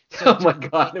Oh my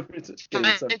God!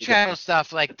 time travel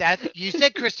stuff like that. You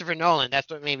said Christopher Nolan. That's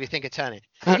what made me think of Tenet.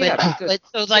 Yeah, But because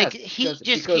so like yes, he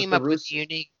just because came the up with Russo,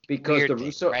 unique because the weird things,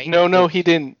 Russo, right? No, the, he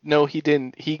didn't. No, he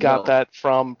didn't. He got no, that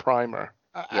from Primer.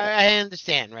 yeah, I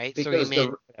understand, right? So he because made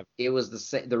it was the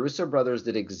same. The Russo brothers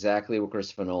did exactly what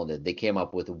Christopher Nolan did. They came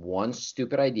up with one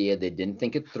stupid idea. They didn't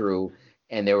think it through,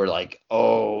 and they were like,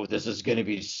 "Oh, this is gonna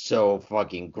be so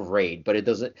fucking great," but it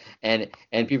doesn't. And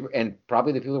people, and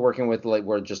probably the people working with, like,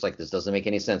 were just like, "This doesn't make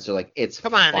any sense." They're like, "It's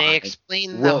Come on, they fine.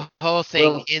 explained We'll the whole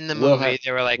thing we'll in the we'll movie. have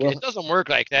They were like, we'll it doesn't work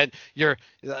like that. You're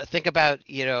think about,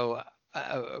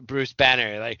 Bruce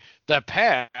Banner, like the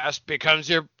past becomes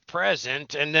your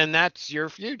present, and then that's your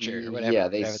future, or whatever. Yeah,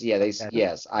 Whatever the fuck that.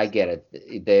 yes, I get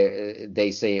it.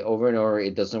 They say over and over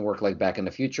it doesn't work like Back in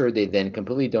the Future. They then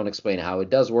completely don't explain how it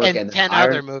does work, And and then 10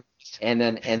 other movies. and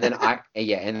then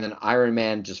Iron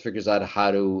Man just figures out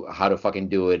how to fucking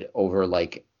do it over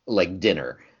like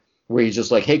dinner, where he's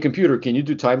just like, "Hey computer, can you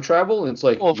do time travel?" And it's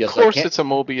like, Well, of "Yes, I course can." it's a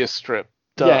Mobius strip.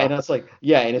 Yeah, Duh. and it's like,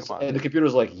 yeah, Come on. and the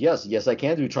computer's like, "Yes, I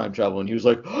can do time travel." And he was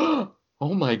like, "Oh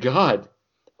my God,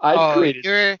 I've Oh, created,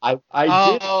 you're. I did,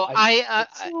 Oh, I I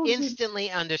it's so good."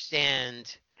 instantly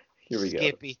understand Here we go.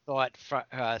 Skippy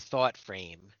thought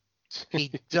frame.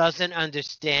 He doesn't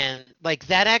understand, like,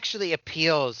 that actually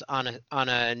appeals on a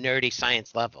nerdy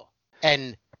science level,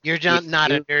 and you're If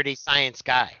not a you nerdy science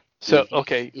guy. So, if you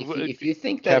okay, if you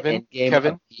think that Kevin,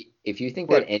 if you think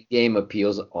that what? Endgame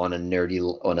appeals on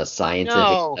a scientific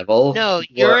No, level, no,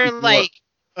 you're like,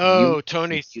 you oh,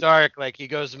 Tony you Stark, like he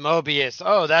goes Mobius.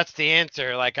 Oh, that's the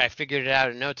answer. Like I figured it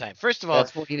out in no time. First of all,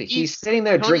 that's what he's he's sitting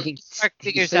there Tony drinking. Stark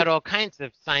He's figures out sitting. all kinds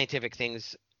of scientific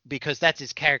things because that's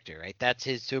his character, right? That's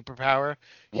his superpower.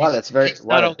 Wow, He's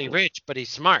not only rich, but he's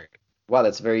smart.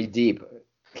 that's very deep.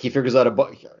 He figures out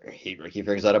he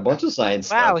figures out a bunch of science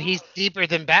Wow, stuff. he's deeper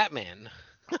than Batman.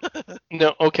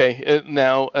 No, okay.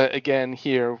 Now, again,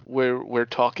 here we're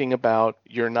talking about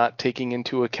you're not taking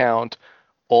into account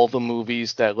all the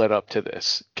movies that led up to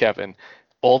this, Kevin.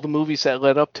 All the movies that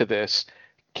led up to this,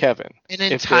 Kevin. An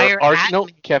If there entire are no,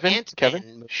 Kevin,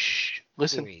 Ant-Man shh,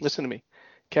 series. listen to me,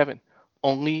 Kevin.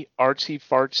 Only artsy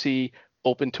fartsy,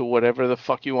 open to whatever the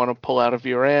fuck you want to pull out of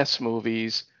your ass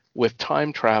movies with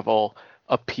time travel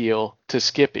appeal to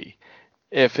Skippy.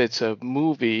 If it's a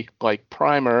movie like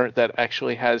Primer that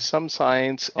actually has some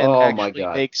science and Oh my actually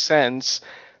God. makes sense,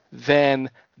 then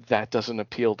that doesn't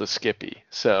appeal to Skippy.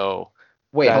 So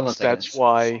Wait, hold on a second. that's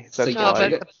why So that's you, No, so why.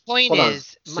 but you the point hold on.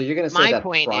 is, So you're gonna say my that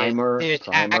point is, there's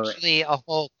primer. actually a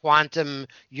whole quantum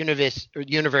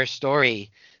universe story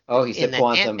Oh, he in said the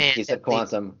quantum. Ant-Man He said that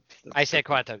leads. quantum. I said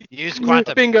quantum. Use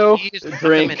quantum. Bingo. You use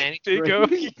quantum in Drink, any. Bingo.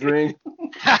 drink.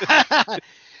 The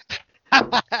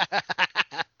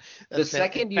That's it. In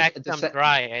second you fact, the I'm se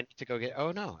dry. I need to go get.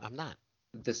 Oh no, I'm not.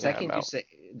 the Yeah, I'm second you out. say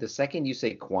the second you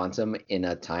say quantum in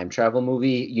a time travel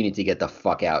movie, you need to get the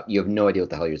fuck out. You have no idea what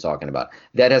the hell you're talking about.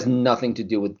 That has nothing to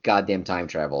do with goddamn time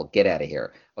travel. Get out of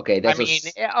here. Okay, I mean,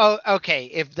 oh, okay.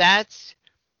 If that's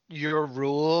your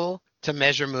rule to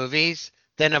measure movies,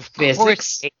 then of course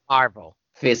physics. it's Marvel.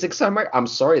 Physics. I'm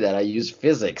sorry that I use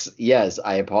physics. Yes,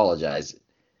 I apologize.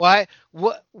 Why?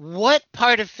 What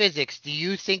part of physics do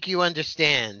you think you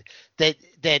understand that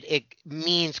it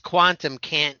means quantum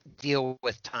can't deal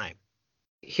with time?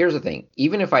 Here's the thing.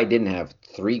 Even if I didn't have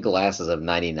 3 glasses of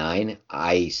 99,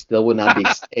 I still would not be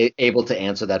able to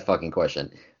answer that fucking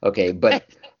question. Okay, but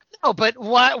No, but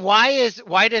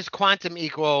why does quantum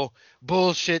equal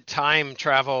bullshit time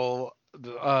travel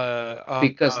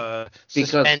because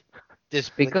because suspend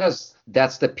disbelief? because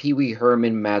that's the Pee Wee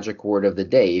Herman magic word of the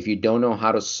day. If you don't know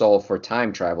how to solve for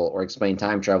time travel or explain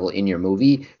time travel in your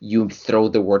movie, you throw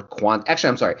the word quantum. Actually,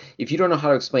 I'm sorry. If you don't know how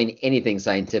to explain anything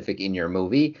scientific in your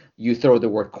movie, you throw the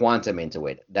word quantum into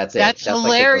it. That's it. That's That's like the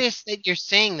hilarious that you're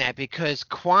saying that because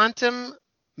quantum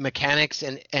mechanics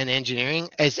and engineering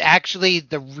is actually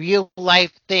the real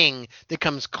life thing that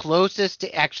comes closest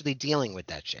to actually dealing with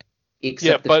that shit.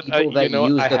 Except the but people that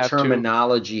use I the have to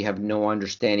terminology have no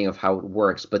understanding of how it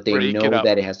works, but they break it know up.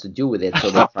 that it has to do with it,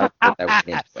 so they try to put that word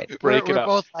into it. Break it We're up.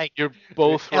 both like You're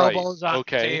both right. elbows on the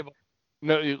Okay. table.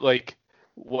 No, like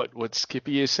what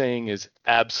Skippy is saying is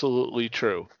absolutely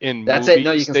true. In That's movies, it.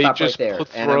 No, you can they stop right just there. And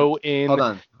throw in hold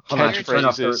on. I have to turn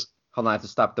off the. catchphrases. Hold on, I have to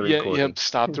stop the Yeah, recording.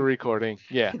 stop the recording.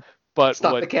 Yeah. But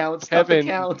Stop what the count. Stop the Kevin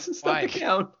count. Stop Why? the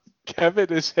count.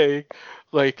 Kevin is saying,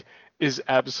 like, is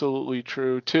absolutely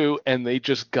true too, and they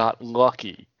just got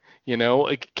lucky.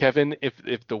 Like Kevin,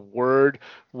 if the word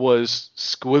was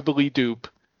squibbly doop,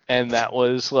 and that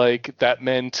was like that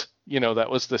meant, that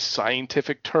was the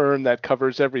scientific term that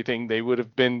covers everything, they would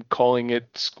have been calling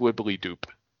it squibbly doop.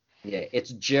 Yeah, it's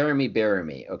Jeremy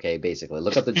Bearimy. Okay, basically,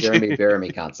 look up the Jeremy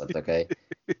Bearimy concept. Okay.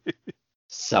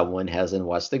 Someone hasn't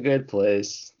watched The Good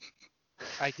Place.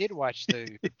 I did watch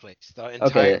The Good Place, the entire.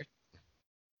 Okay.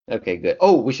 Okay, good.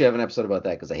 Oh, we should have an episode about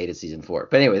that because I hated season 4.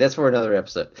 But anyway, that's for another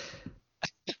episode.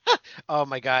 Oh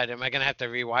my God, am I gonna have to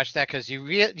rewatch that? Because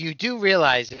you do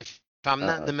realize if I'm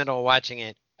not in the middle of watching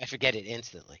it, I forget it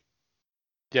instantly.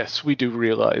 Yes, we do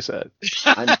realize that.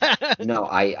 No,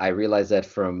 I realize that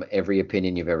from every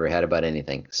opinion you've ever had about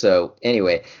anything. So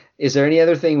anyway, is there any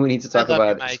other thing we need to talk I love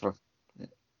you, about? Mike.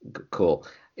 Cool.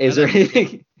 Is there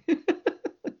anything?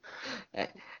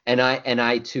 And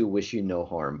I too wish you no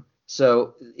harm.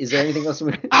 So is there anything else?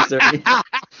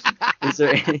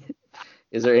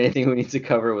 Is there anything we need to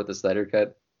cover with the Snyder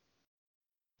Cut?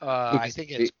 I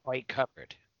think it's quite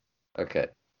covered. Okay.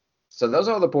 So those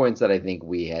are all the points that I think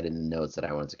we had in the notes that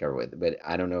I wanted to cover with. But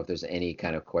I don't know if there's any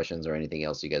kind of questions or anything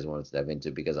else you guys wanted to dive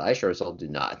into, because I sure as hell do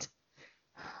not.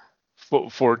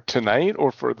 For tonight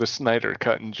or for the Snyder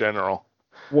Cut in general?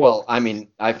 Well, I mean,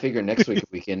 I figure next week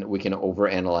we can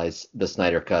overanalyze the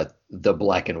Snyder Cut, the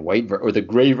black and white or the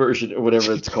gray version or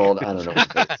whatever it's called. I don't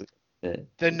know.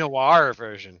 The noir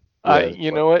version.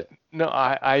 You know what? No,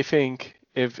 I think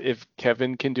if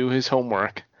Kevin can do his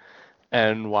homework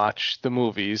and watch the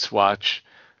movies,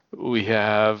 we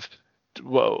have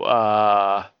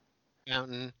Fountain.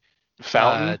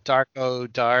 Dark,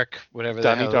 whatever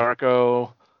Donnie the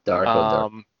hell.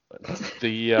 Darko,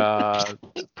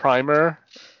 the Primer,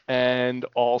 and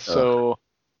also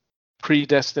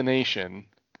Predestination,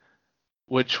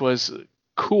 which was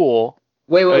cool.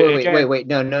 Wait.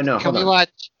 No. Can we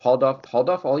watch? Hold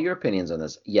off all your opinions on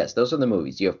this. Yes, those are the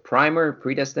movies. You have Primer,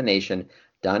 Predestination,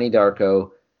 Donnie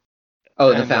Darko.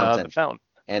 Oh, The Fountain. The Fountain.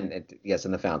 And yes,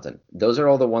 and The Fountain. Those are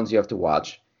all the ones you have to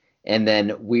watch. And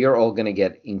then we are all going to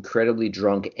get incredibly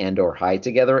drunk and or high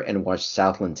together and watch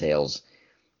Southland Tales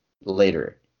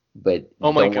later. But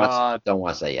oh my God, don't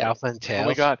watch that yet. Southland Tales. Oh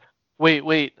my God.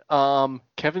 Wait.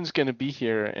 Kevin's going to be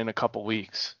here in a couple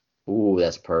weeks. Ooh,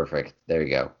 that's perfect. There you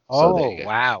go. Oh, there you go.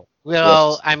 Wow.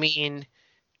 Well, Yes. I mean,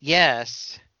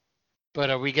 yes, but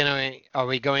are we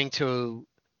going to?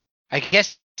 I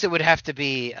guess it would have to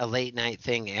be a late night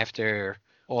thing after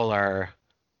all our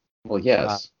Well,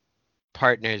 yes.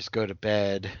 partners go to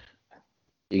bed.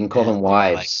 You can call them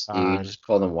wives. Like, You just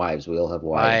call them wives. We all have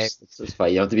wives. It's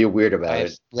fine. You don't have to be weird about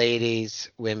Wives, ladies,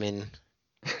 women,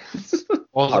 it.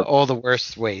 all the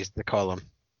worst ways to call them.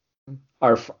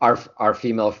 Our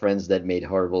female friends that made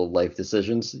horrible life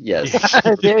decisions. Yes.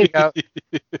 There you go.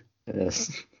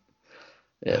 Yes.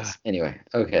 Yes. Anyway,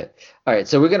 okay. All right.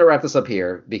 So we're gonna wrap this up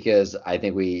here because I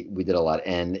think we did a lot.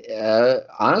 And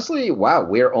honestly, wow,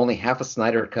 we're only half a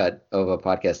Snyder cut of a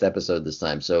podcast episode this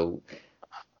time. So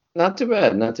not too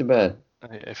bad. Not too bad.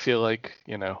 I feel like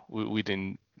we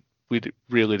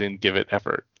really didn't give it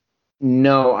effort.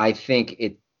 No, I think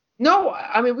it. No,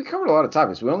 I mean we covered a lot of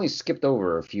topics. We only skipped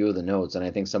over a few of the notes, and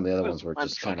I think some of the other ones were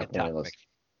just kind of pointless.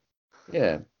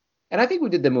 Yeah, and I think we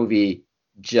did the movie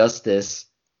justice.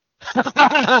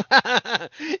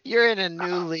 You're in a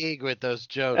new league with those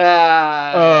jokes.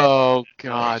 Oh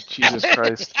God, Jesus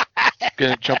Christ! I'm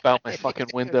gonna jump out my fucking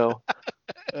window.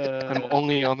 I'm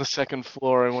only on the second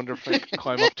floor. I wonder if I can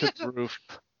climb up to the roof.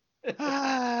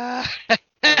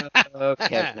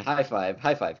 Kevin, high five,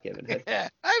 Kevin. High five.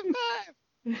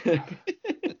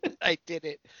 I did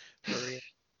it. For real.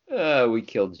 We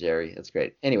killed Jerry. That's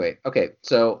great. Anyway, okay,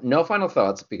 so no final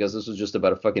thoughts because this was just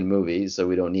about a fucking movie, so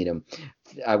we don't need them.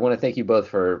 I want to thank you both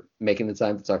for making the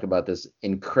time to talk about this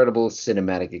incredible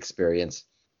cinematic experience.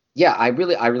 Yeah, I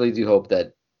really do hope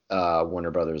that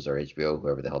Warner Brothers or HBO,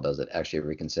 whoever the hell does it, actually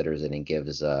reconsiders it and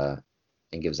gives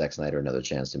Zack Snyder another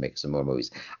chance to make some more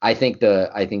movies. I think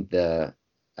the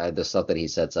stuff that he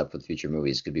sets up with future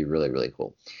movies could be really, really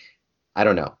cool. I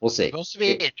don't know. We'll see. It's supposed to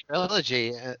be a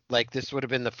trilogy. Like this would have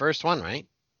been the first one, right?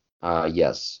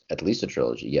 Yes, at least a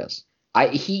trilogy. Yes.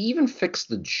 He even fixed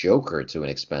the Joker to an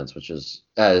expense, which is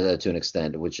to an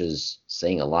extent, which is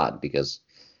saying a lot because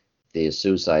the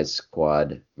Suicide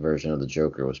Squad version of the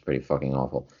Joker was pretty fucking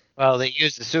awful. Well, they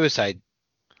used the Suicide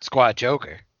Squad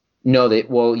Joker. No,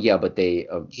 but they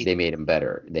made him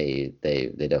better. They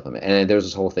definitely made, and there's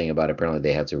this whole thing about apparently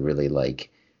they had to really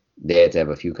they had to have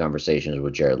a few conversations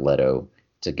with Jared Leto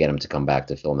to get him to come back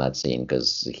to film that scene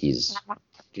because he's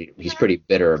pretty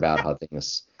bitter about how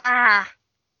things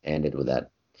ended with that.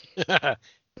 The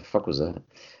fuck was that?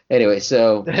 Anyway,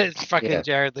 so It's fucking yeah.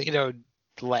 Jared Leto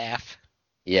laugh.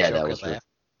 Yeah, Joker that was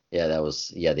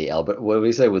laugh. the Albert. What did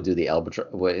we say? We'll do the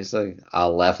albatross. What is like?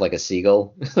 I'll laugh like a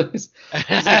seagull. He's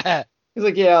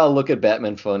like, yeah, I'll look at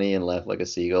Batman funny and laugh like a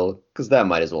seagull because that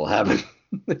might as well happen.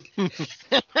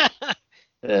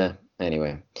 Yeah.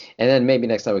 Anyway, and then maybe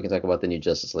next time we can talk about the new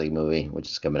Justice League movie, which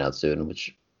is coming out soon,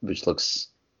 which looks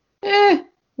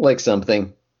like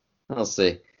something. I'll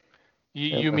see.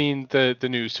 You mean the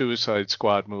new Suicide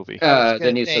Squad movie?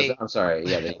 The new. I'm sorry.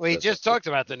 Yeah, we just talked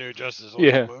about the new Justice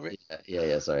League movie.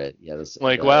 Yeah. Sorry. Yeah. This.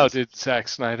 Wow, did Zack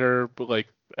Snyder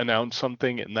announce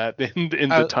something in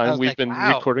the time we've been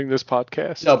recording this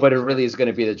podcast? No, but it really is going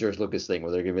to be the George Lucas thing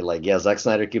where they're going to be like, yeah, Zack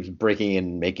Snyder keeps breaking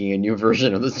and making a new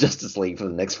version of the Justice League for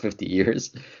the next 50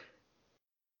 years.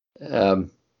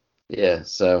 Yeah.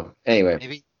 So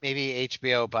anyway, maybe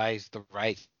HBO buys the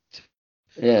rights.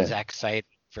 Yeah. Zack Snyder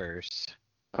first.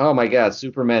 Oh my God,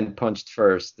 Superman punched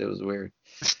first. It was weird.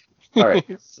 All right.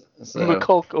 So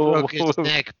broke his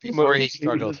neck before he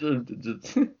struggled.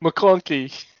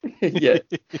 McClunky. Yeah,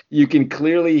 you can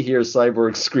clearly hear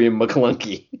Cyborg scream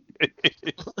McClunky.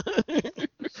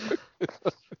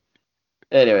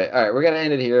 Anyway, all right, we're gonna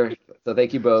end it here. So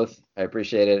thank you both. I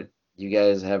appreciate it. You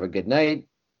guys have a good night.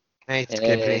 Night,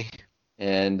 Skippy.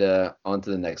 And on to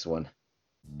the next one.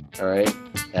 All right.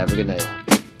 Have a good night.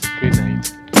 Good night.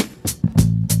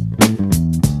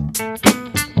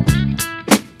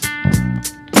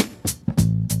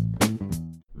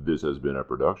 This has been a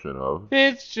production of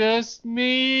It's Just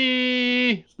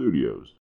Me Studios.